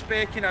brother's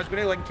speaking, I was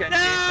going to link it in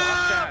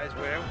chat as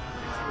well.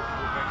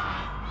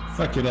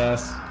 Fuck your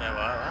ass.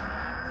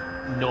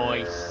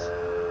 Nice.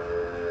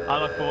 I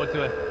look forward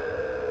to it.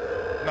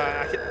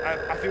 Man,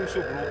 I feel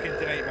so broken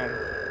tonight, man.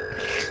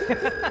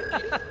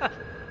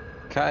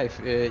 Kaif,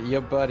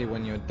 your body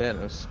when you're dead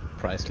is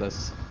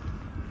priceless.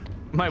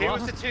 My Who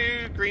what? was the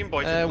two green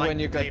boys? When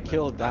you got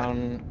killed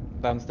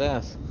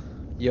downstairs.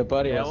 Your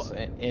body was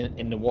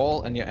in the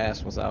wall and your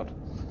ass was out.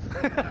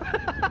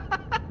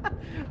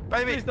 By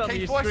the way, Please don't be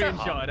Keith, what's that?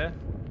 screenshot, eh?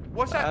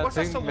 What's that? I What's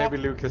that? think maybe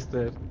Lucas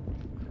did.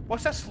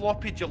 What's that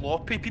sloppy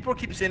jalopy? People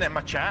keep saying it in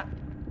my chat.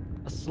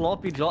 A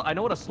sloppy jalopy? I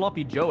know what a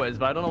sloppy Joe is,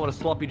 but I don't know what a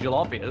sloppy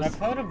jalopy is. I've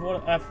heard of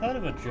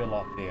a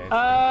jalopy.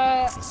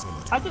 I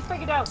just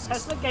figured out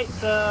Tesla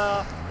gates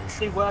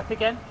they work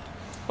again.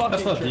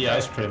 That's not the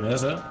ice cream,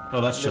 is it?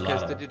 Oh, that's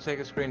Lucas, gelato. did you take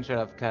a screenshot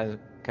of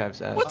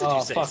Kaif's ass? What did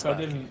you say, fuck, Spike? I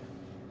didn't.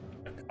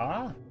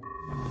 Ah.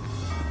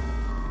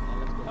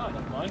 Oh,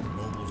 never mind.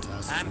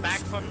 I'm back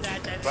from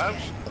that. Well,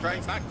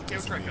 straight back to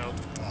kill Trico.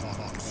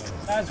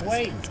 Guys,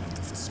 wait.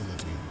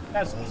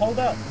 Guys, hold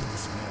up.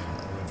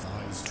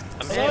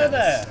 I'm Hello here.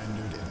 there.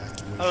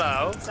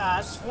 Hello.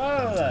 Dad,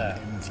 Hello there.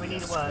 we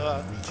need a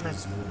word. Come in.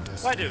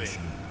 What do we?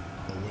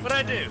 What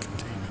I do?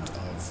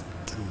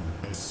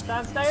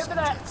 Dan, stay over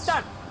there.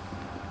 Dan.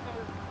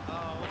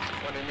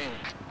 What do you mean?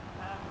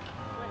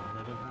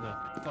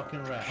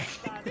 Fucking rat.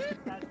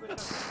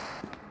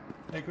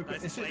 Hey, quick,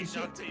 Nice play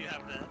doctor you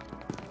have there.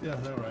 Yeah,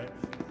 they're right.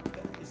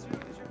 Is your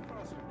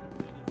crosshair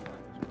completely in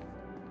front?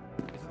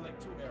 Is it like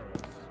 2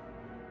 arrows?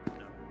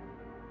 No.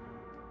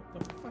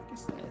 What the fuck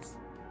is this?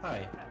 Hi.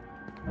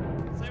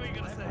 Say what you're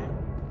gonna say.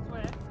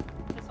 Swear.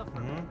 It's off.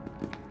 Mm-hmm.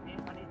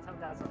 I need to tell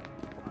Dad something.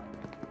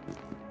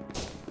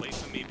 Wait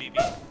for me, BB.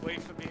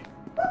 Wait for me.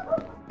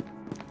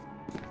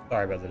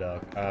 Sorry about the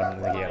dog. We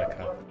had a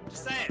cut.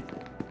 Just say it.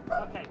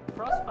 Okay,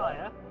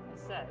 Crossfire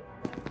has said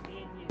that me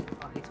and you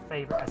are his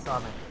favourite SR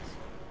members.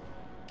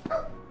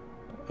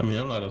 I mean,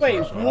 I'm not a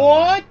Wait, social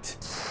what?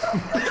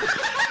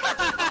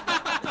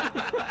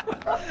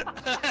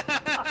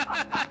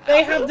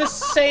 They have the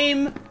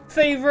same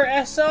favorite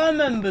SR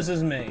members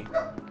as me.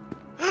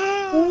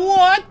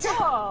 What?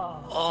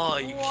 Oh,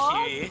 you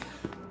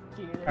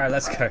cute. Alright,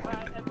 let's go.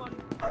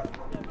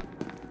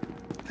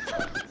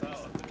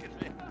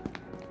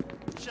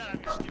 Shut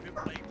up, you stupid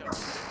play doctor.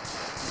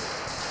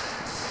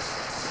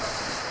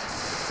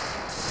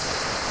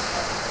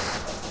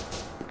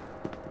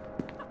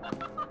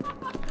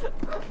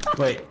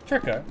 Wait.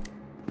 Tricker.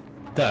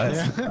 Does?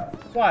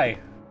 Why?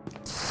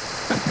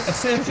 I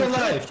saved your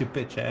life, you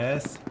bitch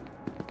ass.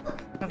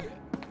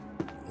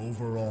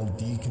 Overall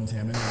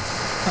decontamination.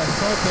 I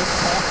thought that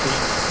coffee,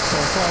 so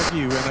I fired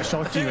you and I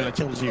shot you and I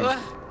killed you.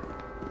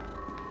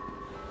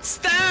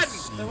 Stan!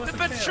 The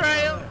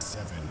betrayal!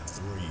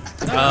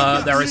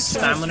 There is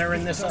stamina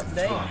in this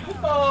update.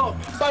 Oh,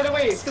 by the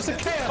way, There's a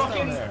chaos down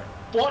fucking there.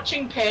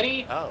 watching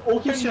Penny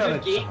open You shot the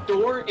it. gate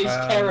door is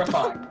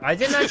terrifying. I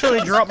didn't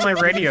actually drop my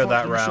radio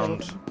that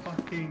round.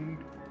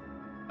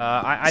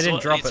 I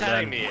didn't drop it What you're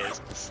telling then. me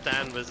is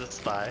Stan was a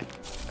spy.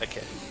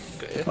 Okay,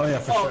 good. Oh yeah,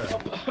 for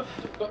sure.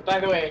 But by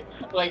the way,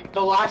 like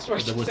the last where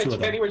she There were said two to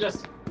of them. Penny were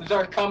just,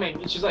 they're coming,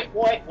 and she's like,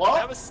 what?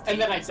 And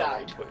then I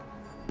died.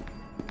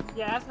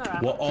 Yeah, that's not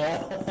happening. Well,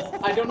 oh.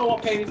 I don't know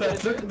what Penny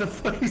said. Look at the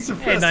fucking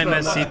Hey,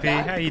 Nightmare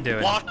CP, how you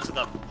doing? What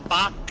the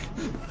fuck?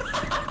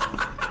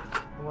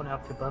 I want to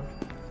help you, bub.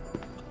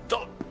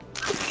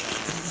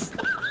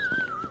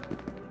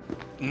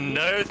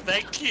 No,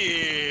 thank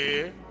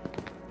you.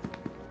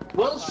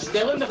 Well,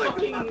 still in the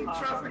fucking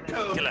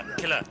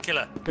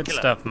Killer. Good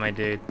stuff, my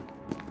dude.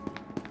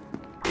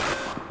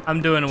 I'm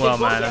doing well,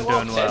 man. I'm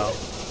doing well.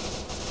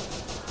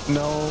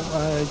 No,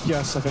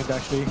 yes, I think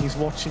actually he's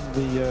watching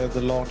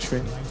the launch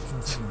thing.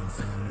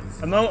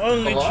 Emote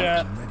only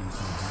chat.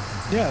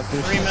 Yeah,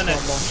 the 3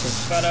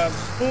 minutes. But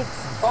boop.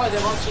 Oh, they're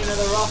launching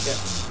another rocket.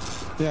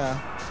 Yeah.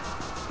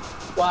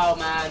 Wow,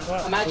 man.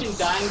 Imagine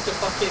dying to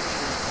fucking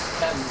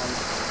them.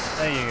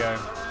 There you go.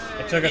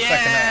 It took a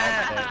second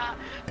out.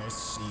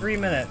 3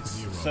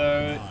 minutes.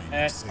 So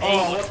at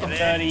 8:30,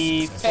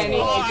 Penny, you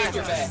did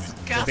your best.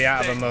 we'll be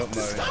out of emote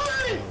mode.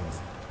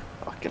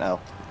 Fucking hell.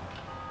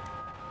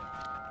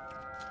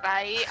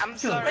 Bye. I'm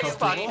sorry.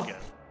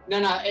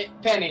 No,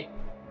 Penny.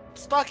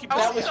 Sparky,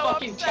 that was so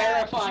fucking upset.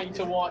 terrifying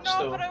to watch, No,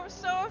 though. but I was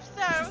so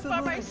upset. I was by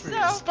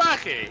myself.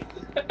 Sparky!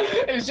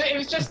 it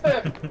was just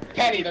the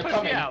Penny, they're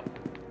coming.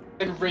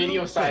 And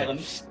radio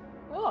silence.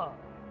 Oh.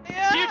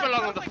 Yeah, You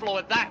belong on the floor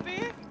with that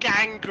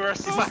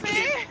gangrenous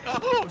fucking.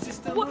 Oh,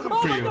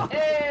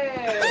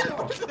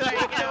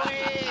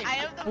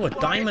 Oh, a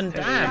diamond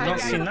dab. Not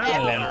seen that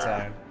in a long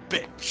time.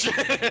 Bitch.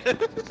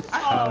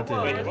 Oh,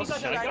 Wait, dude. he's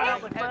got that guy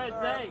with friends,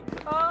 eh?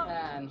 Oh.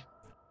 Man.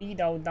 Really,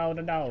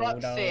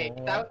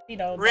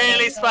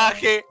 Really,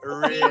 Sparky?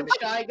 Really?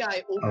 Shy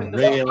guy opened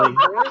Really? the fucking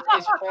doors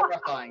is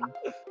horrifying.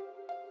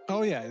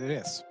 Oh yeah, it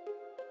is.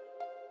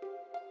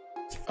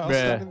 I was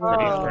Pretty, standing there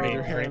with pretty,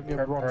 your hair in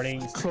your mouth, pretty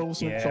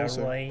closer and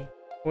closer.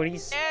 Pretty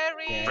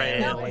Scary.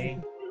 scary.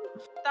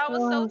 That was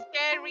so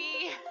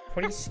scary.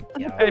 Pretty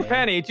scary. Hey,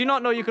 Penny, do you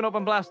not know you can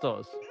open blast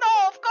doors?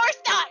 No, of course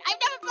not. I've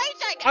never played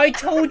Shy Guy. I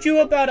told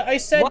you about it. I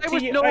said Why to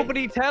was you.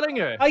 nobody telling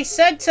her? I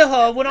said to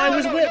her when I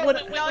was with.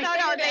 No,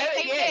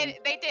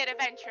 they did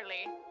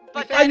eventually.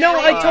 But I know.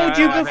 I told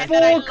you and then I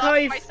before, locked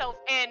Kai. myself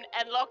in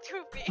and locked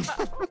Ruby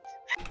out.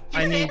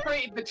 I need.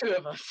 Separated the two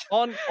of us.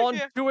 On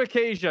 2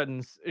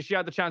 occasions, she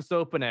had the chance to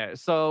open it.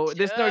 So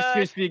there's no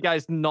excuse for you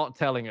guys not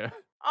telling her.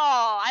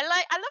 Oh, I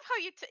love how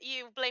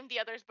you blame the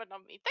others but not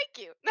me. Thank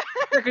you.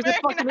 Because they're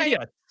fucking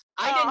idiots.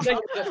 I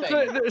didn't know the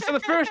thing. So the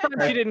first time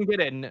she didn't get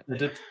in,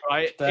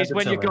 right, is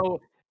when you go,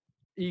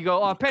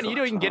 oh, Penny, you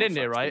know you can get in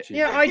there, right?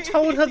 Yeah, I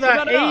told her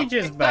that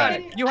ages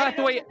back. You have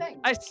to wait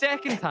a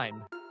second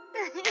time.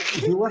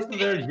 He wasn't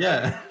there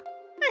yet.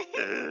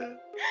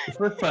 The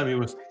first time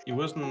he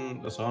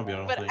wasn't a zombie, I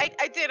don't But think.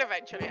 I did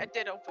eventually. I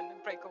did open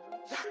and break open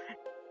the door.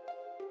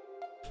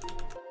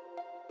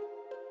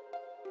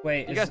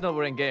 Wait, You guys know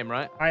we're in game,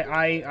 right?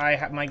 I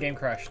had my game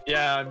crashed.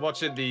 Yeah, I'm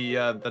watching the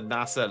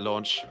NASA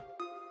launch.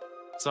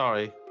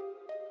 Sorry.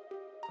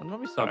 I'm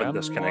not sorry. been I'm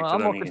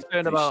disconnected more and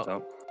concerned he about.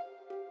 stopped.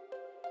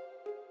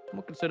 I'm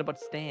more concerned about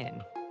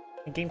Stan.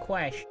 My game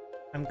crashed.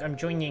 I'm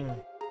joining.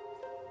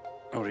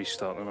 I'll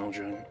restart and I'll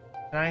join.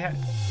 Can I have?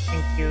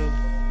 Thank you.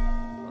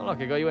 Oh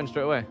look, I got you in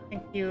straight away.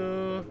 Thank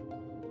you.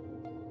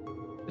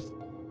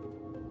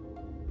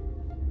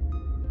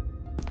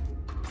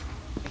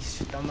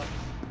 Stomach.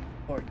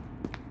 Port.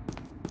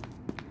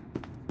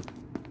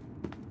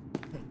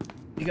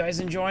 You guys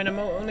enjoying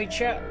emote only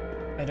chat?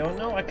 I don't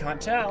know. I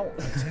can't tell.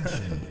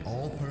 Attention,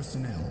 all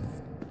personnel.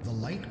 The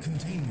light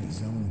containment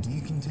zone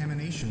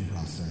decontamination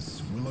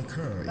process will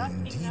occur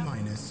in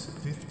T-minus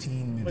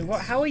 15 minutes. Wait,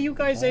 what? How are you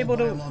guys all able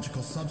to?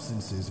 Biological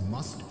substances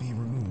must be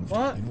removed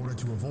What? in order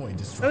to avoid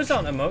destruction. Those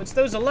aren't emotes.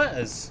 Those are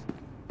letters.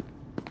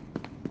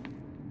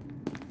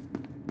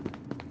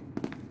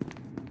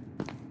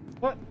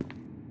 What?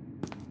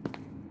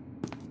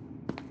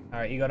 All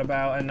right, you got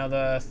about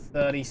another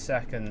 30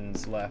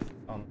 seconds left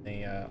on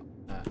the.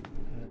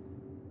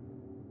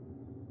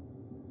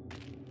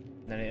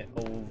 Then it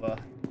over.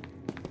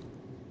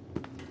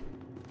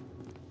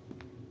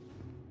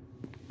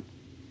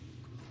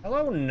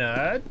 Hello,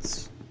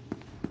 nerds.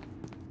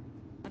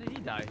 How did he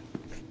die?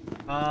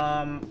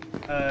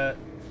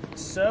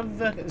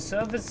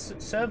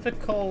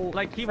 Cervical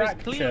Like he was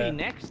fracture clearly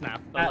neck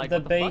snapped. But at like, the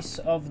what base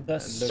fuck? of the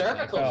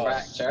Cervical skull.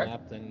 fracture?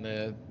 Snapped in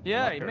the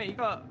Yeah, locker. mate, you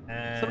got.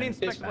 Somebody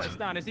inspect what it's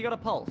down. Has he got a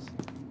pulse?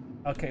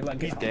 Okay,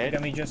 He's dead.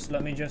 Let me just.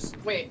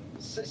 Wait,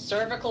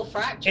 cervical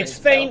fracture? It's His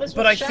faint, pelvis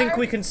but was I think shattered?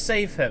 we can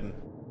save him.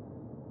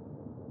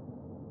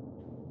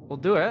 We'll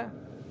do it.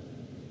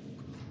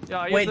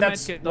 Yeah, here's Wait, the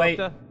that's medkit, wait,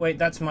 doctor. wait.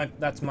 That's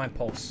my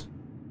pulse.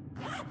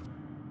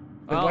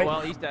 Oh wait.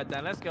 well, he's dead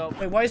then. Let's go.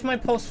 Wait, why is my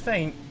pulse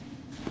faint?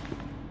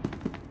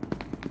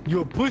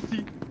 You a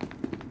pussy.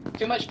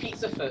 Too much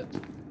pizza foot.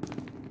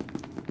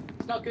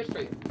 It's not good for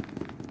you.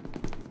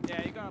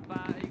 Yeah, you got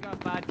a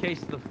bad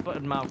case of the foot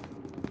and mouth.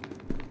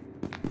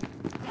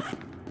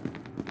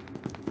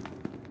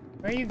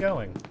 Where are you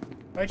going?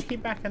 Why'd you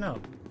keep backing up?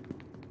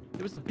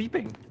 It was the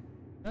beeping.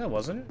 No, it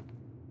wasn't.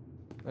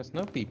 There's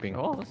no beeping.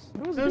 Oh,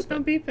 There was no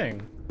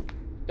beeping.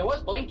 It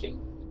was blinking.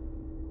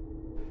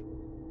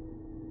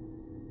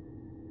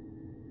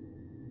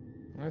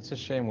 It's a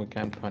shame we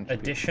can't punch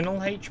people. Additional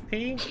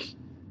HP?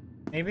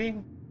 Maybe?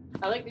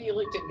 I like that you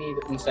looked at me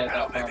and said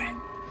that.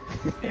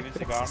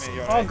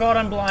 Oh god,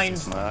 I'm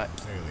blind.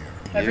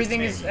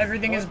 Everything is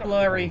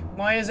blurry.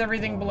 Why is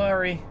everything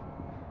blurry?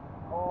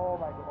 Oh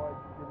my god,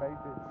 you made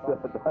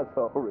it. That's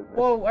horrible.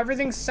 Whoa,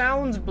 everything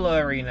sounds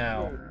blurry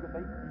now.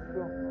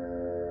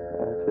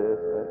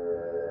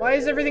 Why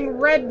is everything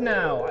red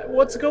now?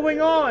 What's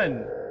going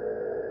on?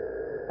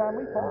 Can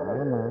we talk?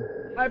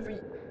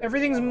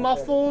 Everything's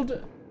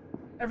muffled.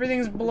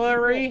 Everything's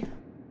blurry.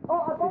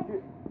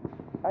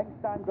 I think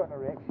Stan got an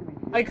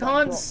erection. I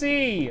can't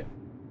see.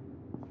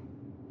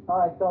 Oh,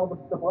 I saw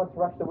the blood's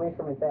rushed away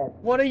from his head.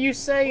 What are you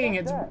saying?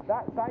 It's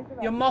That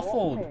you're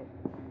muffled.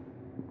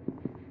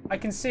 I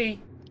can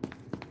see.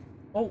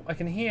 Oh, I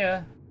can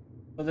hear.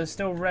 But there's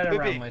still red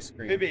around my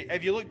screen. Booby,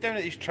 if you look down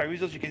at his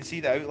trousers, you can see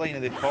the outline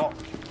of the top.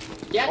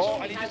 Yeah, oh,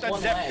 and he just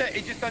unzipped it.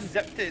 He just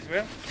unzipped it as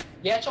well.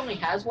 He actually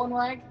has one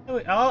leg. Oh,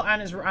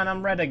 and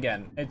I'm red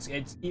again.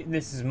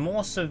 This is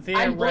more severe.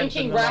 I'm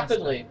blinking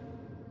rapidly.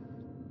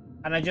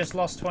 And I just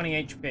lost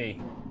 20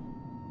 HP.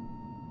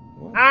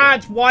 Ah,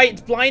 it's white.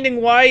 It's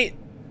blinding white.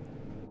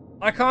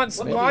 I can't.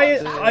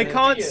 I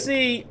can't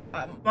see.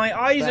 My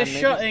eyes are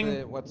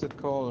shutting. What's it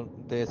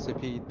called? The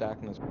SCP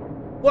darkness.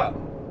 What?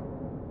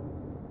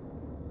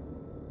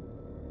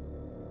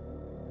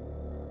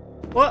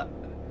 What?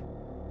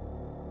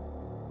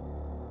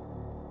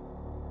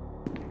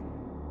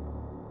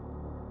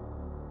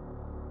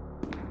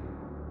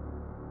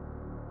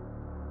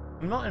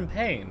 I'm not in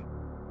pain.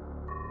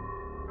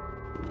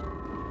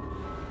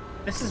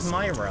 This is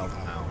my realm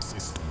now.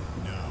 System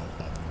now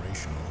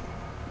operational.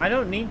 I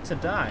don't need to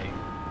die.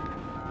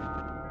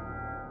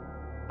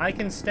 I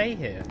can stay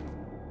here.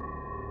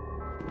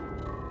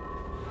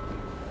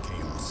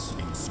 Chaos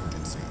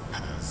insurgency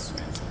has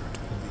entered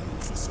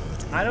the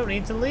facility. I don't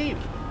need to leave.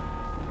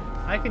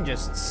 I can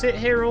just sit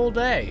here all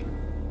day.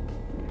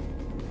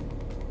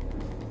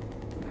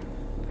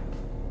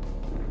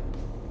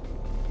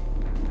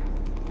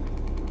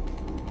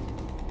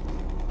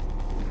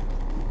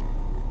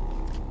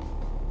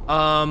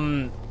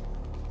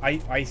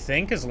 I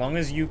think as long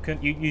as you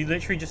can, you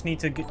literally just need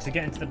to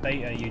get into the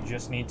beta. You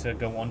just need to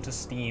go onto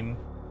Steam,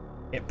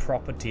 hit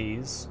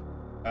properties,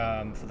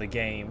 for the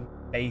game,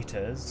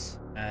 betas,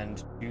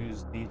 and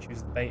choose the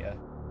beta.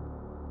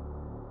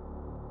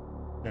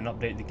 Then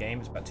update the game.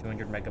 It's about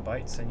 200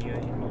 megabytes, and you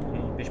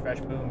bish bash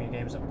boom, your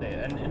game's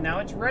updated. And now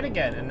it's red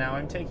again, and now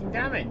I'm taking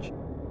damage.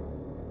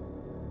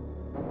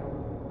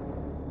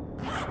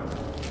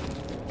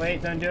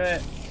 Wait, don't do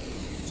it.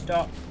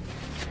 Stop.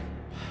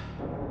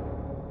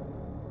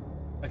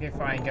 Okay,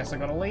 fine. Guess I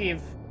gotta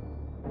leave.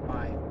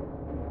 Fine.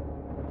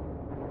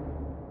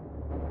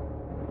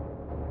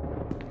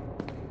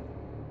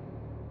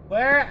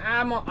 Where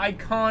am I? I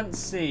can't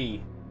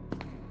see.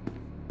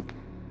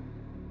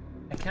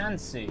 I can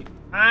see.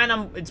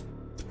 And it's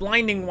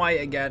blinding white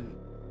again.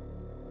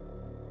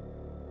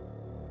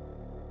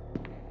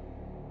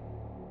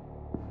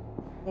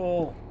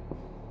 Cool.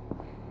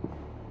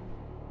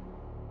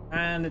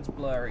 And it's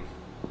blurry.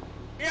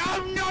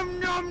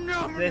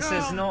 This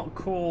is not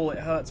cool. It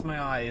hurts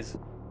my eyes.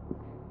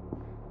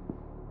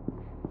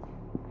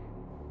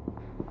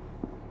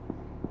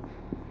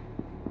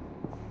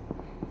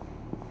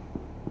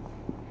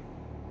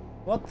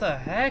 What the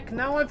heck?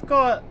 Now I've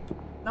got...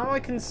 Now I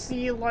can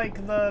see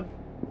like the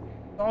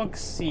dog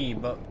see,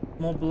 but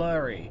more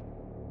blurry.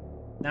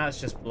 Now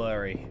it's just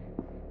blurry.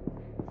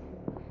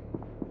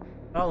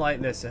 I don't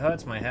like this. It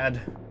hurts my head.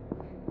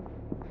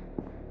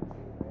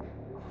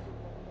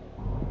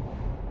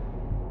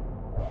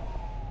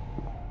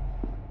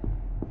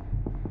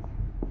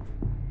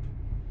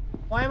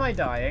 Why am I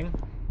dying?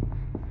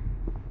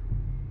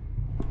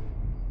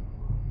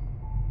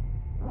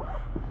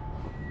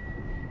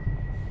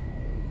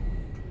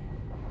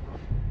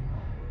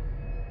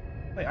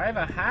 Wait, I have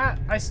a hat?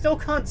 I still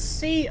can't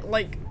see,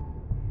 like,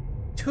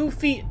 2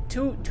 feet,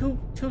 2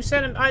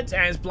 centimeters,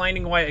 and it's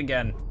blinding white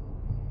again.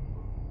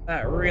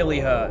 That really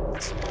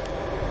hurts. No,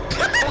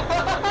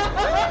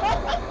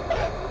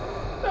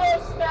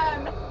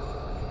 Stan!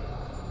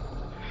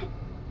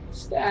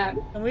 Stan.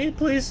 Can we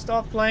please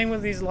stop playing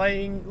with these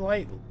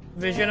light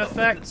vision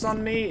effects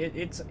on me?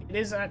 It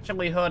is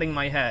actually hurting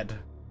my head.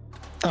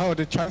 Oh,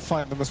 did try to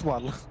find them as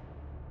well.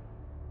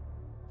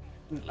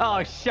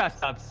 Oh, shut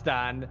up,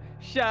 Stan.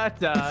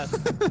 Shut up.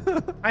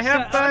 I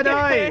have bad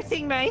eyes.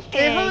 Hurting my head.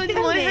 They're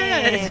hurting my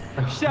head.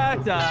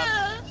 Shut up.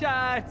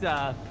 Shut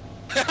up.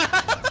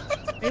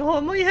 They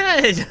hurt my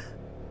head.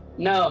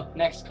 No,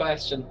 next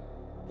question.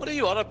 What are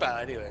you on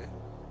about anyway?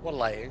 What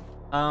lighting?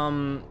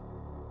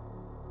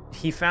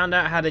 He found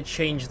out how to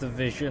change the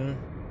vision.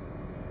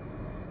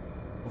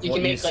 You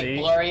can make like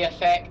blurry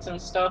effects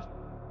and stuff.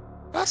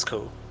 That's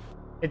cool.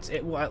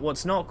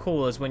 What's not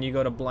cool is when you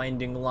go to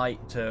blinding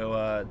light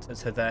to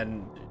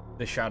then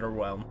the shadow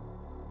realm.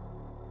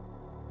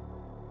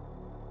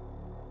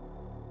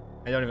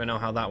 I don't even know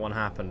how that one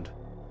happened.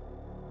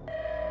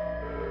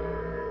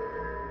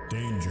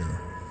 Danger.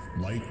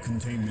 Light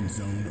containment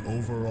zone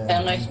overall.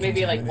 Unless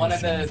maybe like one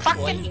of the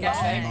blinding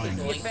effects is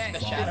linked to the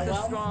shadow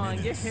realm.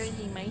 You're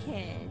hurting my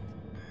head.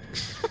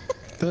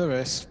 There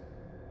is.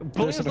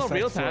 Bullying's not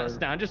real time,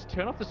 Stan. Just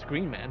turn off the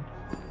screen, man.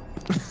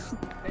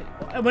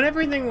 When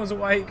everything was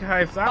white,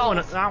 Hive,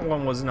 that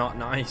one was not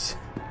nice.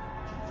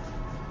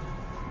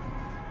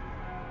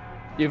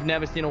 You've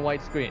never seen a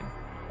white screen?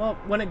 Well,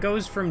 when it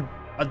goes from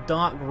a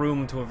dark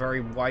room to a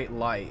very white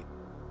light.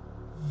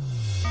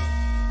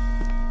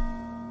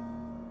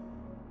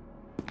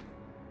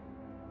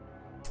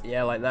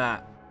 Yeah, like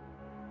that.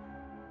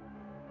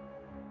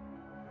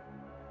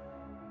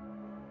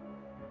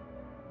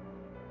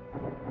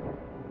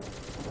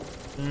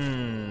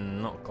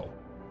 Not cool.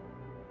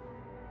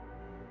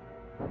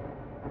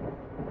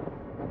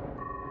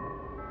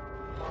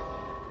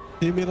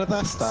 You mean a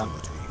death stand?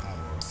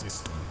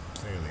 System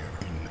failure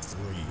in 3.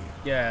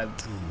 Yeah,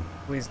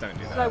 please don't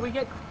do So that. we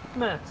get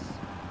Christmas.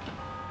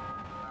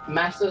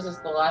 Masters is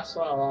the last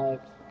one alive.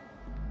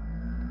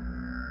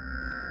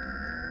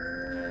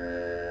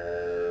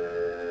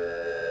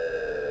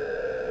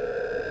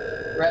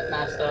 Rep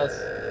Masters.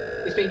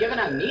 He's been given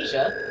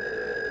amnesia.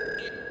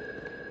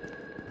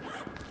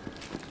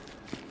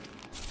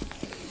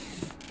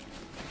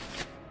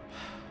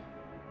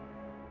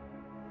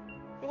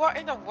 What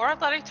in the world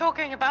are you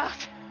talking about?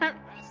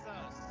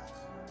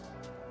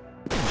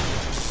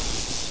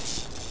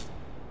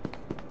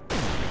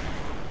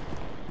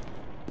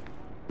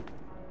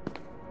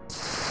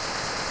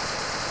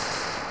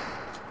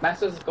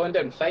 Masters is going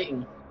down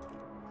fighting.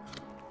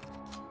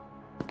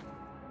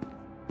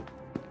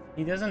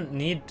 He doesn't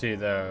need to,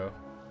 though.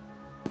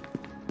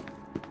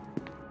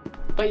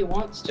 But he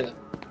wants to.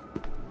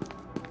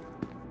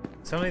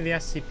 It's only the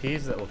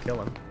SCPs that will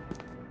kill him.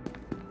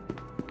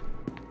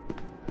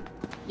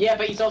 Yeah,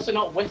 but he's also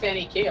not with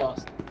any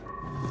chaos.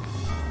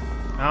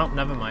 Oh,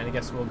 never mind. I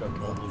guess we'll go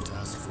kill him. Mobile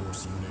Task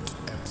Force Unit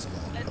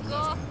Epsilon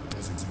 11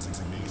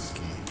 designation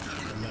key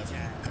 11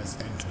 has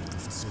entered the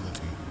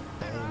facility.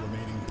 All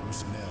remaining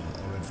personnel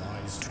are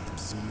advised to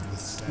proceed with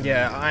standard.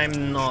 Yeah,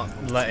 I'm not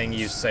letting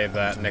you say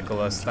that,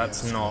 Nicholas.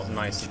 That's not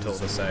nice at all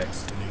to say.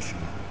 Destination.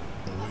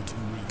 Awaiting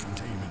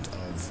recontainment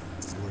of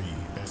 3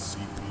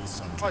 SCP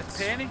subjects. Oh, it's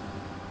Penny.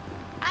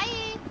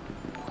 Hi.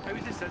 How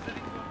is this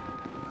scissoring?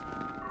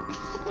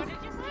 What did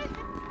you say?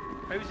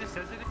 How is this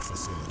scissoring?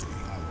 Facility.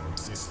 Our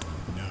system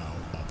now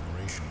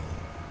operational.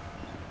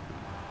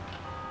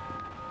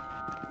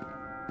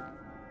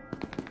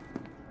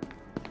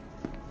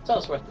 It's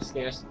always worth the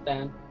scares,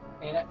 Dan.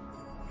 Ain't it?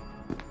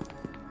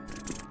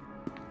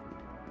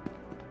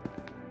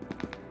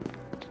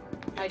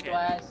 Hi,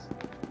 Glass.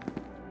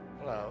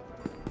 Hello.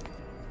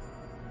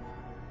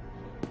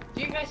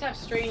 Do you guys have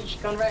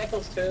strange gun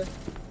reticles too?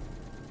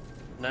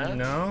 No?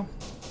 No?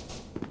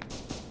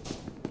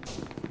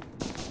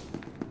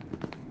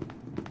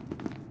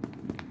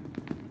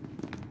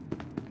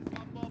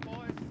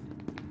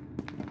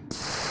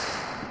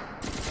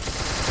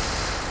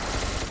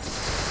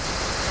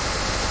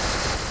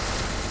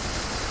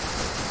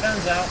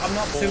 Turns out I'm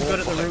not too good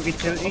at the rooty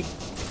tooty.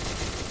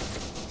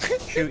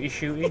 Shooty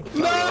shooty.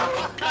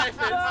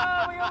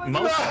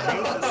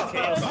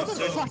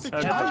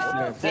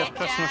 Fourth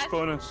Christmas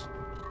bonus.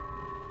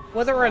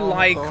 Whether I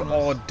like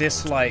or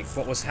dislike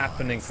what was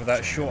happening for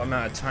that short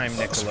amount of time,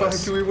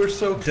 Nicholas, we were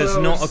so does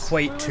not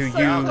equate to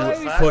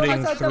you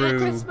putting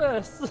through,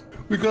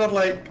 We got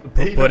like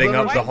putting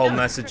up the whole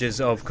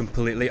messages of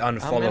completely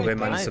unfollow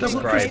him and Christmas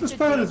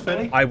subscribe. bonus,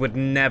 Benny. I would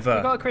We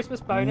never, got a Christmas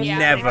bonus.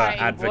 never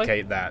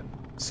advocate that.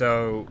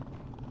 So,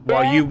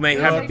 while you may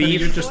have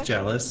beef, You're just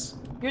jealous.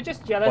 You're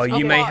just jealous. while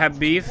you of may what? have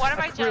beef, What am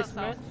I jealous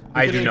of?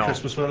 I do not.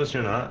 Christmas bonus,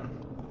 you're not.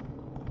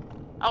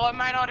 Oh,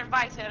 am I not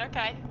invited?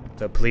 Okay.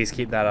 So please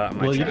keep that out of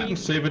my Well, you chat. didn't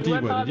save a D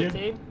We're part word, of the did you?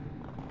 team.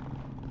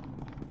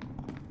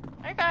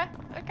 Okay.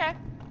 Okay.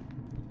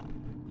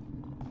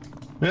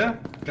 Yeah,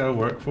 gotta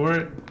work for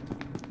it.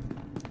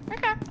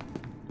 Okay.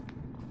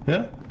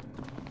 Yeah.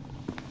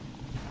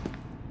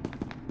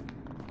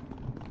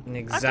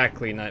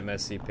 Exactly, Nightmare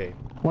CP.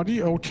 What are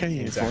you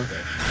okaying Exactly.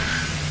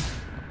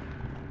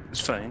 for?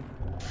 It's fine.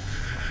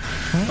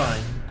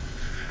 Fine.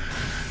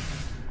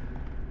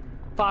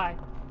 Fine.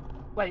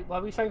 Wait, what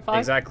are we saying? Fine?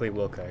 Exactly,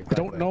 Wilco. I Exactly.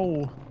 don't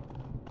know.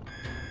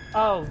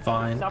 Oh,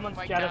 Fine. someone's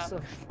Wake jealous up.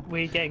 of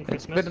we getting It's a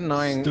Christmas. bit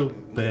annoying.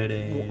 Stupid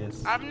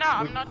ass. I'm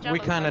not jealous.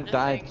 We kind I'm of just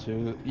died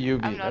saying. to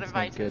Yubi. I'm not That's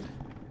not invited. good.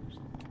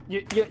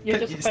 You're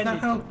just It's not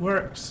offended. how it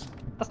works.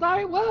 That's not how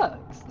it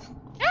works.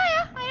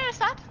 Yeah, I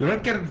understand. You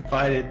don't get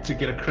invited to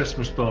get a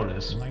Christmas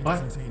bonus.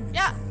 What?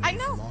 Yeah, I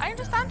know. I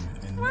understand.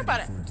 Don't worry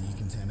about it.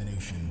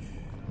 Decontamination.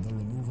 The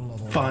removal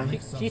of Fine.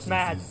 She's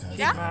mad. She's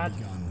Yeah. mad.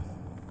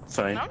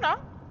 Fine. No.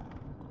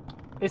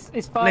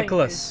 It's fine.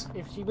 Nicholas.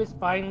 If she was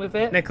fine with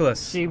it,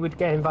 Nicholas. she would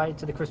get invited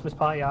to the Christmas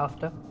party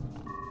after.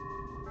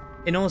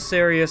 In all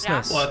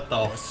seriousness, What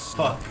the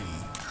fuck?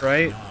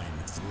 right?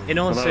 In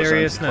all Well, that was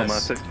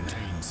seriousness,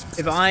 anticlimactic.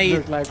 if I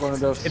Look like one of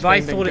those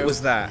thought it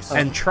was that,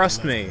 and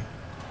trust me,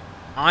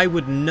 I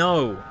would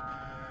know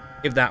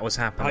if that was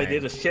happening. I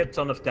did a shit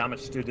ton of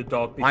damage to the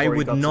dog before I he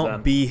would got to not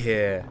them. be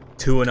here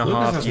 2.5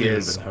 Lucas hasn't even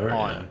years been hurt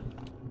on.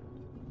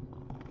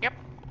 Yep.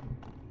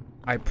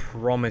 I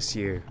promise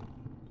you,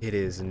 it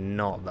is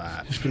not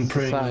that. Just been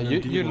praying. So, on the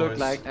you look D-boys.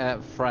 like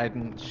a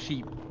frightened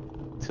sheep.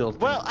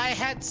 Tilted. Well, I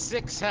had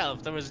 6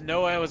 health. There was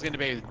no way I was going to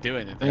be able to do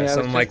anything. Yeah,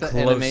 Some of my just the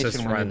animation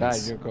closest when you died,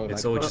 friends. you go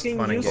It's like, all just Fucking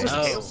fun and useless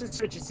games. chaos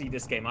strategy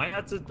this game. I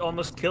had to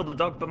almost kill the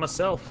dog by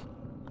myself.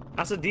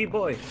 As a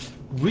D-boy.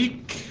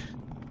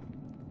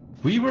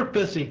 We were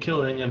busy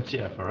killing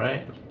MTF,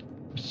 alright?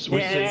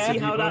 Yeah, see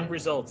how that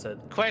resulted.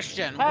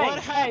 Question: Hey, what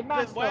happened?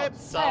 Mascot. Why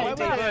Hey, were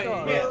there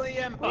Mascot. a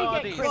million We get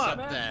bodies up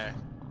Christmas. there?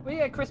 We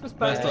get Christmas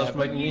bonus. Best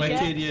my You get-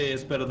 KDA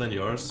is better than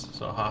yours,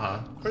 so haha.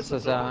 This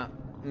is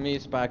me,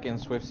 Sparky, and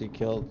Swifty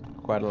killed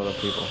quite a lot of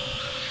people.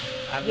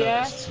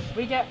 Yeah,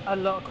 we get a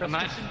lot of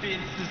Christmas. Imagine being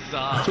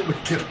Cesar. We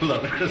get a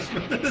lot of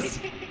Christmas.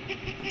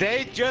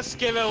 They just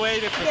give away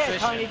the position.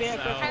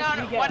 Hang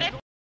on, what if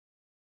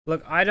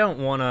Look, I don't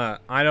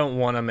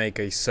wanna make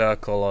a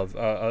circle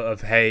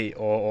of hate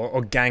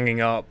or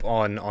ganging up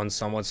on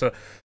someone. So,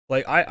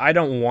 like, I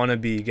don't wanna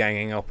be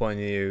ganging up on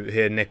you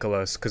here,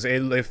 Nicholas, because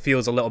it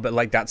feels a little bit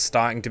like that's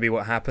starting to be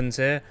what happens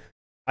here.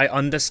 I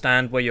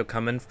understand where you're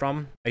coming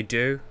from. I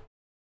do.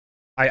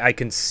 I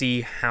can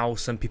see how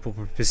some people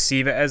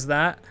perceive it as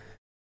that,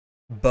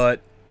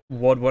 but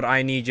what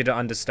I need you to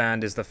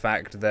understand is the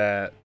fact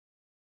that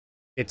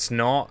it's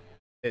not.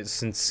 It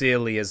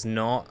sincerely is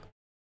not.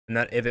 And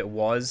that if it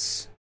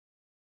was,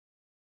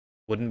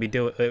 I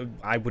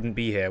wouldn't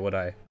be here, would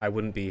I? I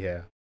wouldn't be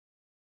here.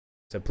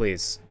 So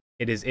please,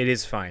 it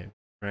is fine,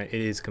 right?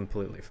 It is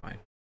completely fine.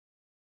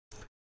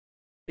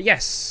 But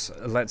yes,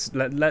 let's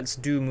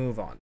do move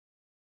on.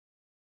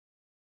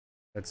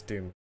 Let's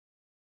do.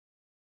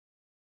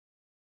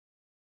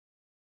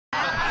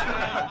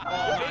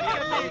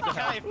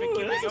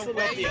 Giving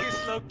away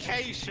his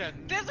location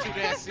to the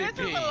SCP. This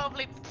is a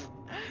lovely.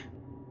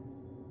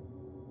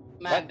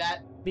 Man,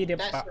 that.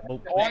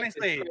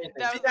 Honestly,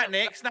 see that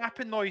neck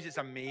snapping noise? It's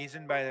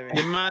amazing, by the way.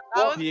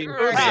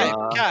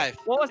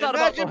 What was that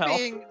about low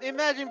health?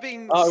 Imagine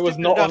being Oh, it was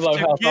stupid not on enough low to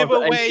health, I give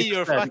was at away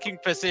your 80%. fucking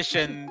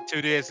position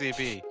to the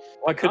SCP.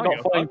 I could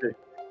not find it.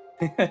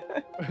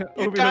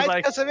 You Ubi died was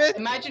like, because of it?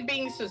 Imagine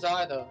being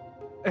Cesar though.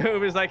 Ubi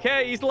was like,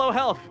 hey, he's low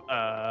health.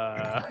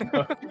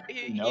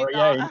 No,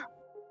 yeah.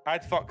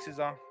 I'd fuck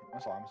Cesar.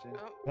 That's all I'm saying.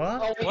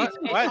 What? Oh, What?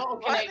 It's What?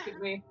 auto-connected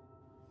me.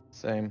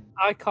 Same.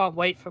 I can't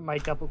wait for my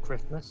double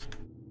Christmas.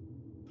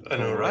 I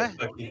know, right?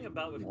 What are you talking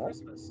about with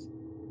Christmas?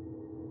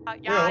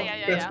 yeah.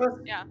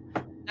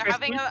 They're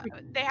having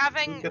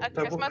We get a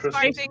double Christmas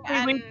Christmas. party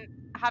and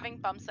having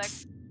bum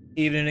sex.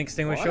 Even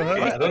extinguish your Yeah,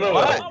 hood? I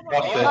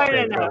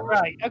don't know No.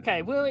 Right,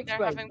 okay, we'll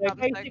explain. having So bum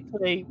sex.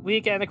 basically, we're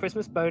getting a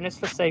Christmas bonus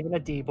for saving a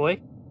D-boy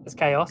as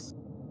Chaos.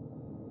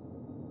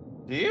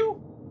 Do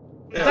you?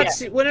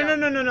 That's well,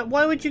 no.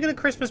 Why would you get a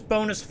Christmas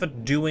bonus for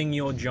doing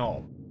your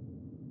job?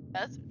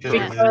 That's Because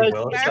really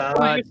well, Sam.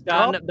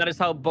 Dan, that is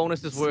how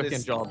bonuses work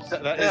in jobs.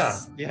 That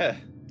is, yeah.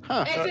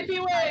 Huh. SCP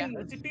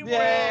wins!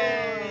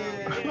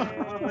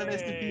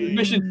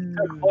 Mission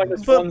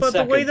But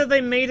the way that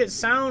they made it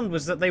sound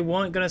was that they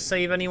weren't going to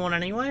save anyone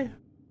anyway?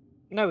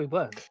 No, we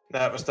weren't.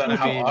 That was done.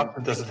 How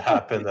often does it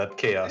happen that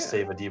Chaos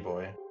save a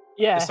D-boy?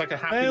 Yeah. It's like a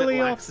happy Fairly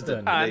little often.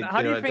 accident. And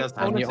how do you think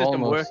bonus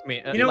system work,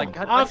 mate? You know, Like,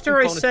 how do after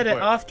I bonus said it,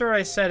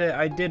 work?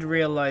 I did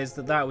realize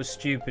that that was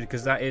stupid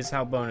because that is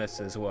how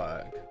bonuses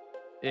work.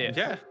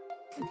 Yeah.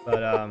 But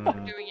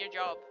doing your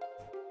job.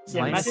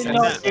 Yeah, imagine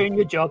not doing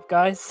your job,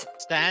 guys.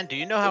 Stan, do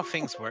you know how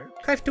things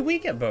work? Clive, do we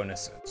get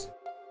bonuses?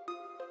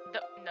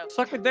 No.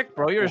 Suck my dick,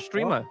 bro. You're a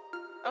streamer.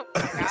 Oh,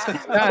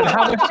 Dan,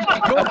 how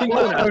much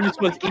your bonus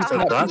was That's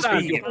your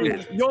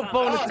bonus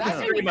Oh, as a that's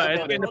streamer is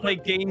really going to play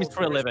games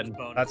for a living.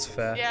 That's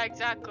fair. Yeah,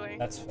 exactly.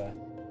 That's fair.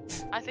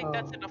 I think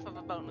that's enough of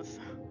a bonus.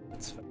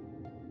 That's fair.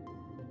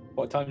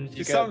 What time did You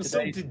you go sound so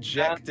today?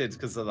 dejected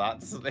because of that,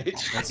 doesn't it?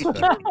 That's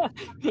fair.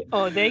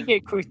 Oh, they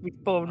get Christmas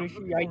bonus.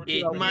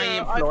 Ain't my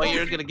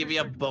employer gonna give you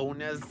a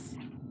bonus?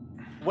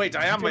 Wait,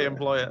 I am my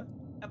employer.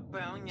 A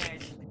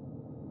bonus.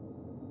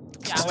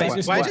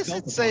 Why does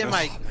it say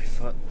my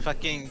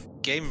fucking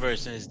game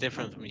version is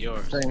different from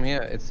yours? Same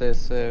here. It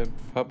says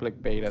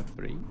public beta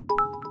 3.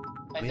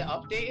 Is it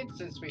updated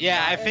since we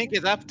Yeah, I started? think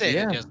it's updated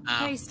Yeah. just now.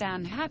 Hey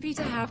Stan, happy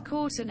to have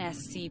caught an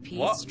SCP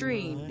What?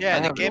 stream. Yeah,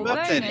 the Your game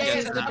bonus updated is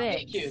just the now.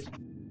 bits.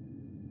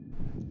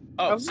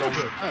 Oh, so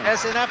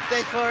There's an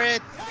update for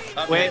it.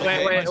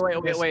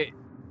 Wait.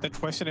 The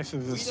question is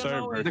if the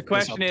server. The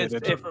question is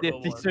updated.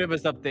 if the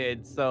server's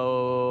updated,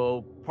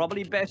 so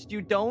probably best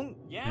you don't.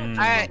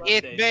 Yeah.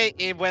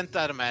 It went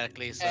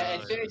automatically. So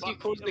As soon as you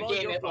close the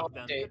game, it will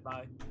update.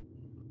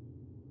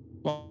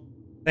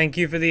 Thank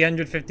you for the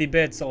 150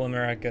 bits, All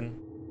American.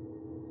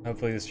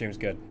 Hopefully the stream's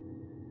good.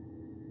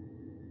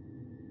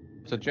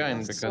 So join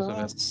because of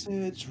it.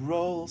 Sausage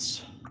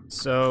rolls.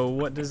 So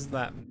what does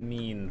that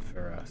mean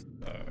for us,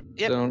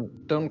 though?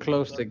 Don't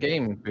close the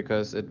game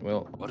because it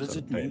will. What does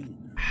it mean?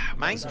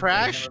 Mine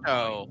crashed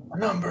though.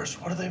 Numbers,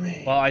 what do they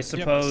mean? Well, I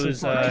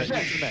suppose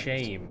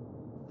shame.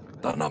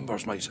 The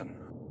numbers, Mason.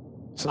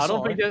 I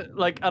don't think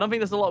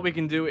there's a lot we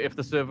can do if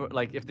the server,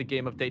 if the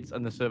game updates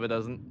and the server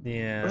doesn't.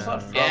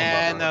 Yeah.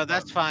 Yeah, no,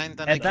 that's fine.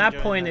 Then I At can that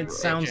join point, the it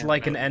sounds agent.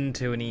 like an end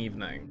to an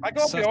evening. I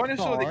gotta be So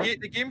honest though, far-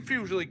 the game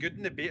feels really good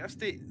in the beta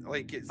state.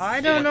 Like it's.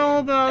 I don't know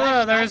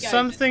about that. There's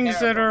some things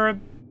that are a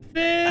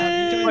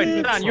bit.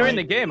 Wait, Dan, you're in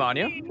the game, aren't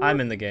you? I'm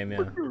in the game,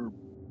 yeah.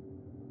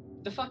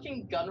 The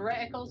fucking gun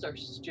reticles are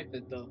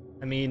stupid though.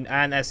 I mean,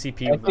 and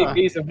SCP.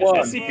 SCP's have won.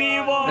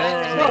 SCP won!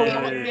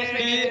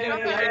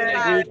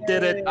 We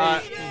did it.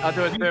 I'll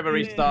do a server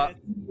restart.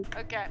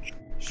 Okay.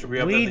 Should we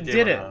update We the game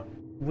did or it. not?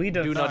 We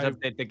Do not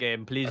decided. update the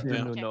game, please.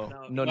 No.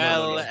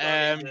 Well,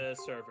 The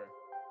server.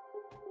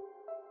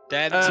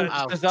 that's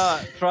out.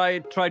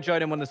 Cesar, try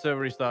joining when the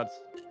server restarts.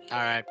 All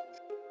right.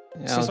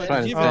 Yeah, I'll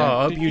try to Oh,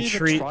 I hope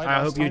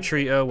you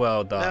treat her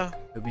well, Doc.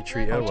 Hope you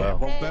treat her well.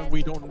 Well, then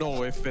we don't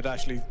know if it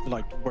actually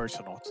works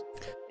or not.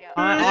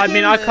 I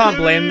mean, I can't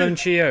blame them,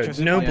 Chio.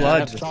 No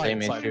blood.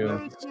 Same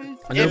issue.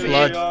 No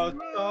blood.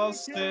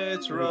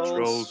 Sausage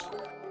rolls.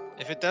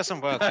 If it doesn't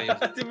work, then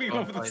Did we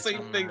go for the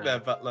same thing there,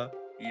 Butler?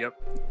 Yep.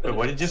 Wait,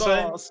 what did you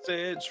say?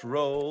 Sausage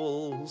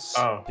rolls.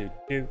 Oh.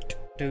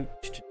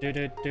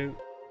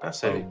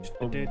 That's it.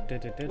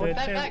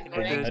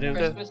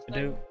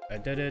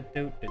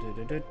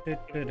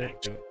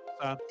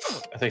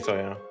 I think so,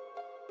 yeah.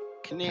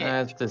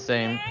 It's the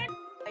same.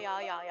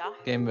 Yeah.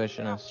 Game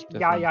version is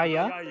different.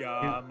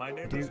 Yeah, my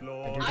name is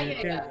Lord. No,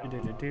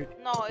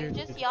 it's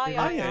just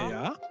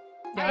yeah.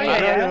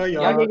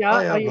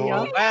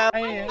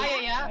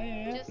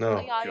 Just No.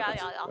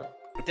 yeah.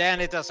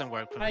 Then it doesn't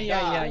work for me.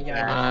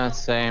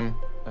 Same.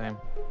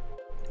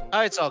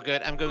 Oh, it's all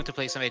good. I'm going to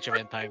play some Age of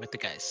Empire with the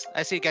guys.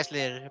 I see you guys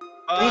later.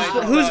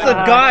 Who's the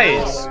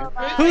guys?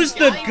 Who's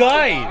the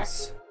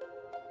guys?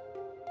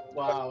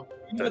 Wow.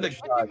 Just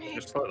like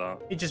that.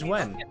 He just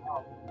went.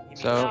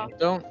 So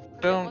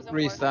don't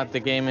restart the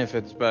game if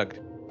it's bugged,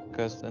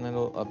 because then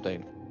it'll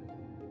update.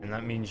 And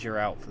that means you're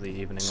out for the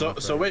evening. So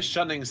we're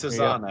shunning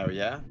Cesar now,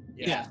 yeah?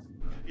 Yeah.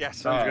 Yes,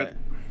 sounds good.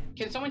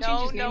 Can someone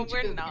change his name No,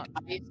 we're to not.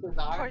 Cesar?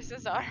 Poor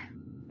Cesar.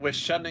 We're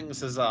shunning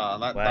Cesar.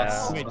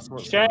 That's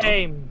what's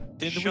Shame.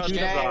 Didn't we Shut do it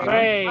that?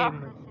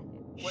 Shame.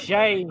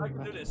 Shame. I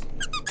can do this.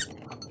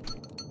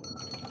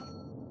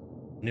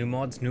 New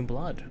mods, new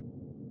blood.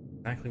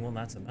 Exactly what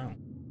that's about.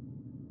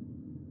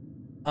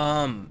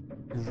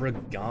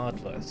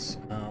 Regardless,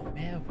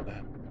 where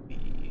were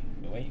we?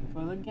 We're waiting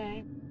for the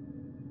game.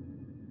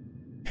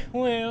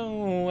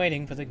 We're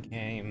waiting for the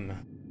game.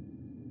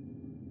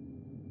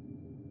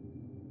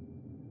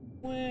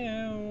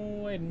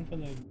 We're waiting for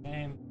the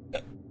game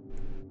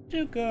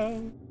to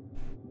go.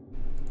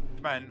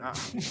 Man,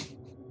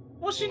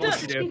 What's she What's doing?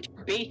 she doing?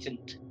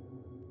 Baited.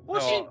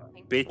 What's she?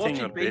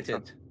 Baiting or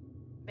beta?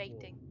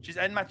 Baiting. she's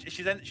in my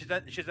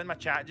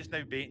chat just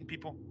now baiting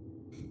people.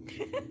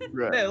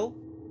 Right. Lil,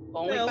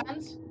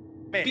 OnlyFans?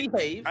 Mate,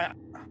 behave.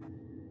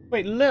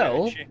 Wait,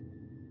 Lil?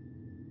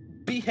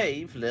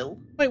 Behave, Lil.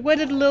 Wait, where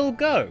did Lil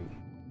go?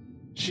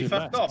 She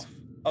fucked off,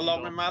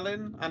 along with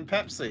Malin and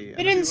Pepsi.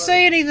 They didn't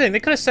say anything. They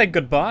could have said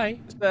goodbye.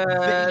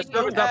 Lil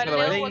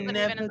wasn't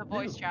even in the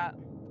voice chat.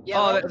 Yeah,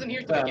 I wasn't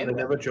here to begin They with.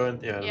 never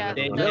joined. Yeah.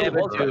 They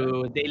never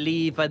do. They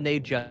leave and they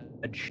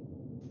judge.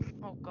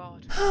 Oh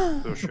god.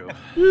 For sure.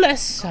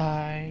 Less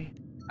I.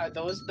 Are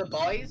those the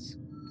boys?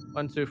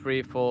 1, 2,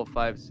 3, 4,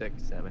 5,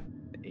 6, 7,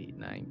 8,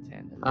 9,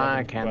 10. 11,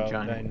 I can't 12,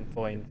 join. 9,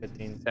 14,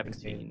 15,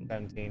 17,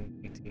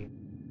 17, 18.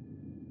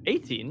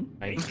 18?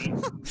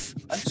 19.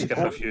 Just get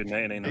a few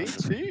 99.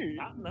 18?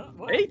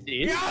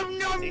 18?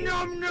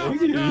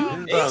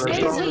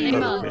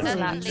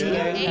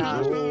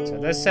 So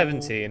there's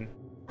 17.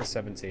 There's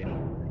 17.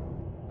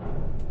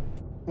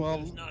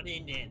 Well,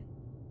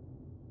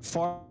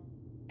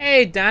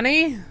 Hey,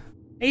 Danny!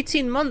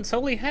 18 months,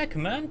 holy heck,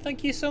 man.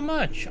 Thank you so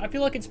much. I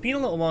feel like it's been a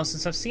little while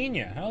since I've seen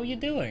you. How are you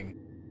doing?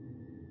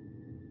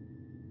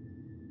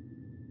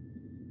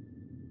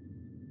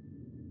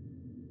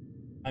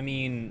 I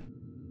mean,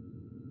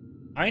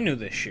 I knew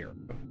this Shiro.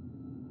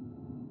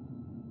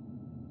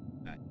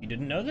 You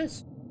didn't know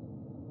this?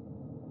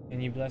 Can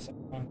you bless us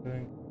on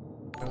doing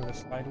the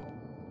slide?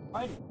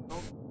 I don't know.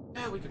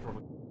 Yeah, we could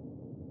probably.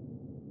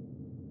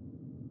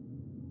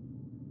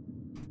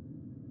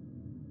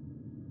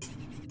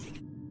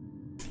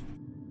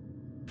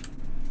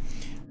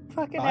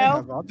 Fucking I hell.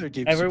 have other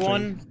games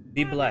Everyone,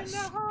 be blessed.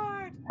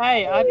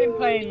 Hey, I've been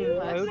playing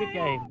loads of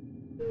games.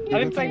 I've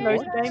been playing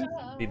loads of games.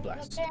 Be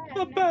blessed.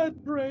 A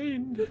bad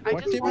brain.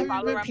 What game have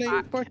you been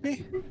playing,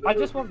 Barkley? I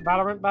just want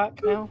Valorant back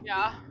now.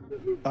 Yeah.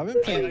 I've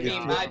been playing Baby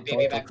back,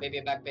 baby back, baby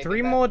back, baby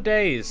 3 back. more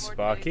days,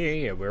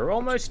 Sparky. We're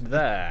almost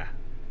there.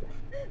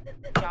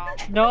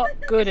 Not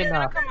good Is it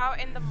gonna enough. come out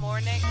in the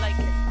morning, like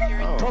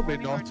during the Probably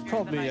morning or not. during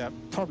Probably the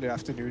night? probably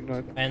afternoon.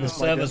 And the that's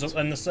my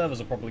servers guess.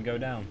 will probably go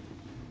down.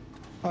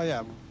 Oh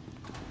yeah.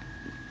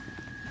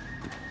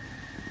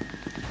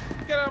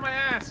 Get out of my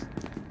ass!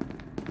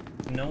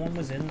 No one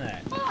was in there.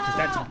 Because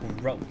that's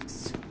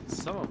gross.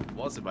 Someone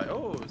was in my.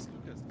 Oh, it's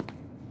Lucas.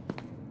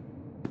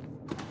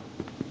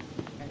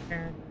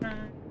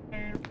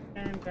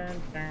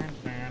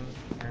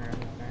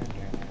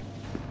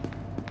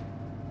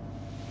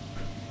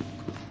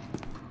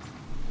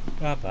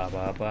 Ba ba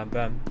ba ba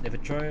ba. If a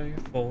joy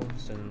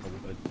falls in the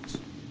woods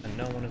and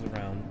no one is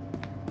around,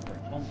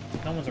 well,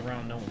 if no one's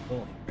around, no one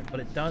will hear it.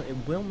 But it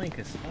will make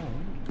a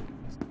sound.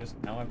 It's just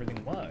how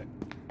everything works.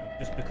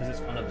 Just because it's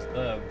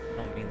unobserved does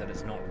not mean that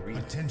it's not real.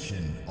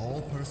 Attention,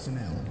 all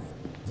personnel.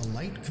 The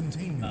light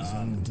containment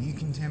zone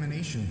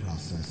decontamination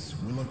process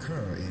will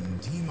occur in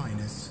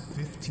T-minus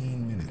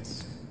 15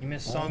 minutes. You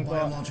miss All Songbot?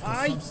 biological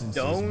I substances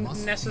don't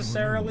must be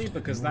necessarily, removed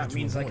because in order that to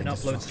means I can avoid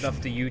upload destruction.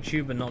 stuff to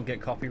YouTube and not get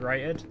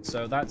copyrighted.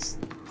 So that's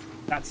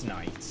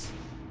nice.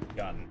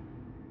 Done.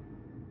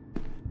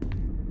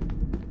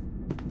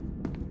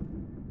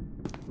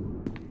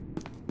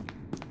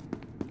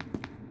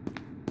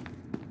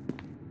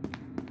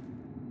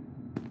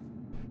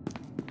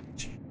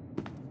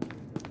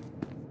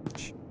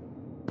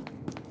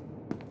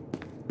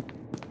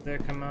 there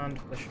a command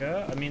for the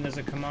shirt? I mean, there's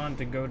a command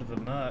to go to the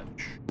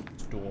merch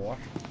store.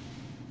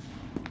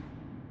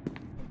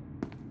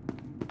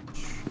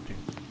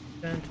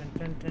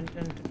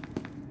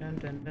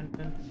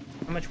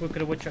 How much wood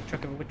could a woodchuck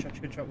chuck if a woodchuck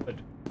could chuck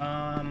wood?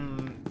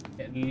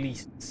 At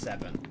least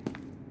 7.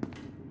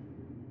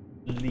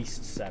 At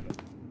least 7.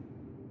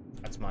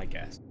 That's my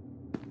guess.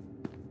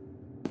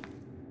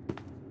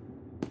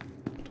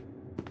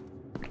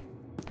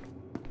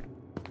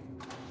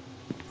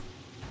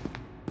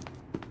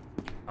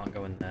 Can't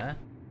go in there.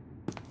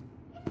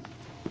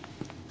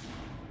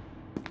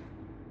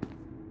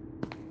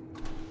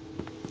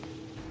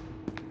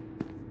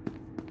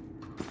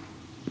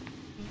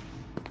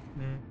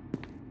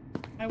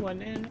 I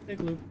went in the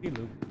loopy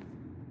loop.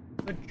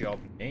 Good job,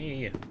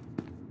 me.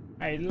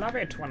 I love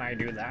it when I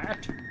do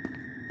that.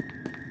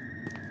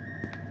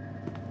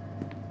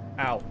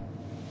 Ow.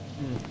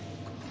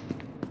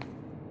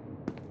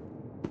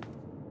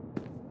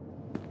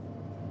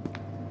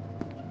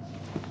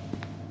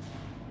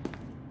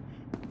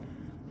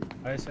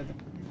 I said that.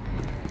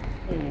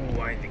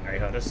 Oh, I think I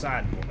heard a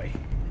sad boy.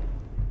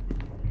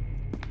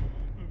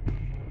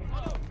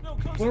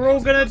 We're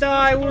all gonna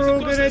die! We're all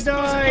gonna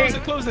die!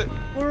 Close it!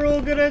 We're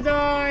all gonna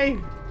die!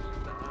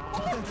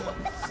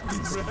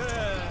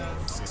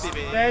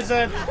 There's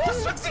a...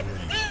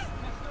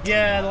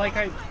 Yeah, like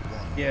I...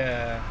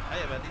 Yeah.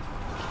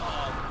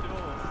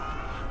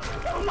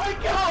 Oh my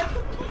god!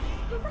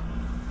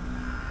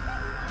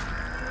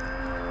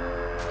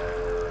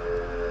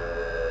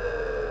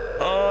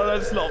 Oh,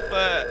 that's not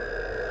fair.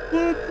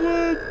 Whoop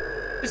whoop!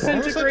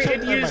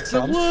 Disintegrated used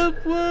the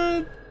whoop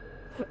whoop!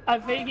 I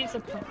think it's a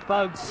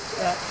bug.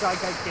 Shy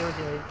Guy killed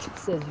you. It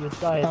says you're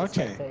dying.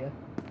 Okay.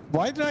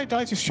 Why did I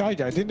die to Shy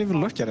Guy? I didn't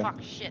even look at him.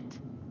 Fuck shit.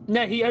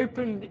 No, he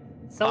opened.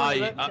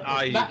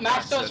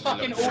 Maxwell's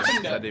fucking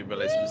opened it. I didn't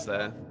realize he was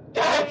there.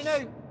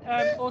 No.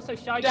 Also,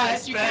 Shy Guy.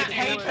 Daz, you can't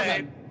hide from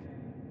him.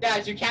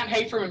 Daz, you can't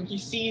hide from him. He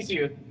sees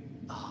you.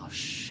 Oh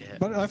shit.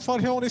 But I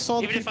thought he only saw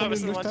the Even if I people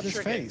was who the looked one at to his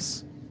trigger.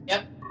 face.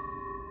 Yep.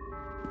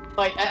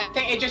 Like, I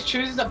think it just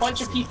chooses a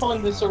bunch of people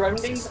in the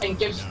surroundings and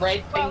gives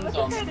red things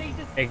on them.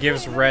 It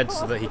gives red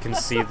so that he can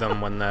see them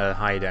when they're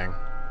hiding.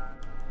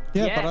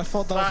 Yeah, but I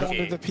thought that was one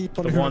of the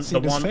people who had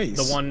seen his face.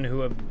 The one who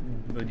have...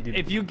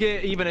 If you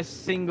get even a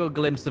single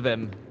glimpse of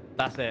him,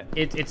 that's it.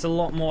 It's a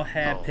lot more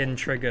hairpin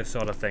trigger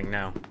sort of thing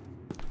now.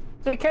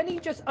 So can he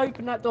just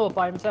open that door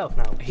by himself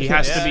now? He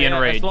has to be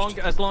enraged.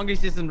 As long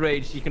as he's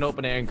enraged, you can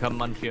open it and come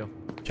munch you.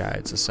 Yeah,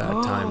 it's a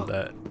sad time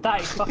that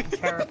That is fucking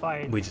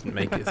terrifying. we didn't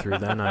make it through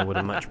then. I would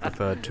have much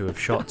preferred to have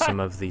shot some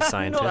of the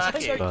scientists, I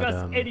don't but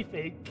trust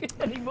anything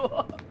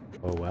anymore.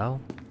 oh well.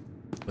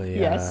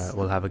 Yes.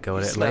 We'll have a go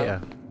at it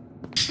later.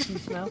 You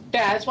smell?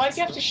 Daz, why do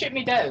you have to shit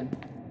me down?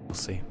 We'll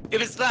see.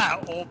 If it's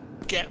that, or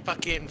get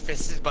fucking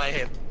fisted by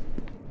him.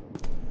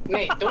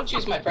 Mate, don't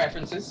choose my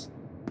preferences.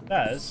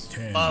 Daz?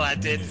 All I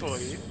did for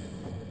you.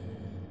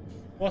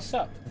 What's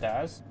up,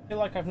 Daz? I feel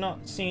like I've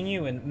not seen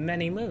you in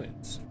many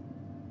moons.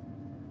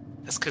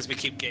 That's because we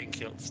keep getting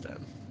killed,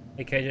 Stan.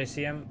 Hey,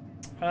 KJCM.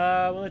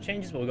 Well, the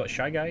changes. Well, we got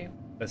Shy Guy.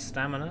 There's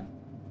Stamina.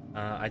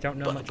 I don't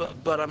know much.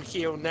 But I'm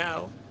here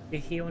now. You're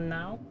here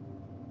now?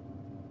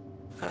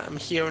 I'm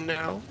here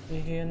now.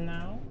 You're here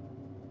now?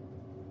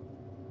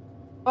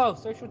 Oh,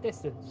 social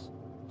distance.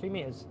 3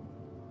 meters.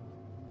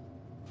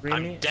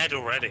 I'm dead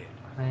already.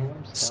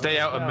 Stay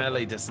out of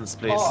melee distance,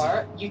 please.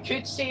 Or, you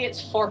could say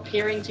it's for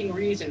parenting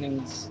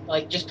reasonings.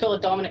 Like, just pull a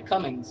Dominic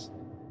Cummings.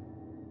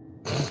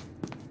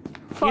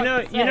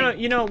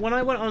 You know, when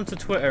I went onto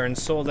Twitter and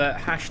saw that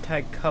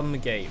hashtag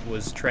Cumgate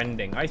was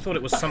trending, I thought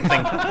it was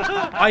something.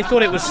 I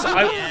thought it was.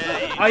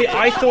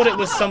 I thought it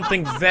was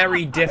something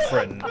very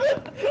different. Do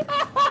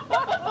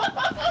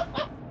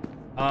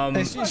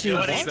you know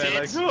what he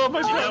did? Do you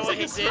know what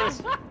he did?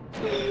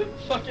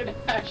 Fucking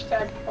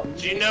hashtag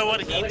Cummings. Do you know what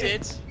he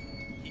did?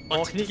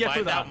 Oh, can you get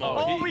through that?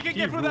 Oh, we can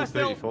get through that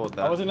still.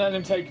 I wasn't letting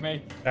him take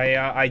me.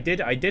 I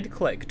did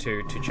click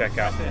to check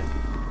out it.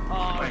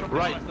 Oh,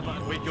 right,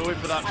 we're going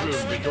for that room.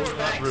 We're going for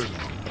that room.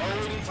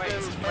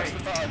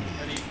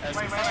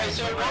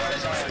 So what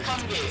is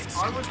Cummings? I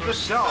was the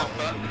dog.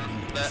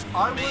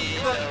 I was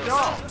the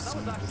dog. That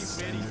was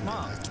actually really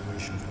smart.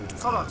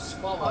 Hold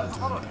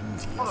on.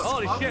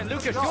 Holy shit,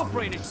 Lucas, your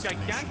brain is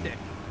gigantic.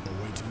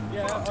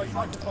 Yeah, I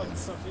tried to find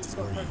something. It's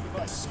got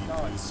press the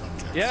button. Nice.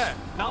 Yeah,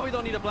 now we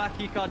don't need a black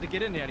key card to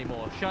get in there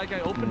anymore. Shy Guy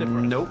opened it for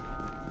us. Nope.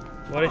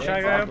 What did Shy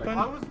Guy open?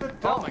 I was the Oh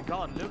dog. my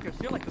god, Lucas,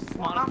 you're like the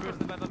smartest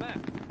person I've ever met.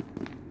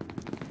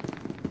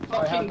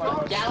 Fucking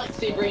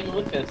Galaxy Brain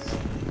Lucas.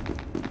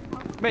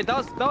 Mate,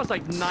 that was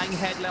like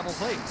 9-head level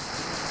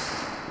plates.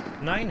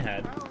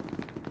 9-head?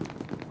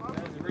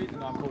 There's a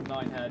reason I'm called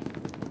 9-head.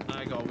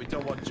 Hang on, we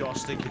don't want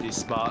Josh thinking he's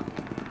smart.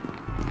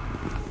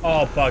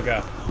 Oh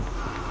bugger!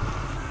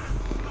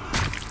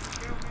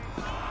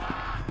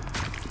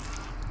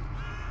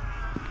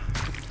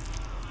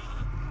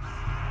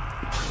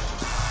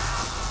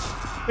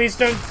 Please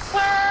don't.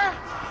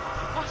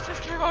 I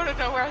just came out of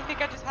nowhere. I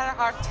think I just had a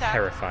heart attack.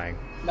 Terrifying.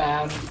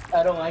 Man,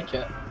 I don't like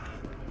it.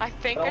 I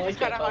think I just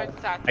had a heart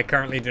attack. I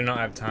currently do not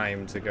have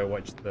time to go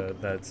watch the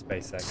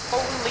SpaceX.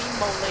 Holy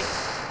moly.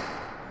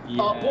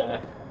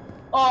 Yeah.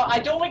 I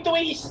don't like the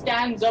way he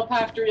stands up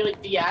after like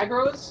the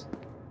aggros.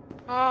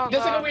 Oh, he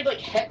does like God. a weird like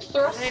hip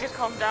thrust. I need to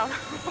calm down.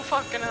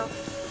 Fucking hell.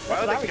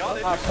 Well, they got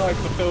it. I tried to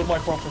fulfill my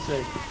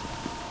prophecy.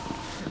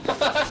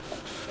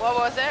 What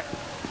was it?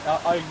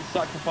 I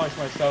sacrificed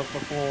myself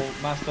before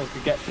Mastos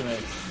could get to me.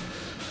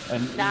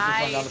 And he just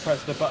went down to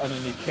press the button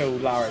and he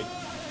killed Larry.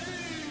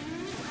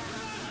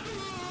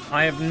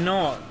 I have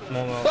not. I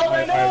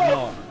have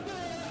not.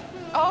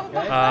 Oh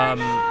my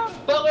God.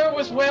 Butler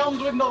was whelmed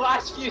within the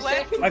last few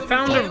seconds. I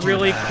found a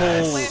really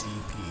cool.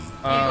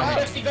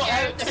 I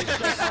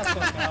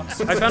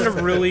found a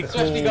really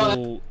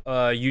cool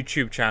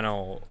YouTube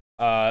channel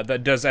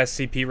that does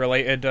SCP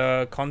related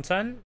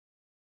content.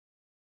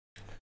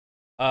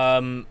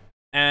 And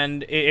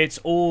it's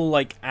all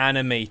like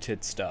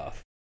animated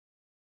stuff.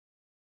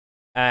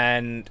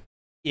 And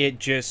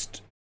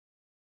it's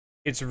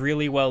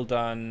really well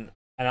done.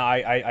 And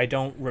I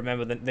don't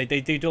remember they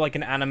do like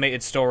an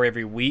animated story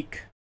every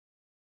week.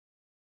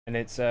 And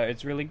it's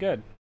really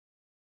good.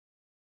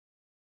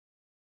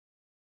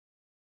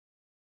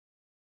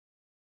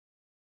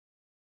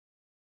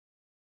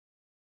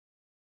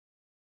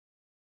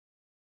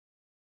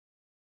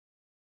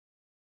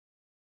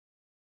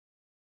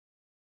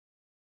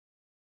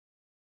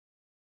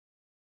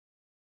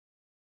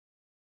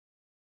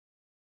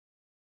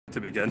 To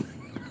begin.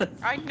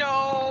 I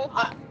know.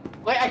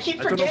 I keep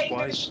I don't know forgetting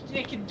why. that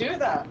they can do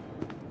that.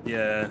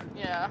 Yeah.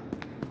 Yeah.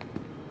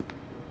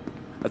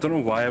 I don't know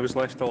why I was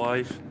left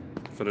alive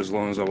for as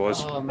long as I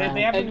was. Oh,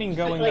 They haven't been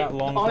going that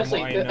long honestly,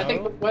 from what I know. I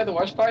think one of the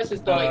worst parts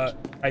is that like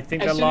I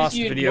think as the soon last as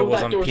you video know was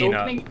that on door's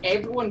Peanut. opening,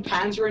 everyone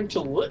pans around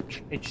to look,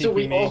 It so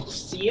we should be me. all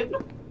see him.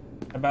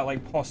 About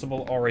like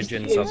possible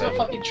origins There's of it.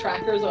 fucking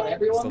trackers on It's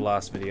everyone. the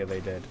last video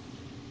they did.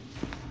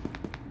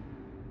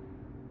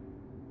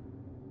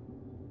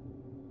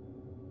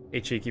 Hey,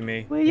 cheeky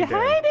me. Where you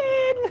doing?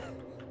 hiding?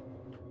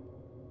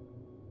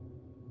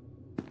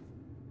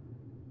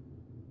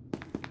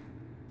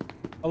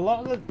 A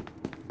lot of the...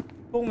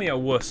 Call me a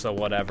wuss or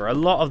whatever. A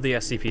lot of the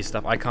SCP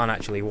stuff I can't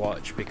actually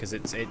watch because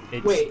it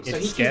Wait, so he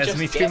can scares just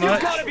me get- too You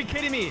much. gotta be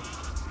kidding me!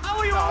 How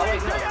are you Oh, wait,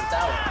 no, it's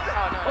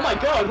that one. Oh my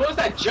God, what was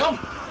that jump?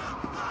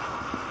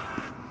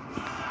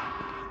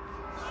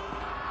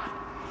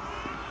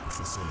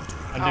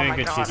 I'm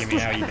doing good, cheeky me.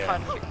 How you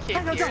doing?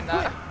 Keep hearing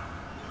that.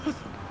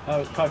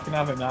 Oh, Kai can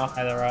have it now.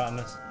 Hi there,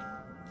 Artemis.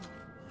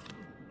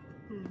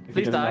 If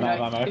Please he doesn't run out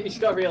of die. ammo. He's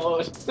got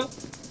reload.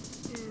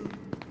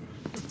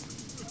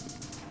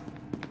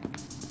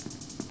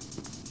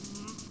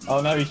 Oh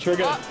no, he's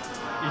triggered.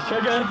 He's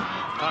triggered.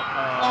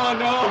 Oh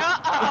no!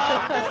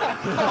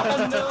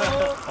 Oh no!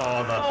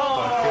 Oh, the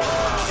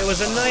fuck. It was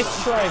a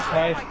nice try,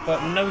 Kai,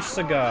 but no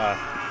cigar.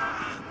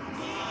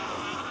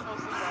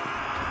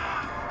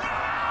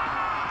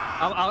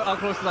 How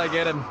close did I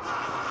get him?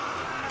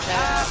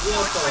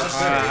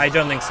 I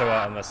don't think so,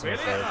 Artemis, I'm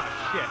afraid.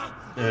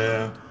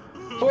 Yeah.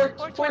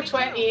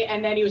 420,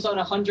 and then he was on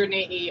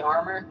 180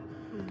 armor.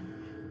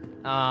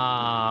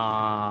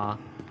 Ah.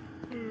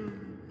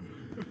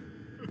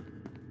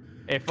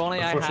 If only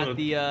I had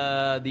Unfortunately-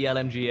 the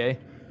LMGA.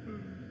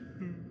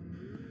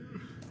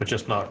 But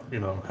just not, you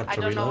know, have I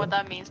to don't know reload. what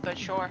that means, but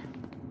sure.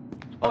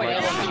 Oh yeah.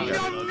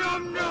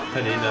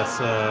 Penny, that's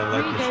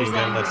like machine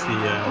gun, that's the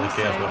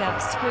gas weapon.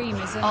 Scream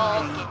is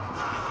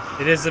Oh,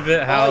 It is a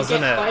bit house, he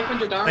isn't gets it?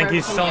 500 armor Thank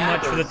you from so the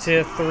much for the aggros.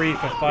 tier 3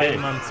 for 5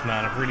 months,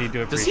 man. I really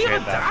do Does he appreciate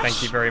have a that. dash?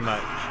 Thank you very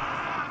much.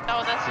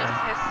 no, that's just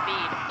his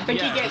speed. I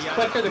think he gets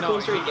quicker the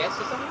closer he gets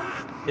to someone.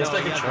 It's No,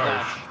 like you a have to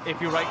charge. dash.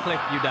 If you right click,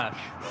 you dash.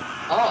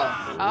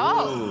 Oh.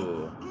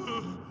 Oh.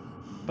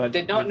 But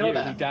Did not with know you,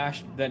 that. He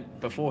dashed then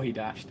before he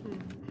dashed.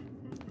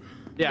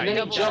 Yeah, And then he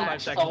double jumped 5 a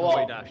seconds before he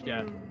lot. dashed,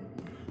 yeah.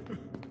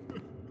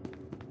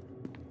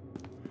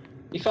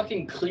 He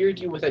fucking cleared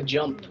you with a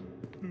jump.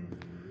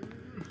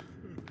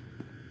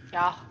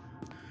 Yeah.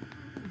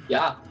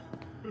 Yeah.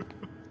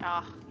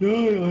 Ah.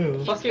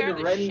 Fucking scared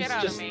the Ren's shit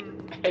out of just me.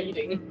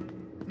 hiding.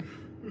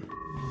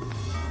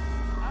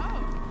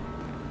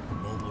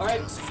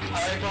 Alright.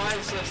 Alright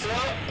guys, let's go.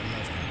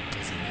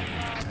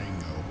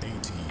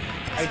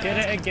 I did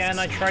it again.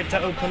 I tried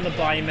to open the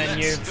buy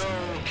menu. Let's go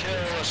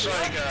kill a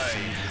shy guy.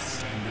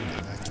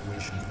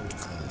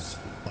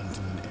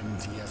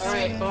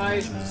 Alright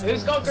boys,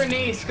 who's got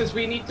grenades? Because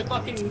we need to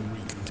fucking...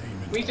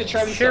 We need to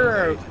try and...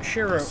 Shiro.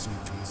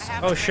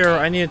 Oh, Shiro,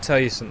 I need to tell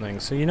you something.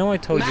 So you know I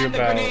told you Man the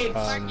about... grenades.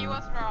 Marky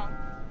was wrong.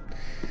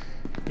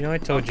 You know I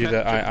told you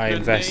that I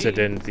invested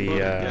in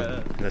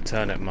the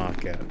turnip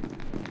market.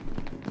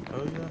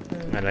 Oh,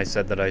 yeah. And I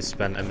said that I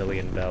spent $1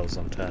 million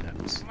on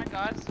turnips. Oh my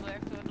god, so I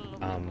have to little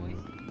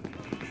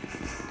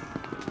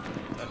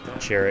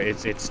Shiro,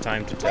 it's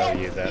time to tell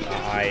you that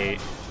I,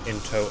 in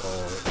total,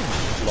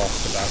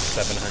 lost about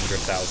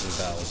 700,000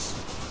 bells.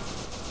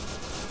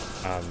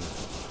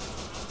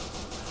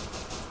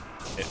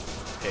 It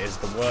is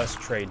the worst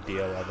trade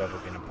deal I've ever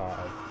been a part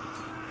of.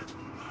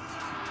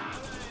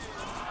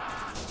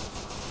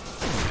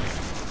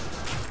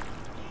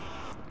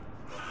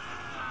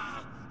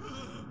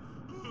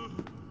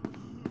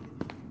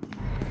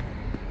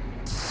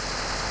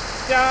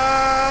 Die!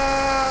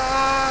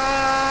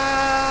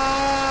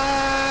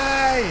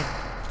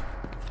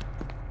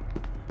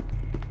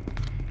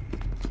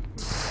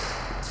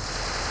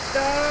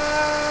 Die!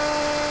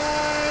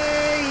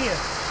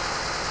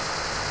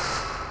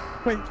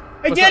 Wait.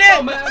 I did it!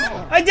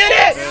 I did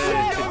it!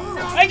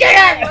 I did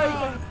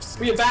it!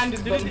 We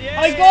abandoned him.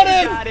 I got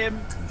him!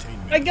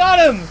 I got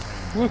him!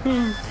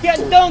 Woohoo! Get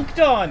dunked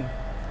on!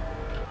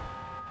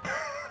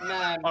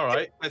 All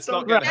right, let's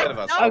not get ahead of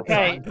ourselves.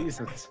 Okay.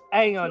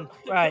 Hang on.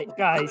 Right,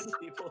 guys.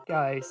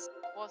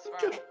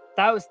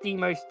 That was the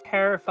most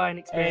terrifying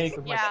experience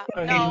of my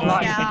fucking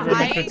life. Thank you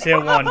very much for tier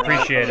 1.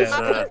 Appreciate it.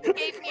 He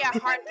gave me a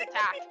heart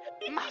attack.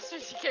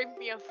 Masters, he gave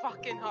me a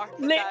fucking heart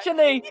attack.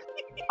 Literally,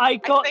 I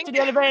got to the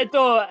elevator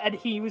door and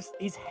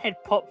his head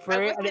popped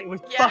through it and it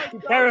was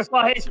fucking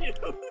terrifying.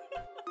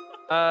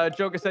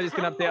 Joker said he's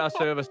gonna update our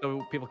server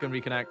so people can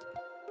reconnect.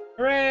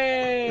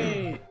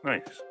 Hooray!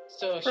 Nice.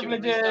 So should we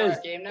restart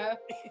our game now?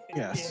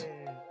 Yes.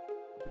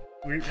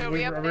 Are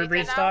we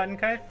restarting,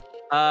 Kai?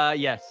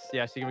 Yes,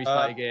 you can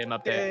restart your game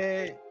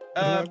update.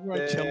 Whenever I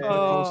killed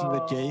closing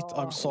the gate,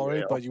 I'm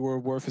sorry, but you were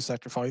worth a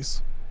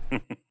sacrifice.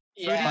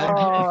 Yeah.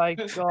 Oh my I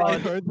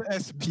god. heard the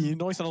SCP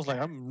noise and I was like,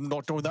 I'm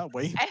not going that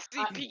way.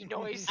 SCP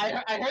noise.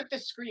 I heard the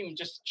scream,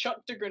 just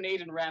chucked a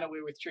grenade and ran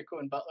away with Trico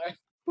and Butler.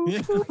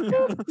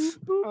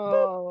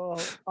 Oh,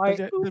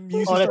 The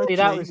music honestly, started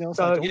that playing, was I was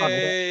so like, funny.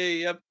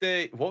 Yay,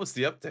 update. What was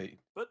the update?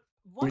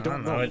 We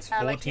don't know. It's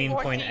like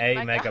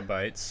 14.8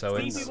 megabytes, so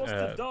Stevie it's was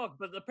the dog,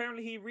 but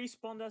apparently he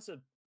respawned as a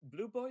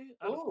blue boy.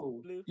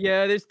 Blue.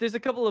 Yeah, there's a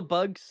couple of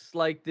bugs.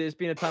 Like there's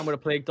been a time where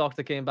the Plague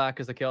Doctor came back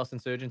as the Chaos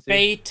Insurgency.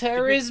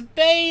 Beta is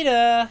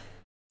beta.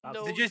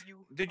 Did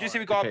you see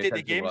we got Okay, update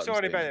the game?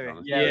 Sorry, by the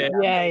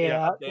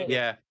way.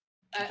 Yeah.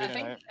 I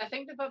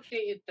think they've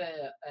updated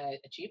the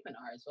achievement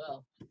art as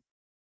well.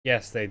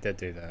 Yes, they did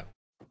do that.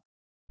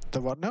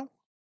 The what now?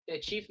 The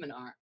achievement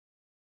art.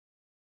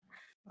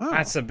 Oh.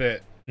 That's a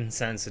bit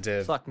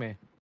insensitive. Fuck me.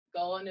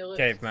 Go on, Illich.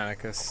 Cave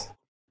Manicus.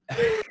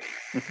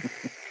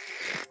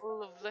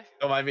 Lovely.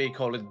 Don't mind me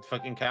calling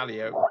fucking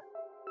Callie out.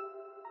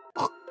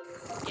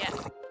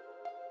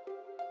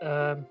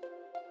 Yeah.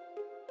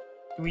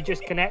 Do we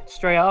just connect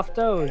straight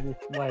after, or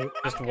just wait?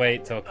 Just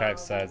wait till Kai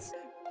says.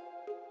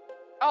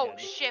 Oh,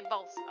 shit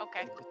balls.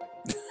 Okay.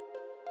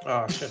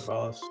 Oh, shit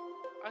balls.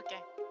 Okay.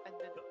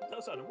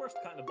 Those are the worst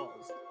kind of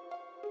balls.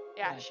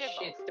 Yeah, shit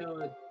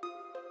balls. Dude.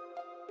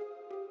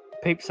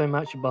 Poop so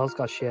much your balls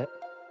got shit.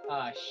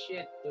 Ah,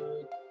 shit,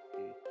 dude.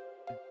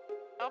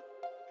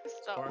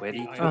 Stop.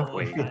 Ready to Oh.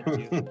 wait.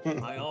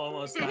 I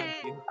almost had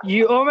you.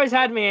 You almost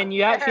had me, and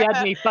you actually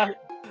had me.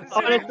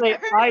 Honestly,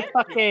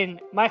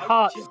 my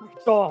heart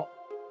stopped.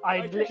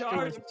 I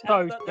literally was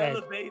so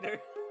scared.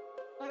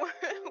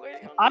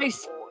 I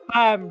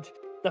spammed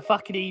the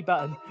fucking E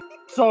button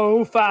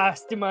so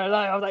fast in my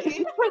life. I was like,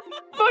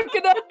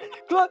 fucking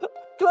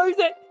close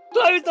it!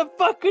 Close the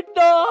fucking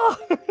door!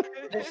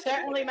 They've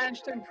certainly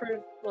managed to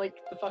improve,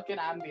 like, the fucking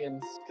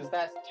ambience, because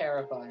that's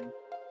terrifying.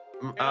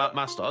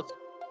 Mascot.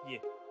 Yeah.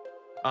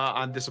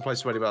 And this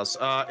applies to anybody else.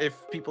 If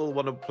people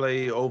want to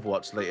play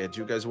Overwatch later,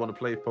 do you guys want to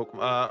play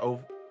Pokemon?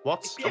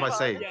 What am I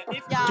saying? Yeah, do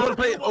you want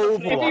to play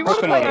Overwatch? If you want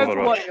to play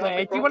Overwatch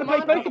later, do you want to play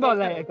Pokemon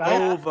later,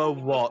 guys?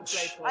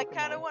 Overwatch. I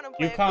kind of want to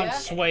play. You can't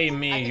sway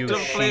me, you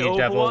Don't play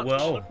she-devil Overwatch?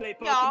 will.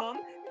 Yeah.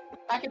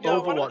 I can do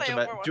Overwatch, I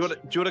meant. Do you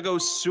want to go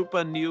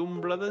Super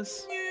Noom,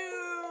 brothers?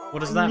 What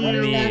does that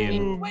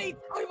mean? Wait,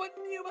 I went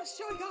new as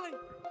Shy Guy.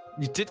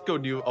 You did go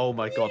new. Oh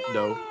my god,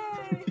 no.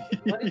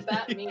 What does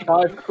that mean?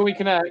 Guys, can we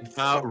connect?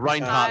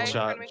 Reinhardt Can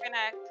chat. we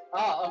connect?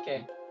 Oh,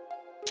 okay.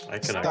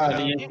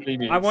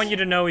 I want you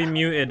to know he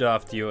muted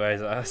after you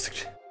guys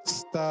asked.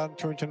 Stan,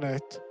 turn to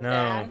net.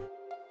 No.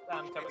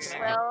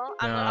 Well,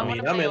 I No. want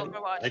to play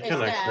Overwatch. I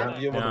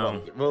connect. You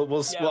want to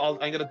No.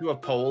 I'm gonna do a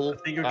poll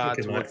you're towards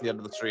cooking the end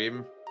of the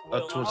stream,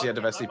 towards the end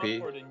of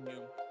SCP.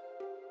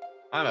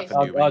 I'm up for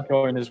I'll Newbie.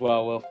 join as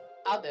well, Will.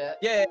 I'll do it.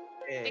 Yeah.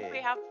 I think we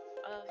have,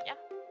 yeah.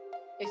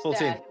 Hey, 14.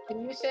 Stan,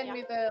 can you send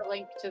me the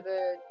link to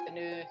the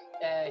new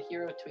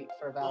hero tweet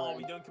for Valorant? Oh,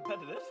 we doing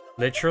competitive?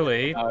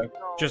 Literally,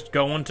 just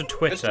go onto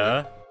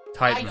Twitter,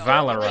 type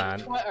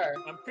Valorant.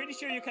 I'm pretty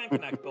sure you can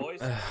connect, boys.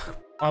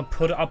 I'll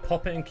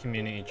pop it in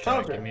community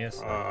chat. Give me a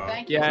second.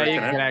 Thank you. Yeah, you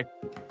can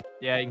connect.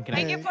 Yeah, you can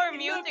connect. Thank you for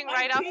muting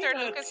right after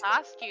Lucas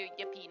asked you,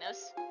 you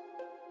penis.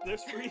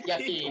 There's free Yeah,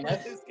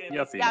 penis.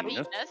 Yeah,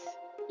 penis.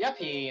 Yeah,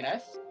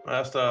 penis.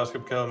 Master,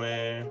 skip kill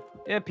me.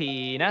 Yeah,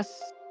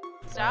 penis.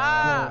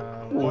 Stop.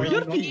 Oh,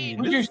 your penis.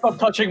 Would you stop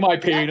touching my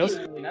penis?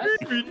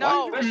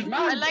 No,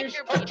 I like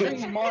your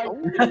penis.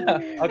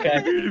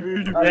 Okay.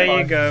 There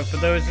you go. For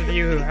those of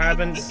you who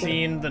haven't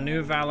seen the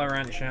new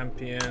Valorant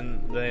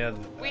champion, they are.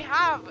 We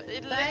have.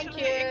 It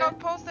literally it got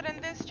posted in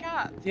this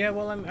chat. Yeah,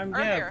 well, I'm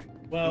Earlier.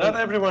 Well, Not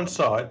everyone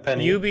saw it,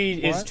 Penny. Yubi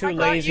is What? too I thought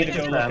lazy you to go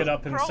just look it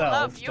up scroll himself,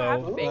 up, you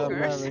have so.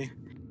 fingers.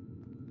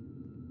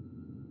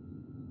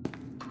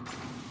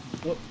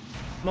 What,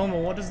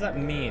 Momo, what does that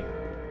mean?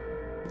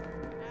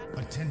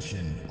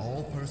 Attention,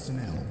 all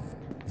personnel.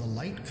 The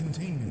light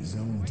containment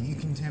zone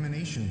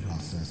decontamination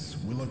process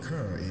will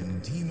occur in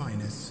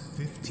T-minus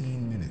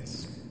 15 minutes.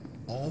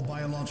 All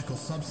biological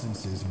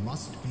substances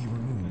must be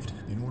removed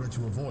in order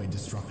to avoid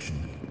destruction.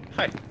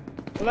 Hi.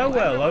 Hello,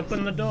 well,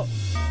 open the door.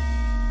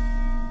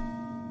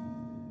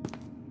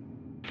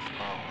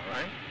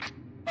 Alright.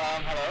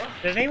 Hello?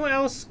 Did anyone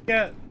else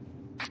get...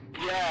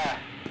 Yeah.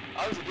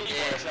 I was a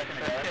DJ a second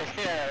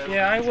ago.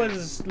 Yeah, I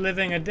was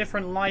living a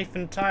different life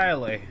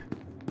entirely.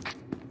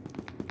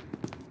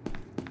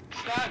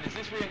 Stan, is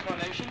this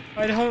reincarnation?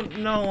 I don't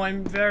know,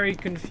 I'm very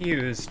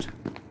confused.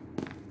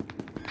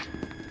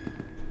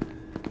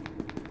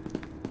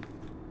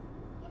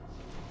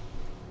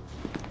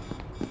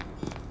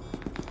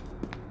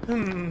 I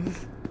don't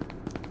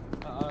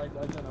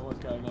know what's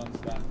going on,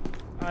 Stan.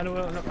 I don't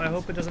know, I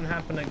hope it doesn't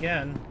happen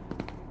again.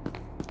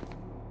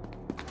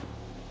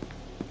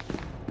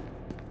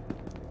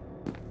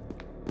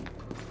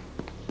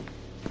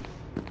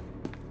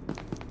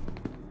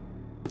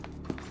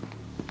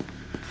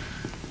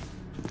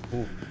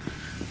 Ooh,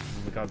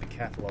 we gotta be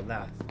careful of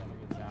that.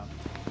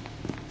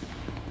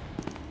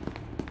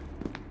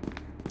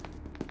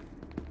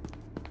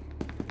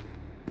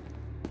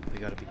 We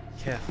gotta be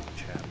careful,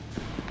 chap.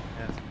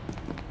 Careful.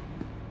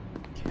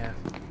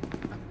 Careful.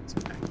 That's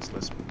an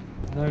axeless.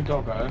 No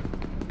doggo.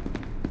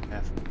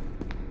 Careful.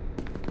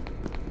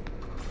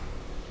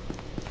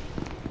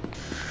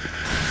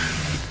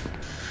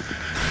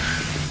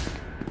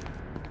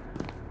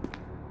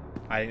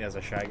 I think there's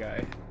a shy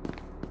guy.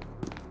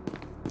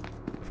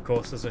 Of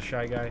course there's a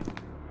shy guy.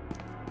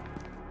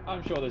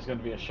 I'm sure there's going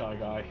to be a shy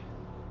guy.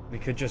 We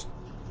could just...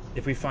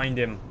 If we find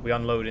him, we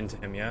unload into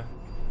him, yeah?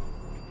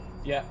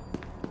 Yeah.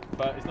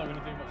 But it's not going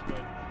to do much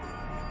good.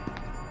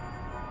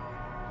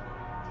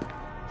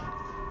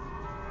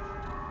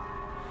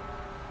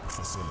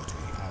 Facility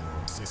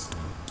power system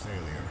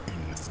failure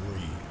in 3,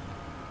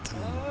 2,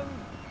 1.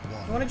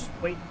 You wanna just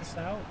wait this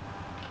out?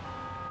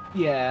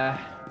 Yeah.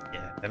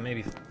 Yeah, then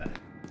maybe for that.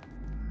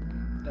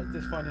 Let's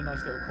just find a nice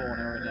little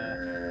corner and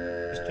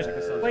Just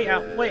wait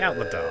out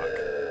the dark.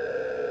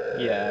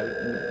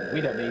 Yeah,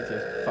 we don't need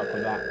to fuck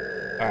with that.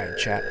 Alright,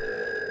 chat.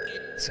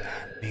 It's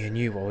me and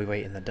you while we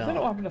wait in the I dark. don't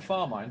know what happened to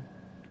Farm Mine.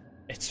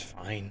 It's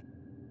fine.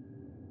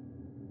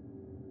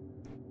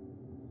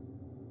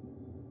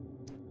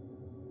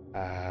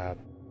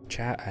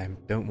 Chat, I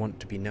don't want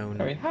to be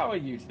known. I mean, how are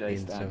you today,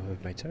 being Stan? so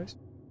of my toes.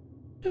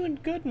 Doing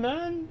good,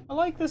 man. I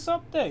like this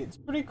update. It's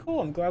pretty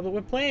cool. I'm glad that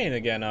we're playing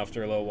again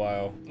after a little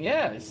while.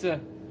 Yeah, it's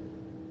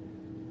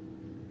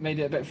made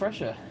it a bit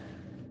fresher.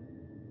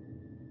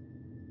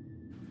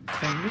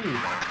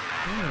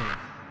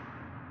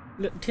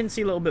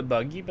 Tinsy a little bit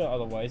buggy, but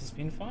otherwise it's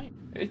been fine.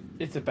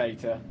 It's a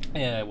beta.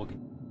 Yeah, we'll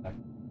get back.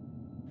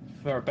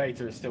 For a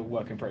beta, it's still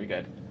working pretty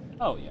good.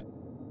 Oh, yeah.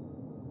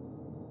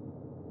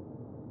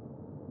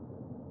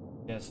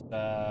 Just,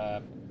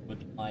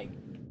 would like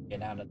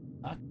get out of the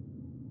dark.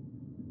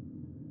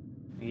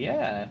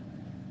 Yeah.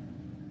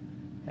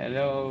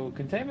 Hello,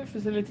 containment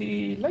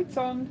facility, lights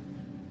on.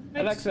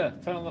 Lights. Alexa,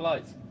 turn on the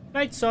lights.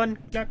 Lights on,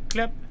 clap,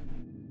 clap.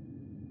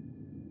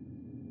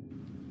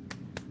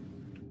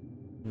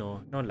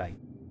 No light.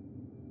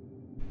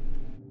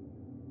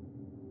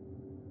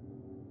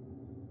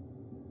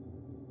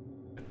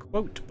 A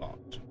quote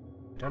bot.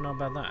 Don't know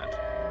about that.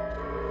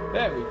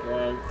 There we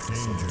go.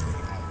 Danger.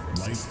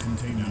 Light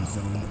containment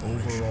zone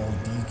overall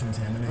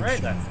decontamination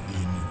Right then.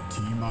 in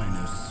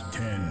T-minus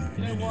 10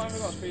 You know why? minutes.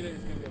 I've got a feeling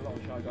it's going to be a lot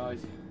of shy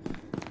guys.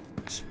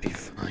 Just be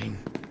fine.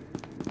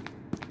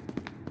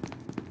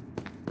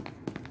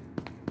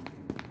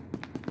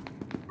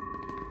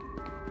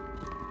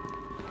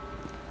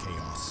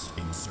 Chaos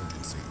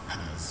insurgency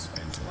has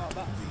entered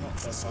the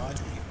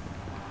facility.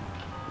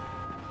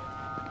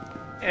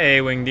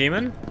 Hey, Wing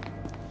Demon.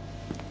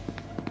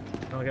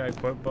 I'll get a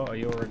quote bot or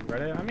you'll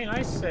regret it. I mean,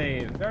 I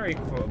say very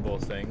quotable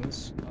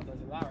things. Oh,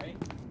 there's a Larry.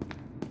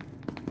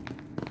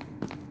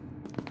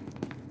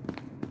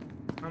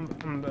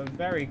 I'm a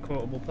very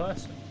quotable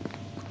person.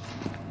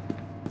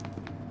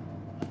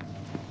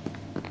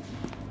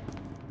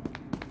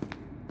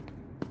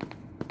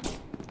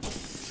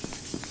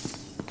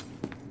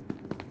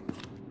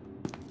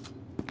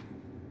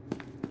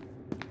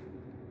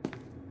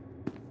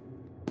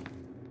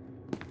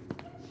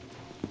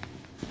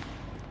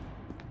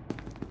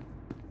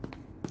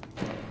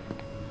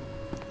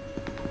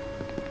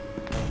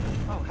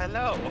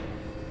 Hello.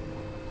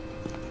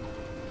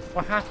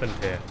 What happened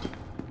here?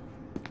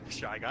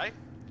 Shy guy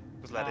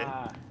was let in.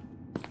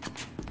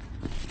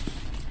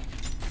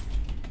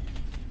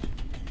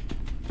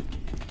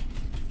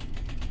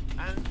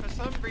 And for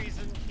some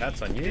reason, That's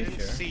he unusual. didn't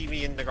see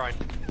me in the ground.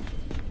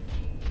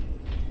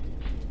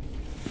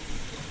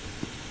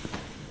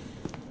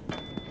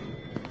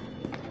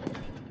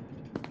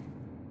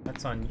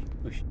 That's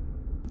unusual.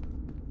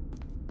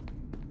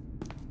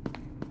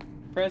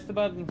 Press the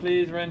button,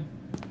 please, Ren.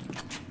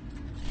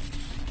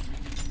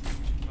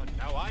 But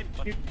now I'm.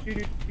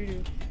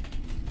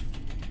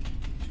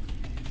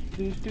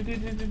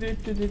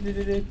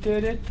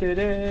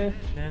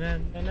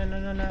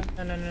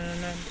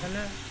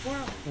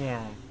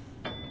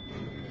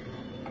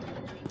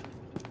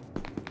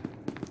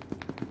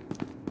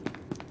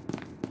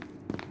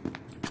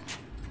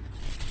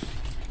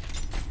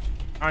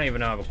 I don't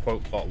even know how a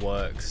quote bot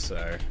works,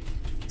 so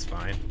it's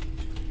fine.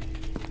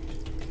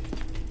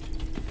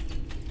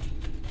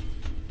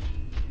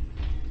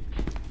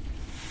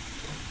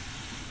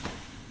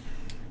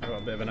 I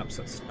got a bit of an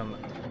upset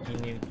stomach. You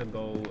need to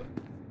go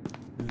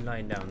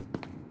lie down.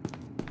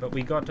 But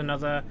we got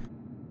another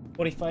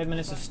 45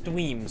 minutes of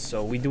stream,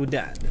 so we do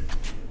that.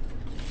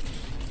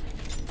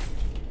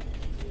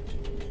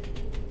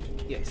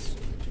 Yes.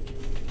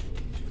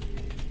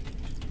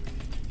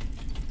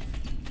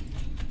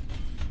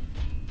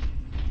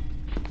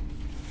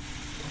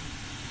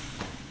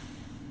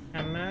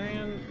 And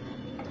man.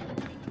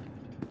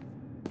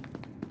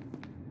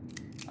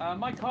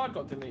 My card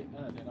got deleted.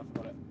 No, it didn't. I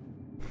forgot it.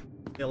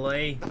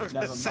 Delay.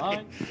 Never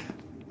mind.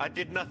 I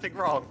did nothing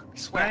wrong. I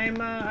swear.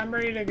 I'm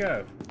ready to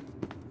go.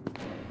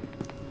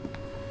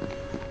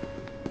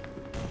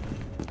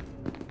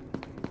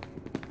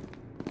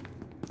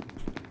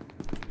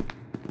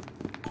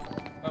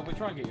 We'll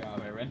try and get you out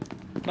of here, Rin.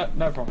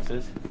 No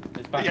promises.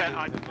 It's back Yeah, to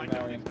I the don't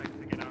Marion. expect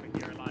to get out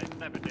of here alive.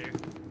 Never do.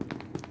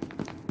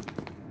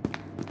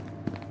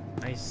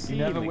 I see. You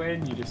never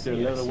win, you just do a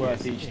little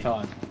worse each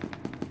time.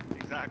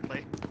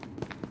 Exactly.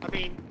 I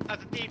mean,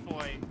 as a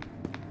decoy,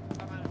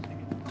 I managed to get...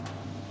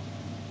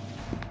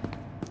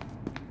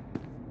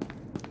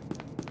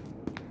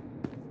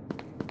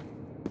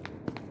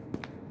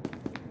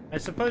 I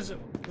suppose,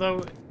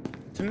 though,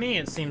 to me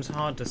it seems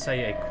hard to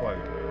say a quote.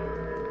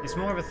 It's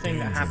more of a thing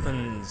that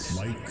happens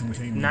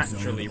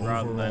naturally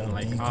rather than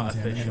like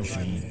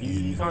artificially.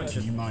 You can't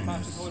just.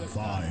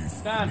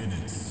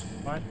 -5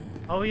 What?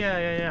 Oh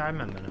yeah, I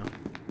remember now.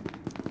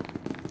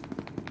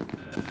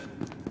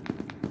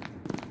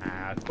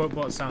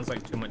 Quotebot sounds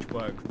like too much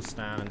work for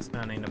Stan, and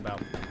Stan ain't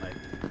about that life.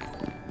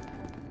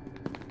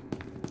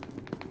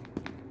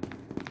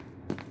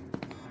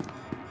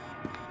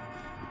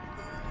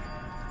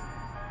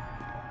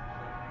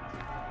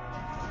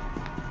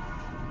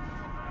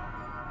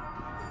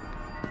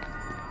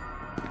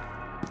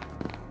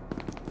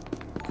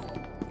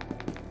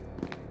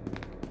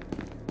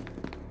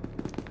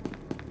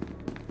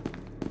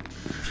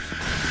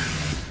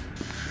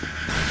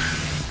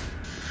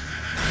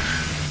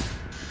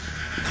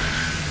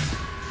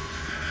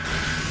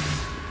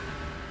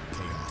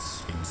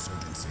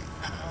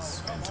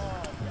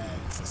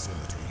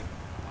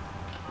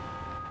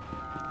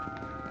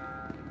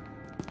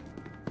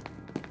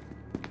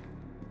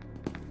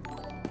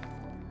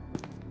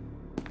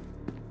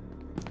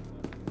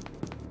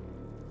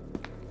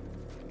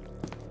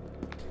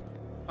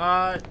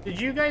 Did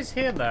you guys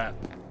hear that?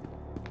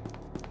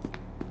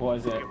 What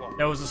is it?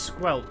 There was a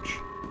squelch.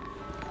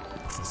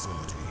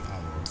 Facility,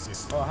 our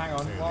system. Oh, hang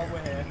on, while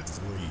we're here.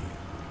 3,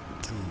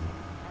 2,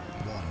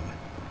 1.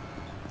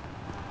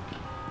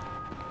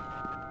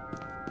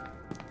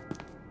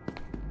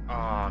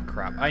 Ah,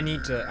 crap. I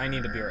need to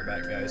be right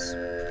back, guys.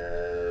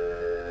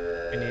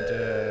 I need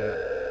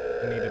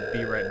to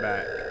be right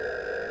back.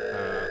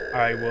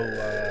 I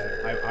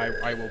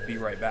will be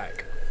right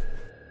back.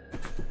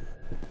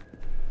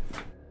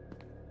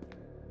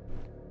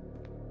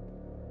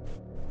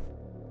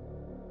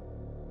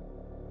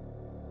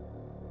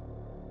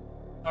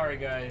 Sorry,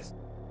 guys.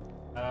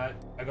 I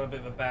got a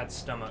bit of a bad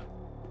stomach.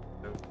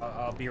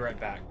 I'll be right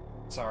back.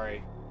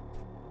 Sorry.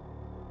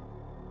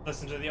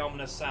 Listen to the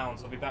ominous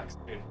sounds. I'll be back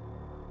soon.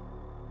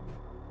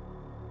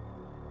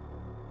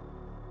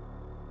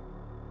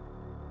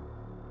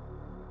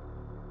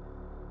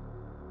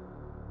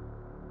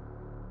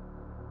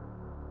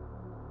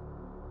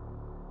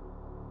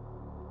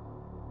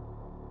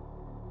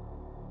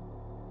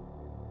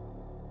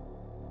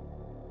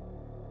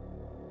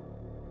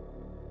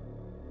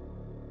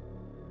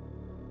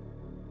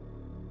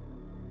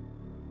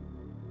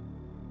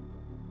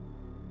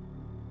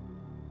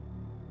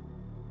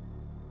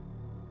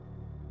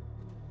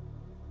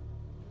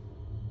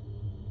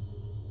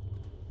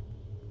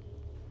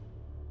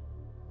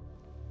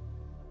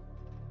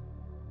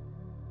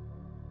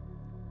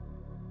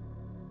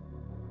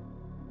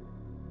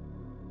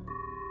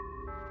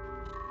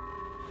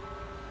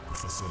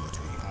 Facility,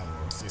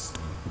 our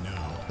system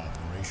now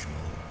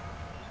operational.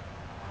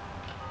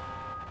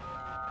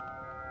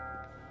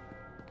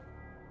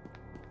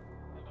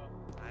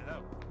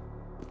 Hello.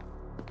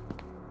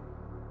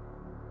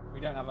 We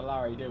don't have a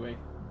Larry, do we?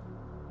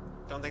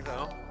 Don't think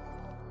so.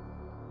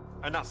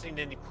 I've not seen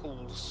any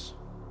pools.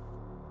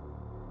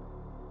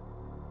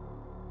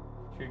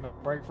 Should we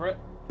break for it?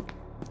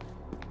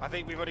 I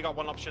think we've only got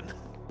one option.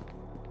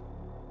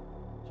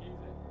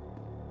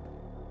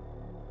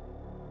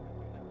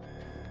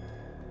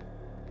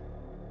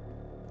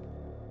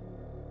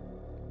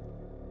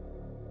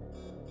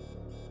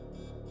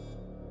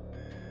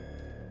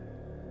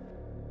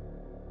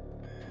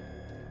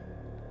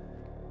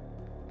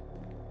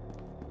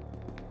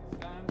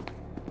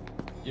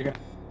 You're gonna...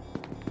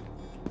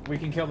 We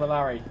can kill the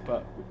Larry,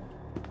 but...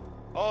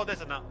 Oh,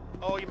 there's a nut.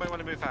 Oh, you might want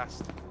to move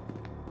fast.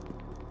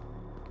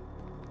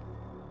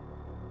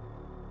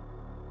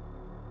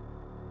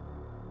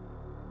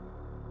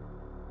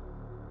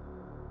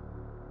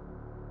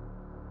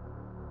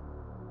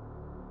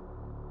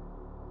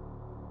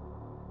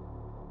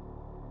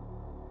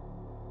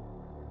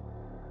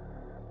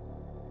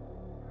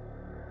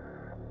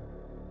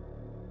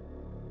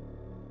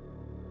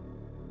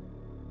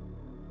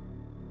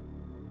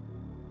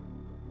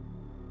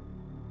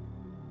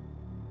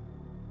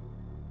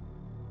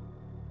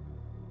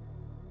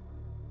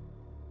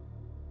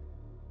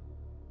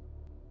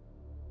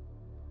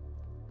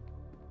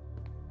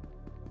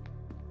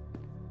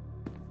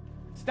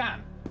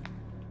 Stan.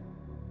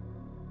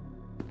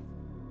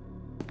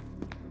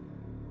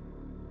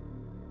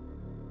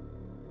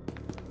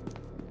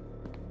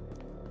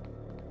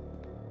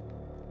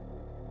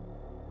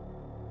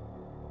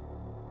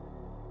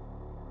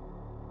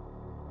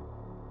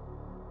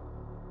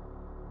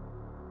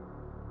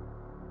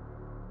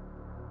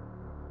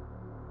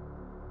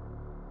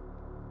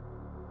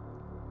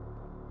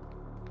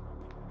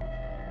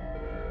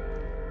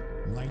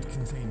 Light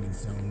containment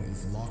zone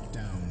is locked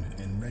down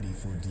and ready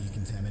for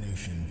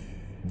decontamination.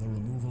 The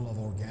removal of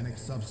organic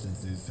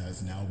substances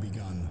has now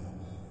begun.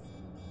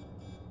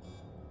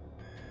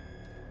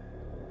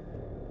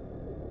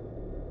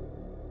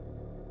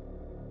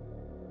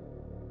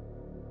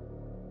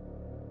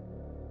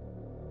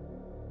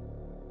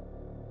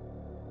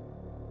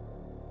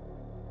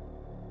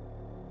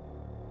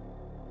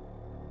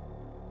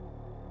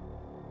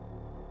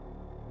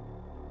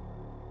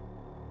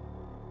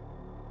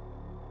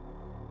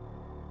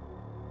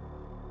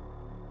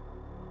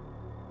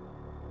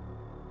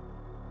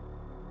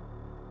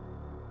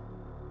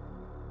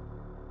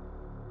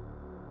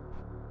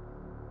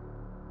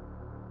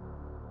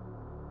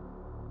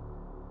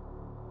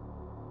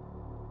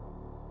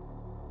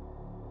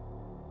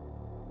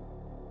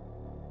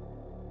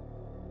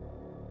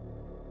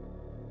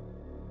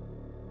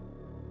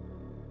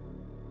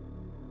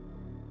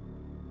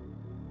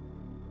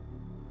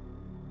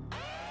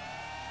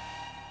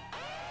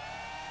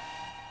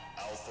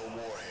 Alpha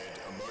Warhead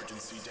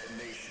emergency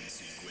detonation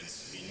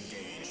sequence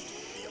engaged.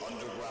 The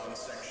underground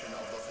section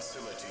of the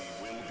facility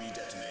will be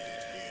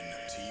detonated in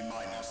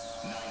T-minus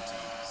 90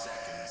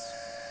 seconds.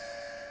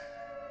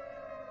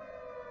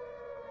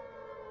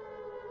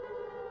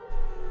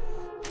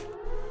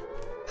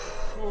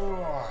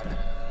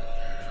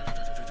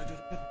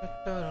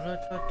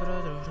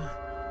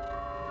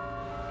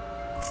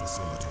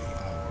 Facility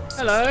hours.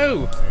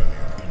 Hello.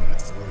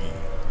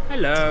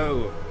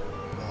 Hello.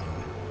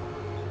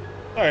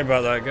 Sorry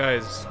about that,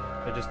 guys.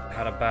 I just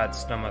had a bad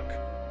stomach.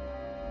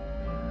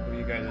 Hope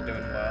you guys are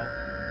doing well.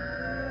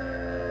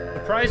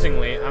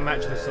 Surprisingly, I'm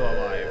actually still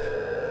alive.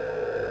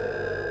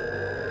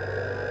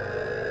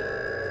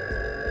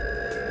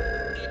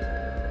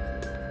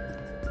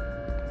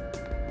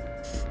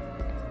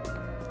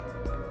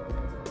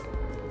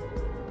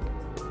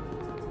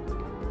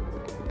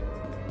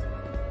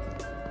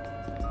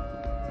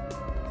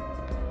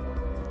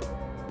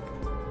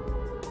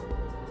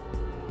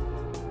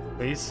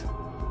 Please?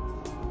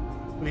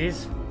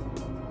 Please?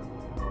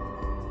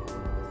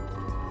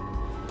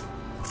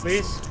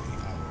 Please?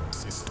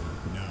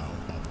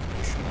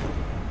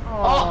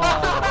 Oh.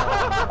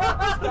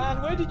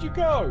 Stan, where did you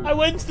go? I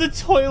went to the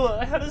toilet.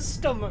 I had a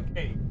stomach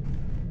ache.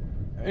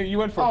 You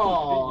went for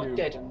a poop,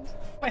 didn't you?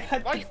 I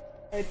had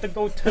to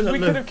go to Because we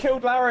could have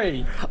killed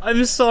Larry.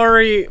 I'm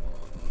sorry.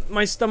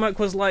 My stomach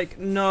was like,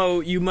 no,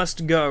 you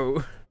must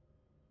go.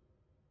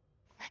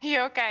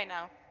 You okay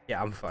now?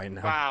 Yeah, I'm fine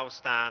now. Wow,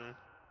 Stan.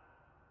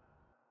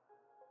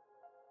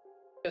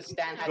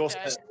 Stan had Your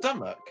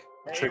stomach?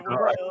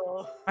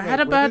 I had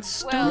a bad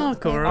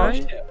stomach,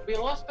 alright? We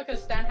lost because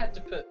Stan had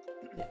to put.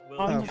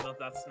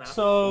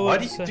 So why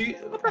do you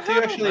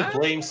actually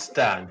blame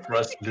Stan for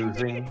us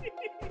losing?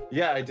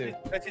 Yeah, I do.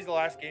 This is the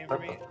last game for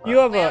me.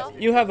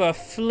 You have a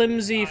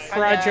flimsy,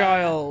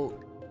 fragile,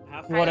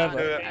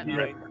 whatever.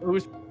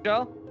 Who's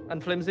fragile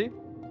and flimsy?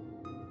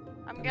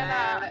 I'm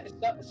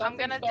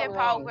gonna dip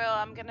out, Will.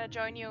 I'm gonna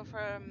join you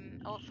for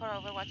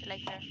Overwatch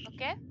later.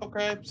 Okay?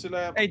 Okay, see you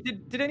later. Hey,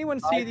 did anyone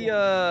see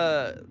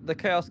the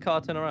Chaos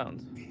car turn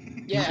around?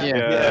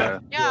 Yeah.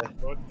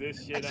 Put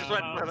this shit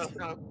out.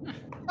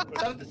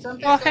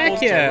 Oh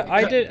heck yeah!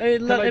 I did.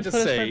 Can Let I it just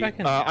put us say, right back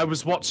in. I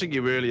was watching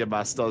you earlier,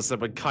 Masters,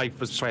 and when Kaif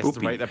was pressed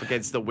Spoopy. right up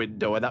against the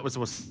window, and that was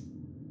what.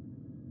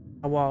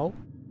 Hello.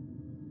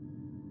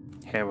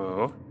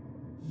 Hello.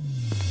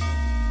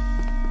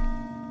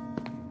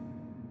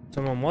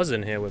 Someone was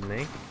in here with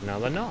me. Now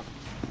they're not.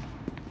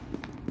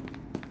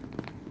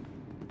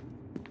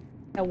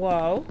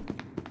 Hello.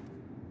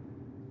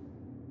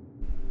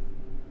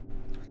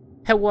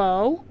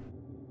 Hello.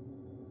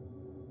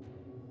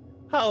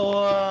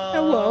 Hello.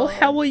 Hello.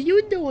 How are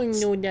you doing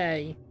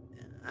today?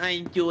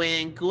 I'm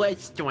doing good,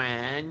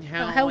 Stan.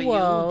 How hello.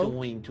 are you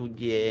doing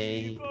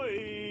today?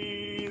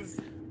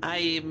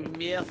 I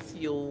miss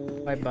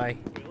you. Bye bye.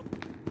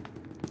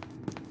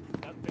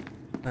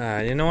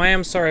 You know, I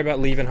am sorry about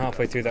leaving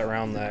halfway through that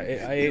round there.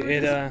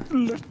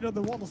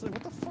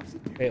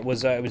 It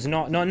was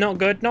not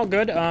good, not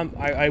good.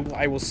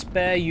 I will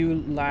spare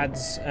you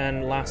lads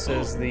and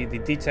lasses the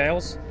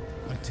details,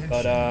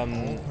 but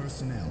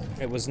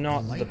it was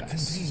not the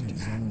best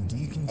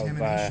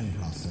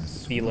of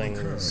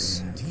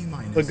feelings.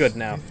 We're good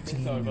now.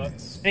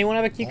 Anyone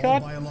have a key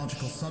card?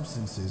 Biological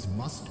substances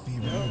must be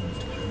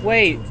removed.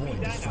 Wait,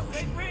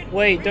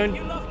 wait, don't.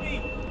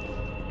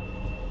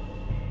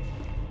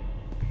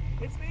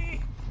 It's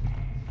me!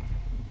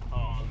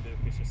 Oh,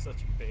 Lucas, you're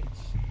such a bitch.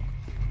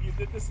 You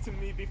did this to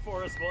me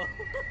before as well.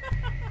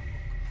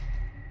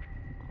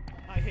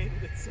 I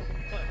hated it so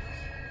much.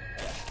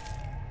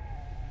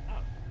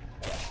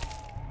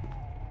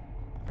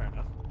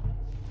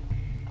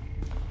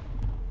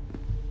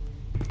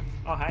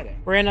 Oh, hi there.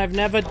 Ren, I've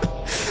never...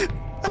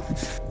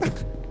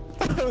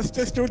 I was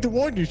just going to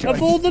warn you,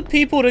 Of all the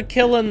people to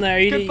kill in there,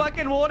 Good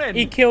fucking warning.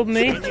 he killed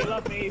me. You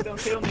love me, don't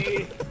kill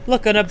me.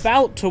 Look, an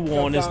about to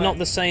warn is not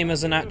the same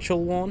as an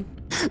actual warn.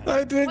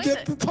 I didn't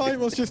get the time. I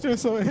was just doing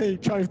so. Hey,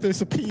 try if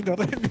there's a peanut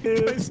in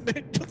the guy's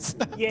neck. Just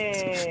snapped.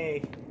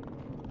 Yay!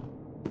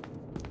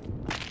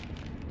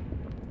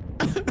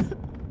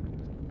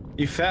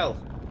 You fell.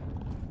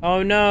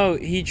 Oh no,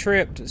 he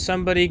tripped.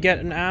 Somebody get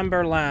an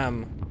amber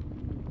lamb.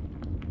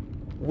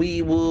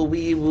 Wee woo,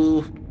 wee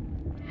woo.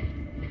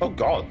 Oh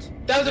god.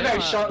 That was a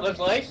very short-lived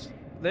life.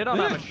 They don't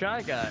have a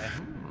shy guy.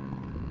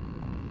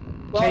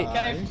 Well, Hey.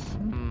 okay.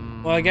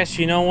 Well, I guess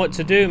you know what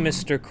to do,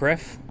 Mr.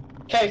 Criff.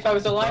 Okay, if I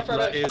was alive for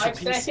about That is a 5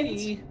 PC.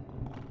 seconds.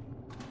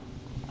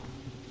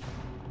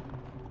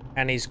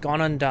 And he's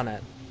gone and done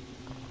it.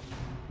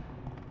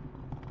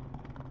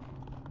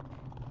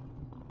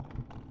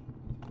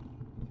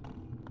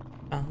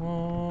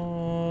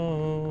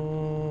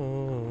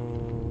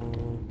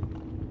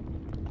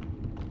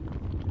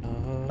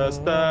 That's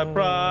the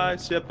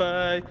price you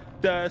pay.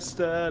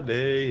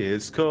 Destiny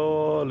is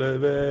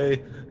calling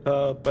me.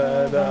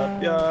 Open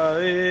up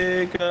your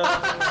ego.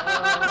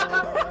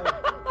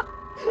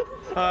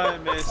 I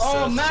miss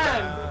Oh the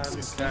man! stand.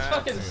 It's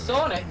fucking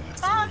Sonic!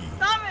 Oh,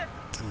 damn it!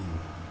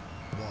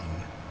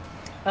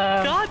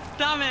 God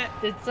damn it!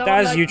 Did someone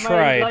Daz, like you my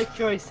tried. life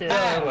choices?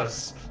 That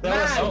was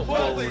so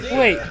holy.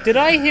 Wait, did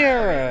I hear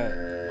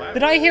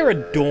a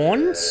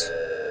Dawns?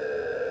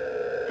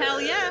 Hell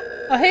yeah!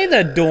 Oh, hey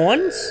there,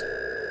 Dawns.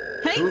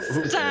 Hey,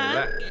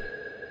 Stan!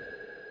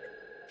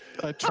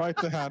 I tried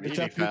to hand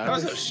it. That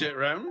was a shit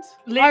round.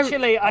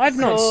 Literally, I've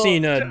not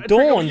seen a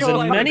Dawns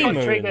in many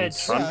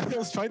moons.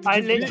 I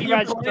literally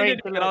ran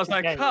straight to and I was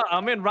like, the "Cut!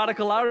 I'm in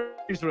Radical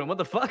Larry's room. What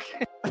the fuck?"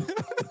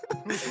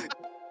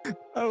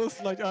 I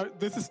was like,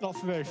 this is not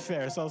very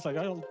fair. So I was like,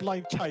 I'll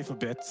blind Kai a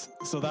bit,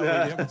 so that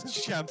way we have a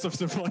chance of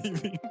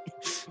surviving.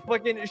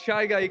 Fucking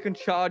shy guy, you can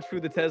charge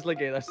through the Tesla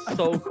gate. That's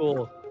so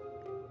cool.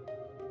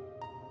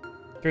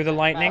 Through the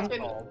lightning?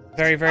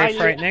 Very, very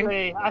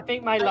frightening. I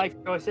think my life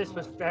choices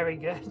was very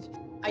good.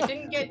 I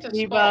didn't get to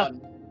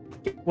spawn.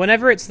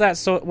 Whenever it's that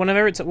sort,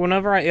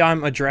 whenever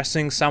I'm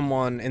addressing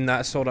someone in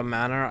that sort of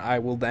manner, I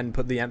will then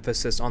put the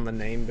emphasis on the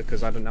name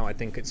because I don't know. I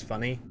think it's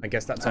funny. I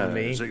guess that's on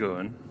me. How's it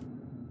going?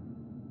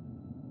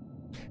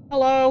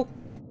 Hello.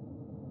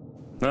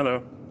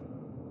 Hello.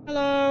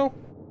 Hello.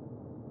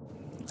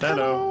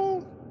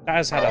 Hello.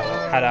 Daz had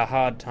a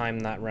hard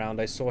time that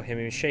round. I saw him.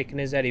 He was shaking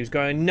his head. He was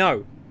going,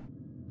 no.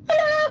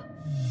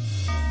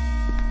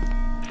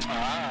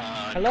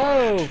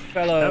 Hello,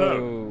 fellow.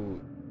 Hello.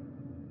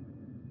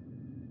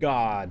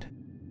 God.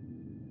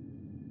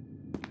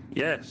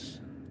 Yes.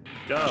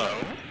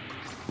 God.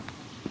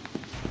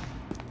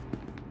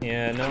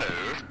 Yeah, no,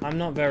 I'm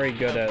not very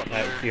good at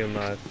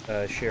humor,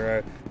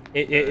 Shiro.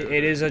 It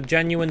is a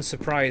genuine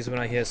surprise when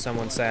I hear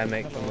someone say I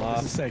make them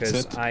laugh,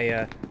 because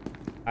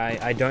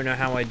I don't know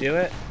how I do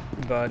it,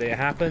 but it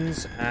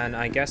happens, and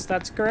I guess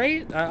that's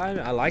great.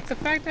 I like the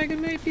fact I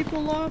can make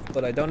people laugh,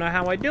 but I don't know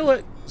how I do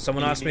it.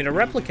 Someone asked me to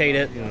replicate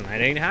it, and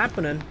it ain't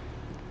happening.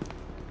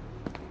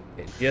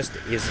 It just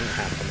isn't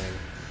happening.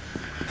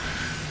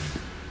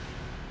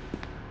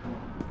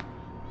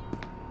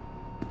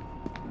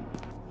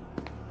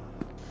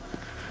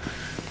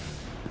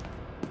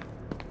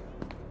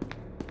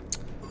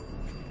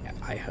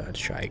 I heard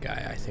Shy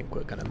Guy. I think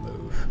we're gonna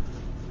move.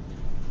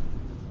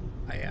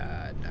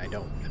 I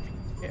don't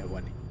care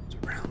when he's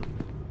around.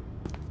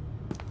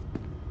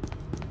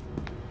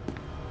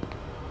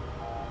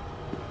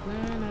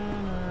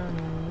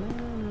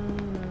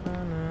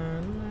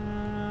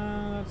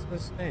 That's the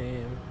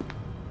same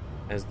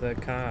as the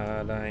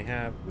card I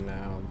have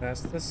now.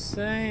 That's the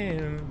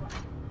same.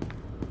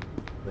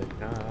 The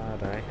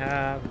card I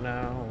have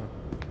now.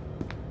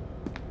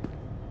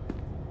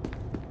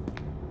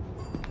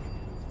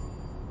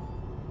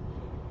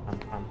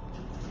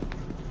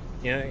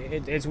 You know,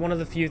 it's one of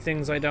the few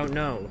things I don't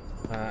know,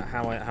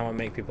 how I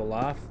make people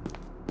laugh.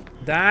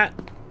 That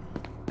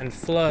and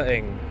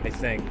flirting, I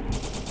think,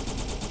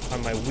 are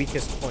my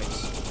weakest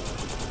points.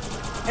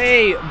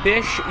 Hey,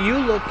 Bish, you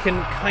looking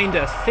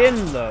kinda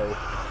thin though.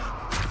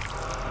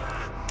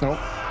 Nope.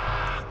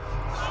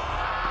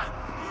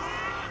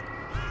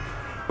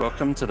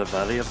 Welcome to the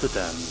Valley of the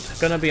Damned.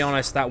 Gonna be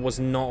honest, that was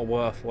not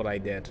worth what I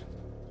did.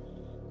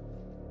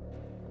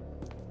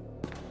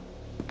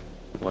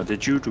 What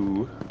did you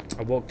do?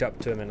 I walked up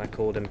to him and I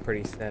called him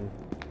pretty thin.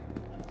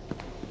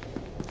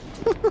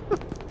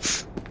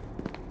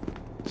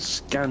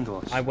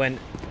 Scandalous. I went,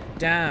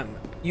 damn,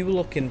 you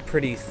looking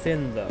pretty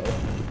thin though.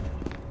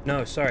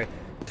 No, sorry.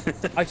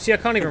 I see. I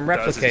can't even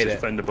replicate it.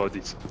 Find the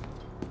bodies.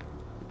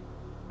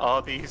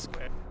 All these.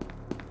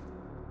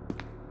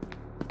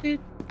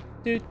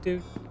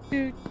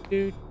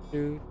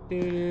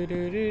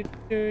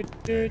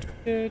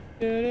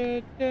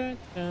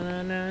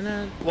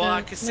 Well,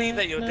 I can see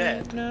that you're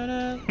dead.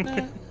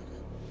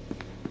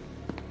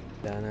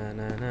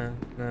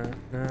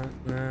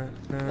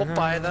 What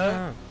by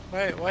though?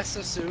 Wait, why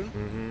so soon?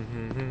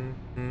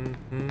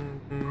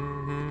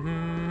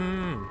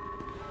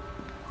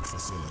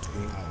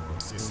 Facility power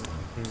system.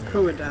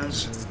 Who it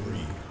does?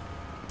 3,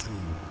 2,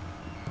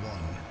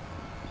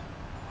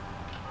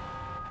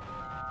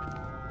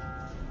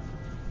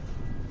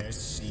 1.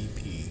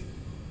 SCP.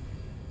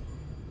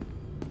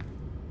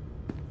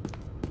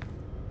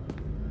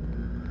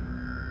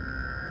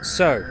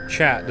 So,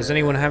 chat, does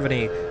anyone have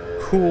any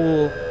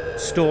cool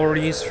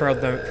stories from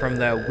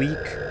their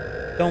week?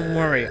 Don't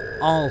worry,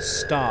 I'll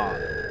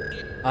start.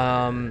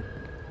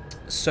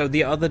 So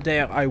the other day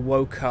I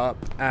woke up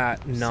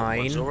at 9.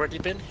 Someone's already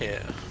been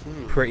here.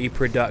 Pretty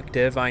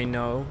productive, I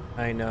know.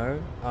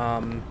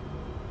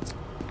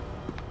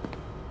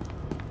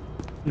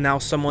 Now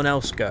someone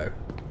else go.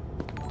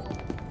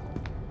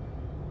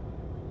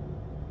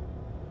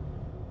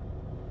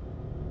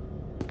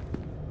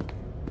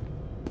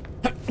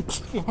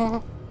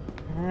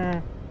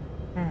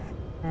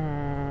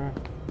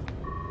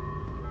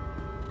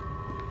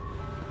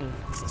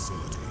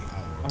 Facility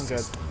power I'm good.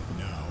 system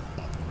now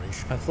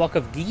operational. A flock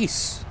of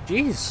geese.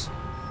 Jeez.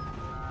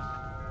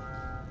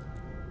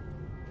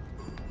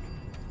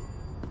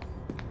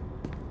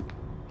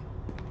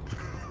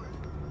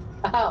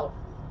 Ow.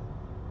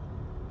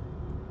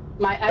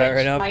 My Fair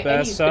enough, my there,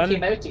 eddies son.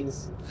 became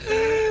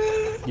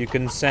outies. You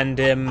can send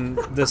him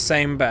the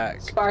same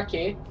back.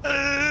 Sparky.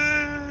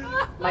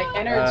 My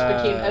innards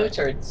became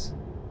outards.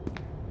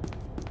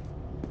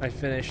 I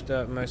finished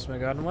most of my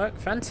garden work.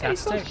 He's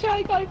Fantastic. got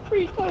Shy Guy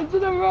 3 times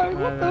in a row.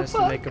 What the Let's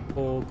fuck? make a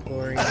pool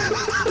chlorine.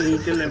 He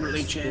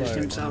deliberately changed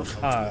himself.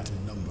 Ah.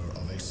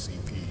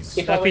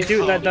 If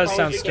That does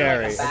sound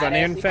scary. I've got an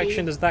ear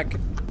infection. Does that?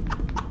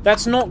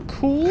 That's not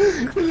cool.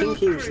 I think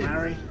he was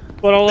Larry.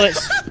 But I'll let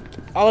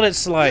it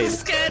slide.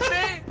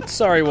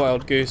 Sorry,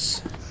 Wild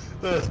Goose.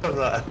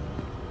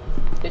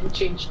 Didn't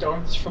change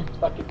dorms from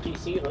fucking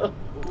PC though.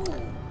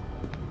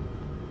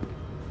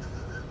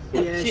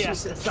 Yeah, she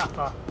Yes, said,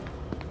 suffer.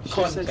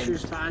 she said she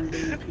was banned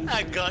in PC.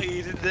 I got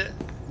you, didn't it?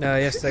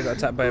 Yesterday I got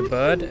attacked by a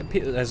bird.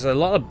 There's a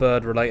lot of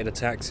bird-related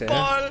attacks here.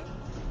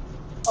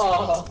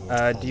 Oh.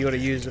 Do you want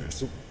to use a...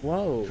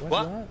 Whoa,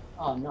 what?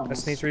 Oh no. That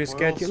sneeze really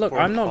scared you? Look,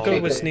 I'm not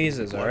good with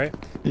sneezes, alright?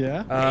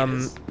 Yeah?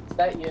 Is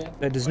that you?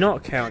 That does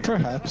not count,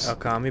 Perhaps.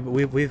 Okami, but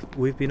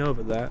we've been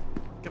over that.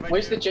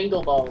 Where's the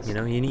jingle balls? You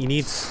know, you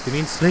need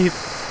sleep.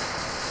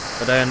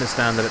 But I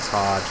understand that it's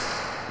hard.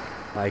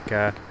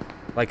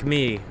 Like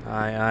me,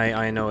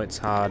 I know it's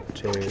hard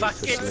to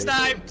Fucking sleep.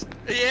 sniped!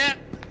 Yeah!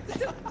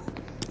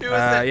 Who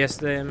was it?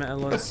 Yesterday I met a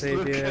Lord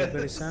Savior,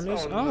 Billy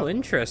Sanders. Oh,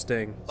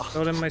 interesting.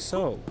 Sold in my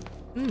soul.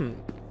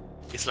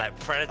 It's like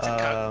Predator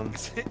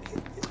comes.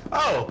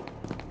 Oh!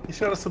 You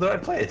showed us to the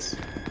right place.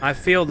 I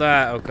feel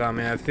that,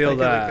 Okami. I feel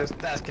that.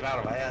 That's get out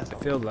of my ass. I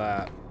feel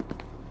that.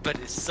 But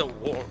it's so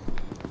warm.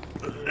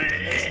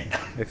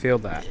 I feel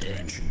that.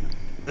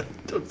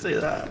 Don't say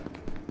that.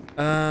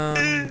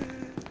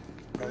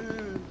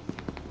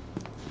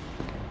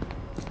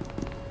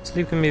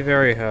 Sleep can be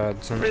very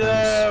hard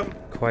sometimes.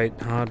 Quite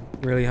hard,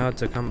 really hard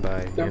to come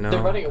by, you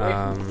know?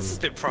 This has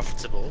been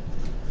profitable.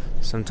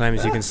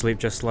 Sometimes you can sleep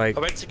just like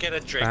I went to get a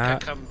drink,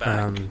 that. I come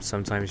back.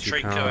 Sometimes you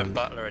Trinko and can't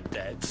Butler are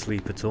dead.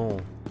 sleep at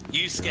all.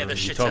 You scare the You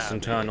shit toss out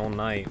and of turn all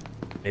night.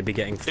 Maybe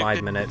getting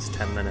 5 minutes,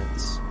 10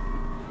 minutes,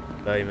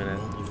 30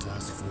 minutes.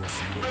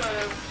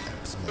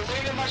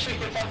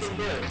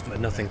 But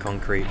nothing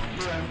concrete.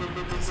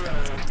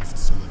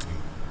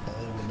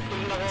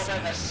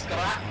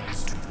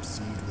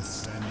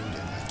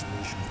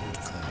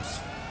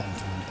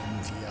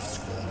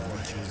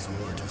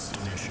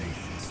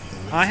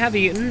 I have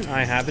eaten,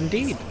 I have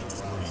indeed.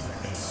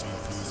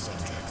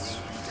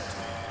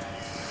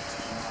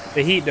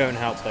 The heat don't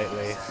help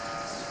lately.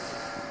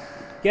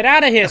 Get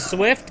out of here,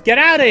 Swift! Get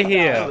out of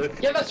here!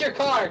 Give us your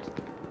card!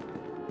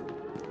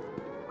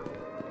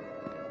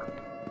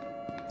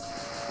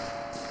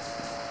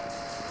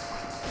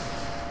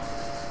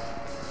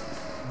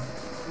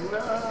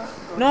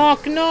 Knock,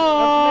 Open the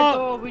knock!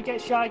 door, we get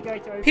Shy Guy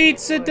to open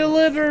Pizza it.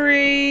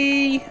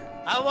 delivery!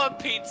 I want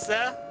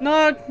pizza!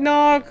 Knock,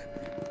 knock!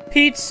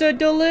 Pizza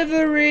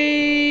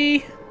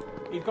delivery!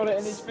 He's got it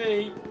in his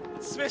feet.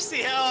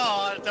 Smithy,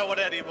 oh, I don't want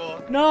it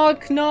anymore.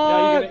 Knock, No,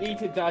 knock! you're gonna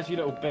eat it, Daz, you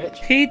little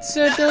bitch.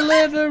 Pizza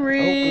delivery!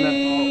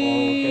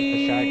 Get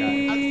the Shy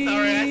Guy. I'm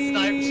sorry, I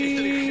sniped you,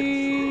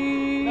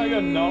 Lucas. No,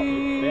 you're not,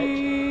 you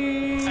bitch.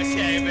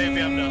 Okay,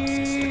 maybe I'm not.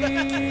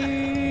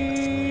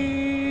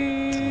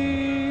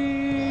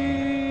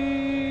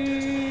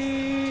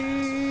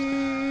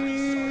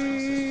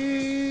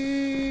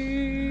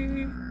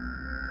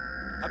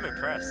 I'm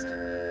impressed.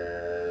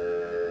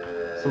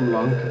 Some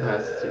lung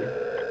capacity.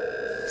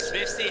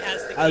 Swifty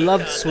has the I key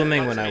loved card that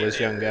swimming locks when I me was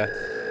in. younger.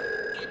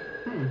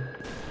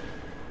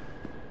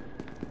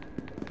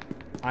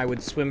 I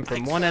would swim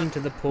from one end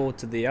of the pool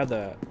to the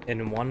other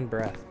in one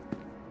breath.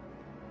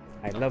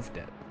 I loved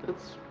it.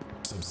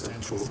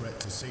 Substantial threat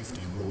to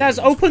safety. Daz,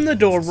 open the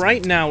door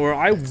right now or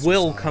I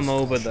will come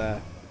over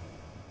there.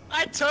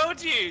 I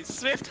told you,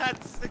 Swift had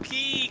the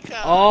key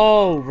card.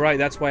 Oh, right,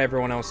 that's why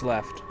everyone else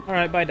left.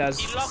 Alright, bye, Daz.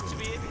 He locked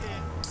me in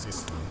here.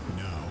 System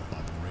now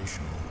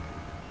operational.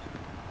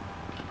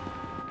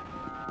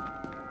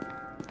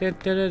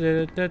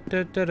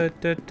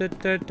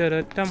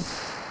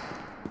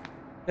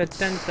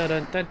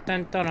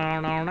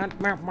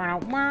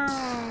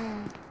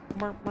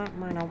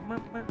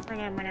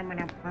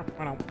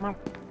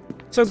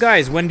 So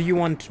guys, when do you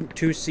want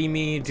to see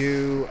me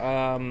do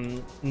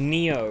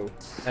Neo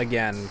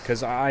again?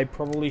 Because I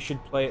probably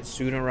should play it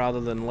sooner rather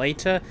than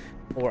later,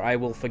 or I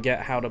will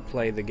forget how to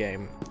play the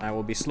game. I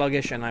will be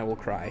sluggish and I will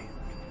cry.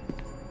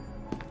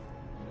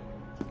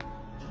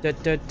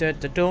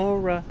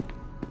 Dora,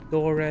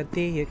 Dora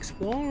the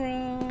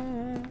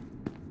Explorer.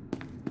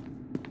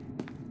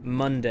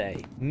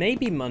 Monday,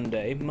 maybe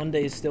Monday.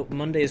 Monday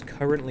is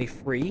currently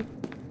free,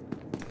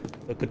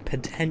 so could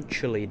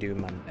potentially do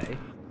Monday.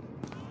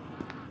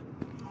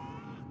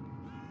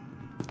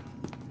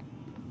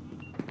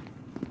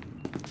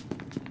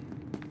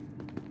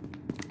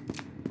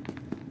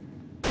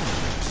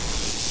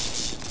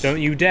 Don't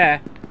you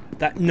dare!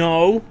 That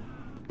no.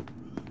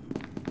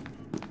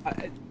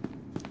 Yeah,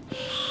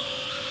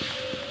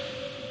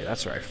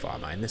 that's right,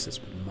 Farmine. This is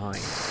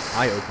mine.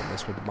 I opened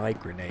this with my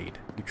grenade.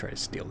 You try to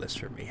steal this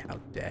from me. How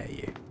dare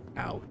you?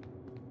 How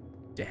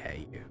dare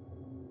you?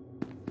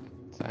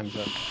 Time's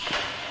up.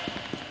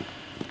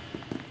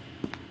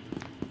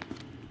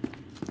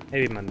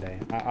 Maybe Monday.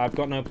 I've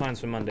got no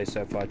plans for Monday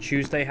so far.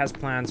 Tuesday has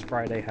plans.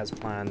 Friday has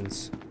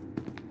plans.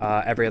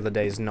 Every other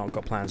day's not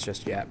got plans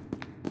just yet.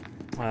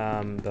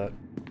 But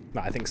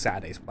I think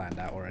Saturday's planned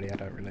out already. I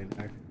don't really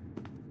know.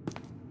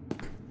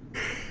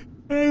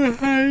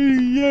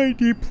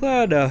 Hey,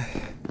 planner.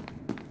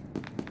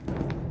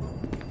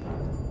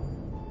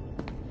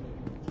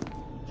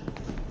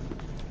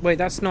 Wait,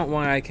 that's not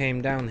why I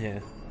came down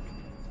here.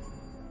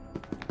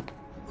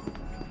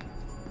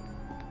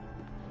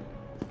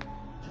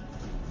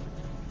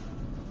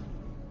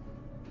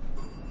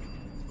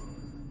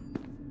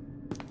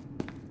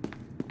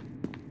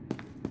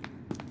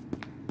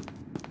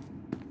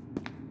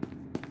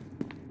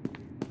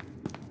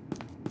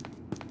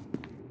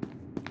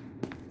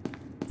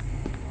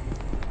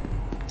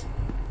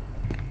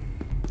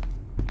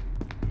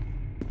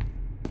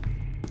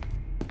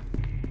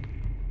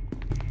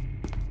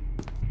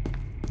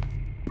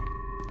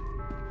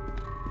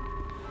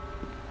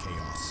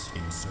 Chaos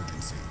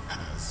Insurgency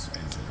has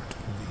entered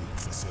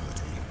the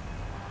facility.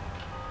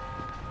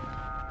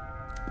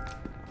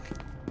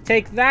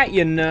 Take that,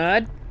 you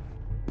nerd.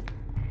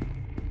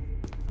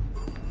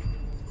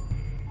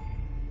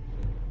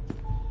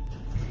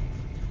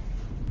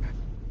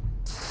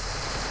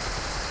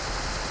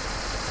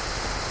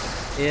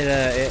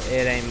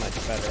 It ain't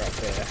much better up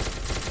here.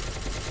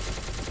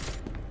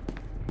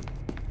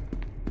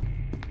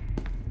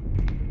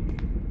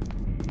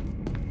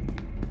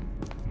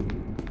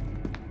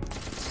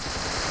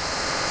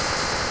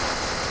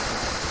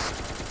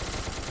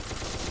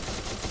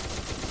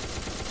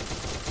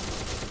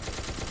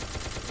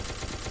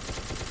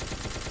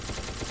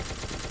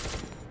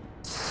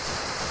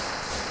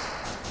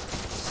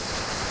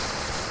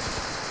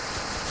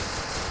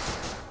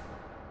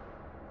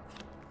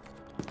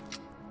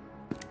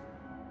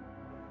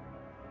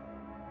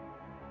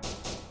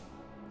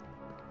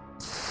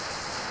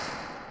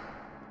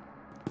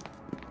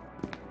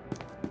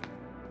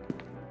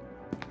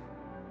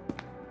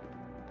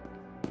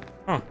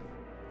 Huh.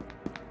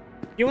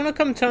 You wanna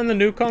come turn the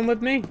nuke on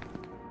with me?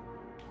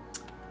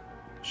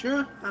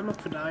 Sure, I'm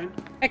up for dying.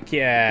 Heck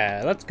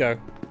yeah, let's go.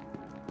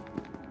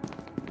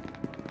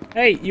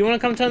 Hey, you wanna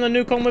come turn the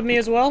nuke on with me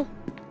as well?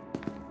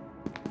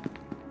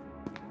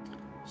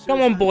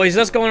 Come on, boys,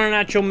 let's go on an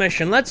actual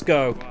mission. Let's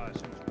go.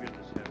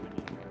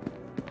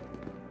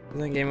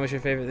 Playing game was your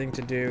favorite thing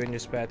to do in your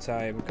spare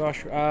time?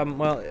 Gosh,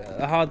 well,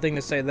 a hard thing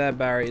to say there,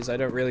 Barry, is I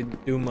don't really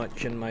do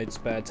much in my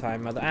spare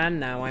time, and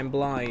now I'm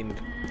blind.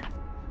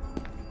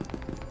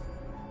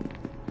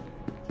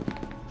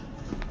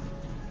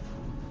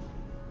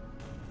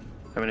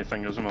 How many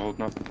fingers am I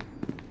holding up?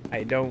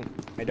 I don't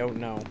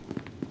know.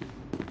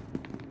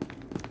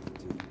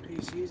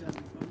 PC's having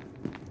fun.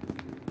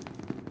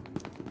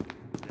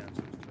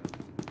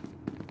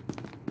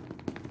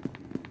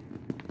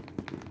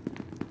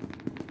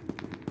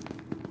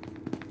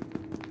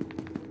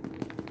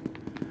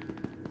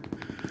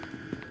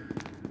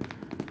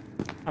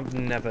 I've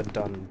never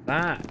done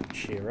that,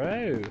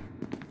 Chiro.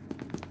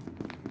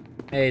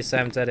 Hey,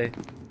 Sam Teddy.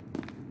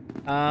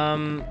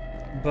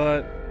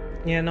 But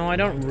yeah, no, I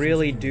don't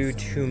really do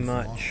too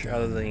much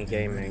other than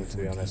gaming, to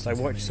be honest. I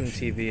watch some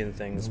TV and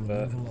things,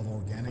 but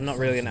I'm not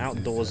really an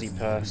outdoorsy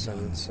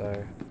person,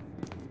 so.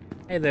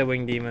 Hey there,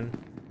 Wing Demon.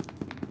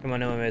 Come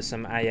on over with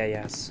some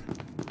IAS.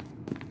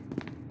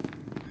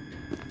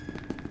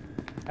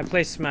 I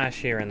play Smash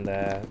here and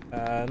there.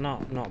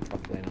 Not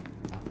properly, no.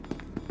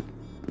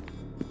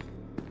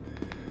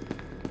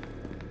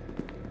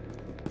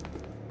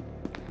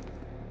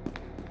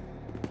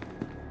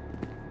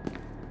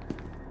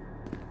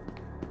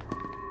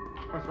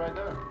 It's right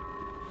there.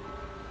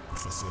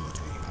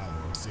 Facility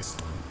power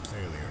system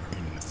failure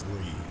in 3,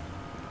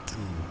 2,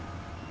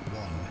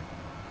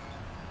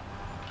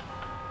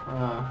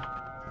 1.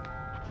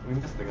 We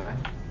missed the guy.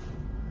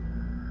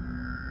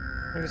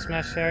 Maybe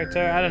Smash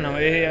character? I don't know.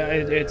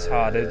 It's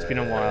hard. It's been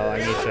a while. I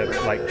need to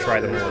like try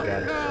them all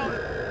again.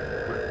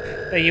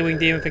 Thank you, Wing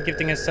Demon, for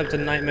gifting us sub to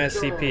Nightmare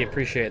CP.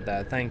 Appreciate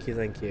that. Thank you,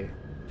 thank you.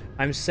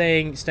 I'm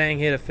staying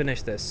here to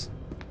finish this.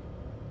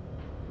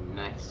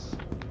 Nice.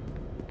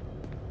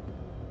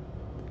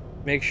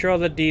 Make sure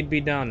the deed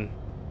be done.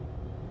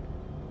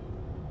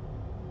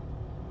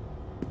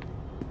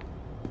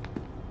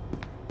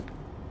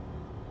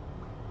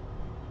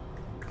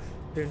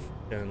 Dun,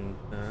 dun,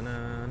 dun,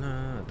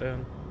 dun,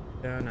 dun,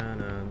 dun,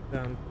 dun,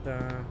 dun,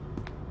 dun.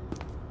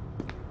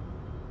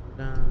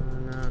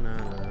 Dun, na, na,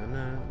 na,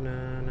 na,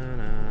 na,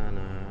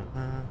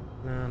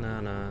 na,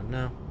 na, na,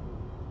 na.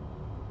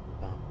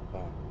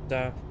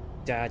 Da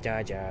da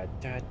da da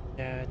da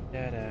da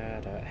da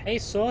da. Hey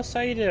Sauce, how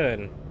you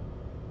doing?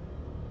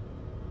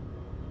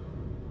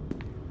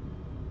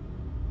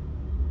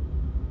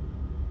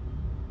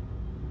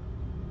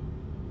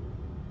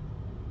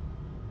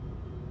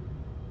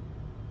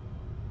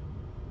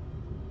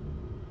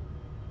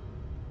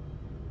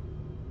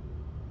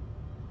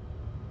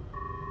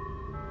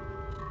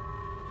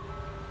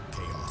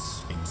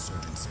 Chaos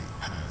insurgency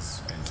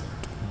has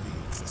entered the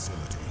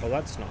facility. Well,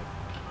 that's not.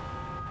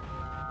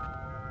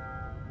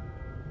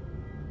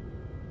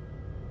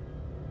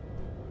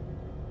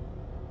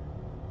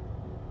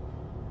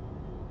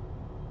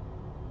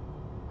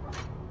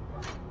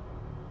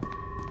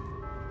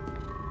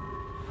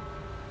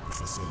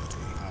 Facility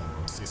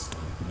power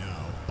system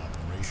now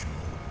operational.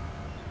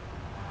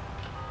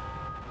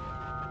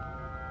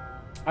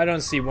 I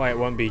don't see why it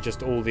won't be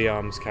just all the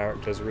ARMS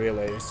characters,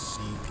 really.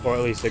 Or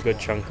at least a good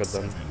chunk of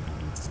them.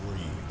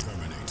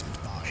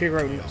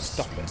 Shiro,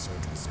 stop it.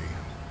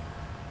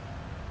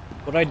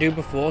 What I do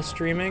before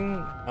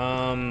streaming?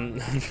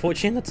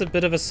 Unfortunately, that's a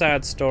bit of a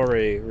sad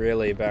story,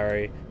 really,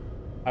 Barry.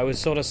 I was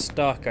sort of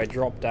stuck. I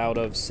dropped out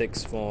of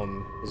sixth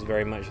form. Was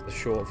very much the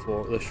short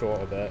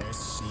of it.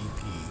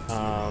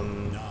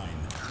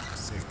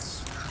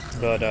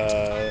 But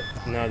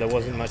no, there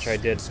wasn't much I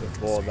did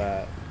before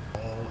that.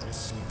 All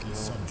SCP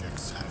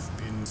subjects have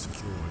been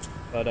secured.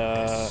 But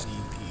SCP-007-9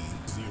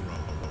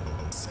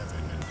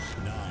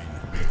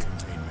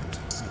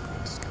 containment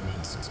sequence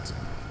commences.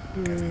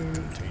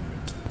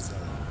 Containment zone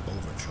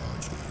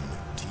overcharge in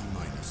T-.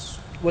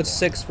 What's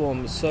sixth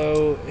form?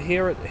 So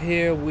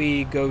here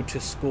we go to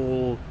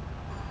school.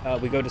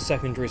 We go to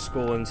secondary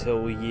school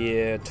until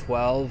year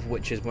 12,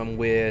 which is when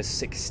we're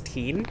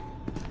 16.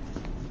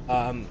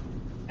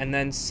 And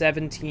then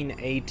 17,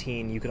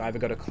 18, you can either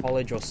go to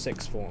college or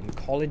sixth form.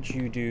 College,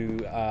 you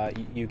do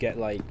you get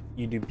like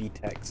you do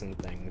BTECs and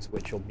things,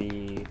 which will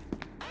be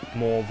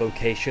more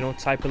vocational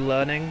type of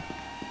learning.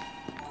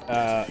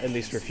 At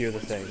least for a few of the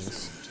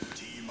things.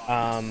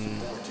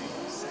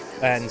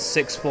 And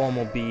sixth form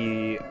will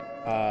be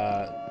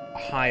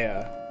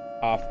higher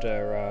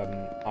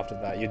after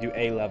that. You do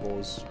A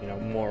levels, you know,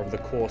 more of the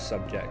core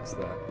subjects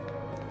there.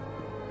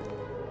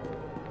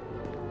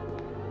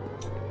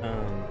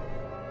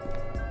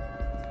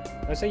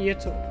 Did I say year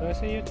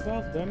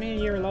 12? Did I mean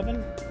year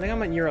 11? I think I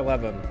meant year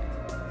 11.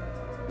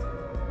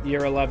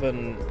 Year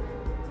 11.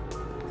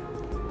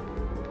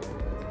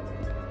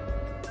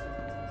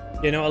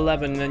 You know,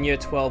 11, then year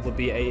 12 would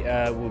be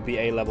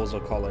A levels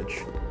or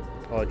college.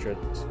 College,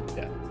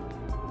 yeah.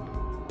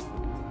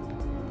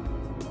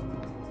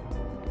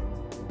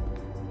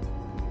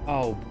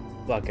 Oh,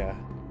 bugger.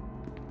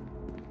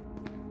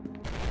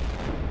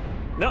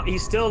 No,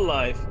 he's still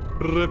alive.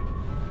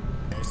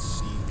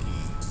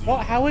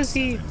 What? How is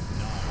he?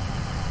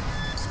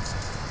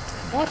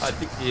 What? I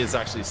think he is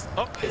actually.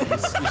 Oh,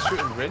 he's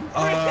shooting Rin.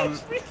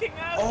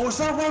 Oh, is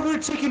that why we're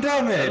taking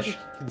damage?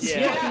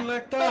 Yeah. Fucking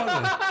let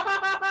down.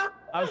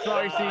 I'm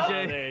sorry,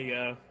 CJ. There you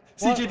go.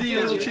 CJD, you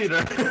little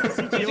cheater.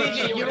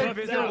 CJ, you're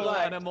invisible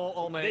and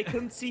immortal, mate. They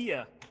couldn't see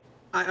you.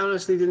 I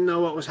honestly didn't know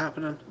what was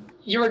happening.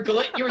 You were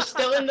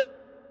still in the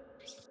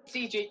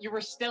CJ. You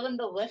were still in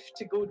the lift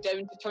to go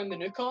down to turn the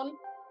nuke on.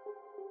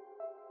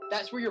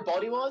 That's where your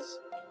body was.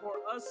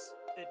 For us,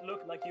 it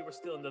looked like you were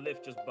still in the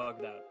lift, just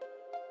bugged out.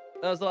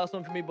 That was the last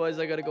one for me, boys.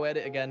 I gotta go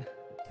edit again.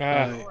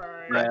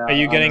 Are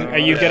you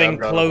getting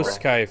close,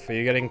 Kaif? Are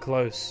you getting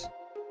close?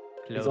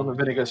 He's on the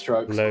vinegar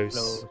strokes.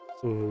 Close.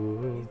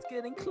 Ooh. It's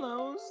getting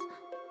close.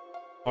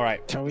 All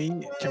right. Can we?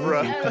 I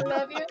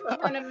love you. I'm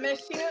gonna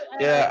miss you.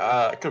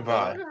 Yeah.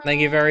 Goodbye. Thank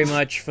you very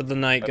much for the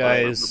night,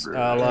 guys.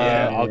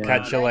 I'll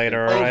catch you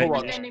later. All right.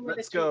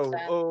 Let's go.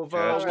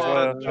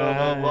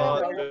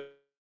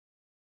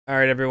 All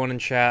right, everyone in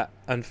chat.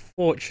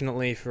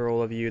 Unfortunately for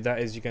all of you, that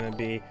is going to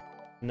be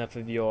enough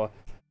of your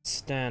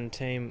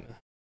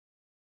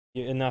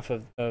enough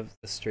of the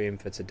stream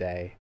for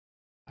today.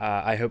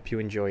 I hope you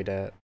enjoyed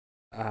it.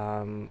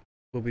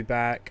 We'll be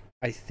back.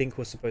 I think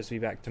we're supposed to be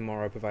back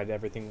tomorrow, provided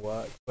everything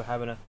works. We're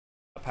having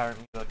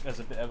apparently there's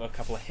a bit of a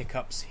couple of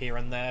hiccups here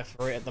and there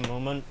for it at the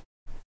moment,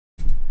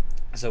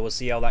 so we'll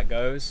see how that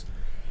goes.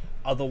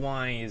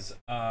 Otherwise,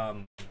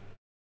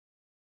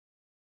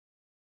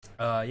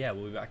 Yeah,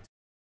 we'll be back.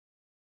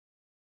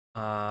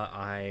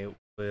 I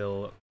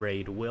will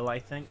raid Will, I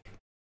think.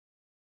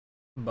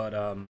 But,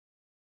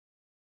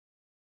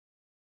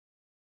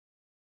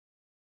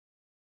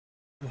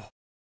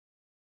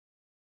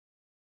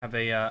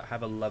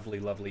 have a lovely,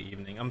 lovely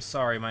evening. I'm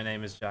sorry, my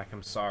name is Jack.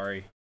 I'm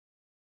sorry.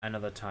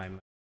 Another time.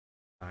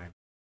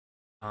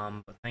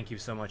 But thank you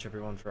so much,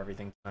 everyone, for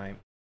everything tonight.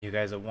 You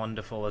guys are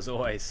wonderful as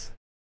always.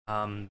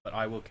 But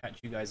I will catch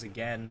you guys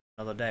again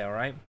another day,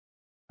 alright?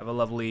 Have a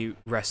lovely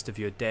rest of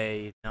your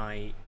day,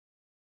 night,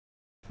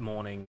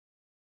 morning,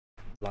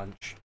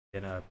 lunch,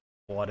 dinner,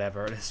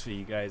 whatever it is for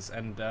you guys.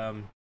 And, but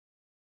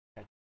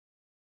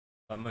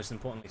most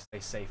importantly, stay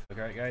safe,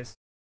 okay, guys?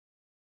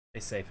 Stay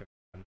safe,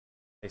 everyone.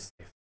 Stay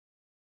safe.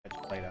 Catch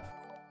you later.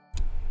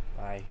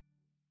 Bye.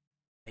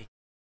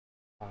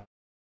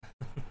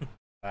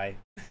 Bye.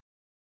 See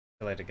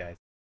you later, guys.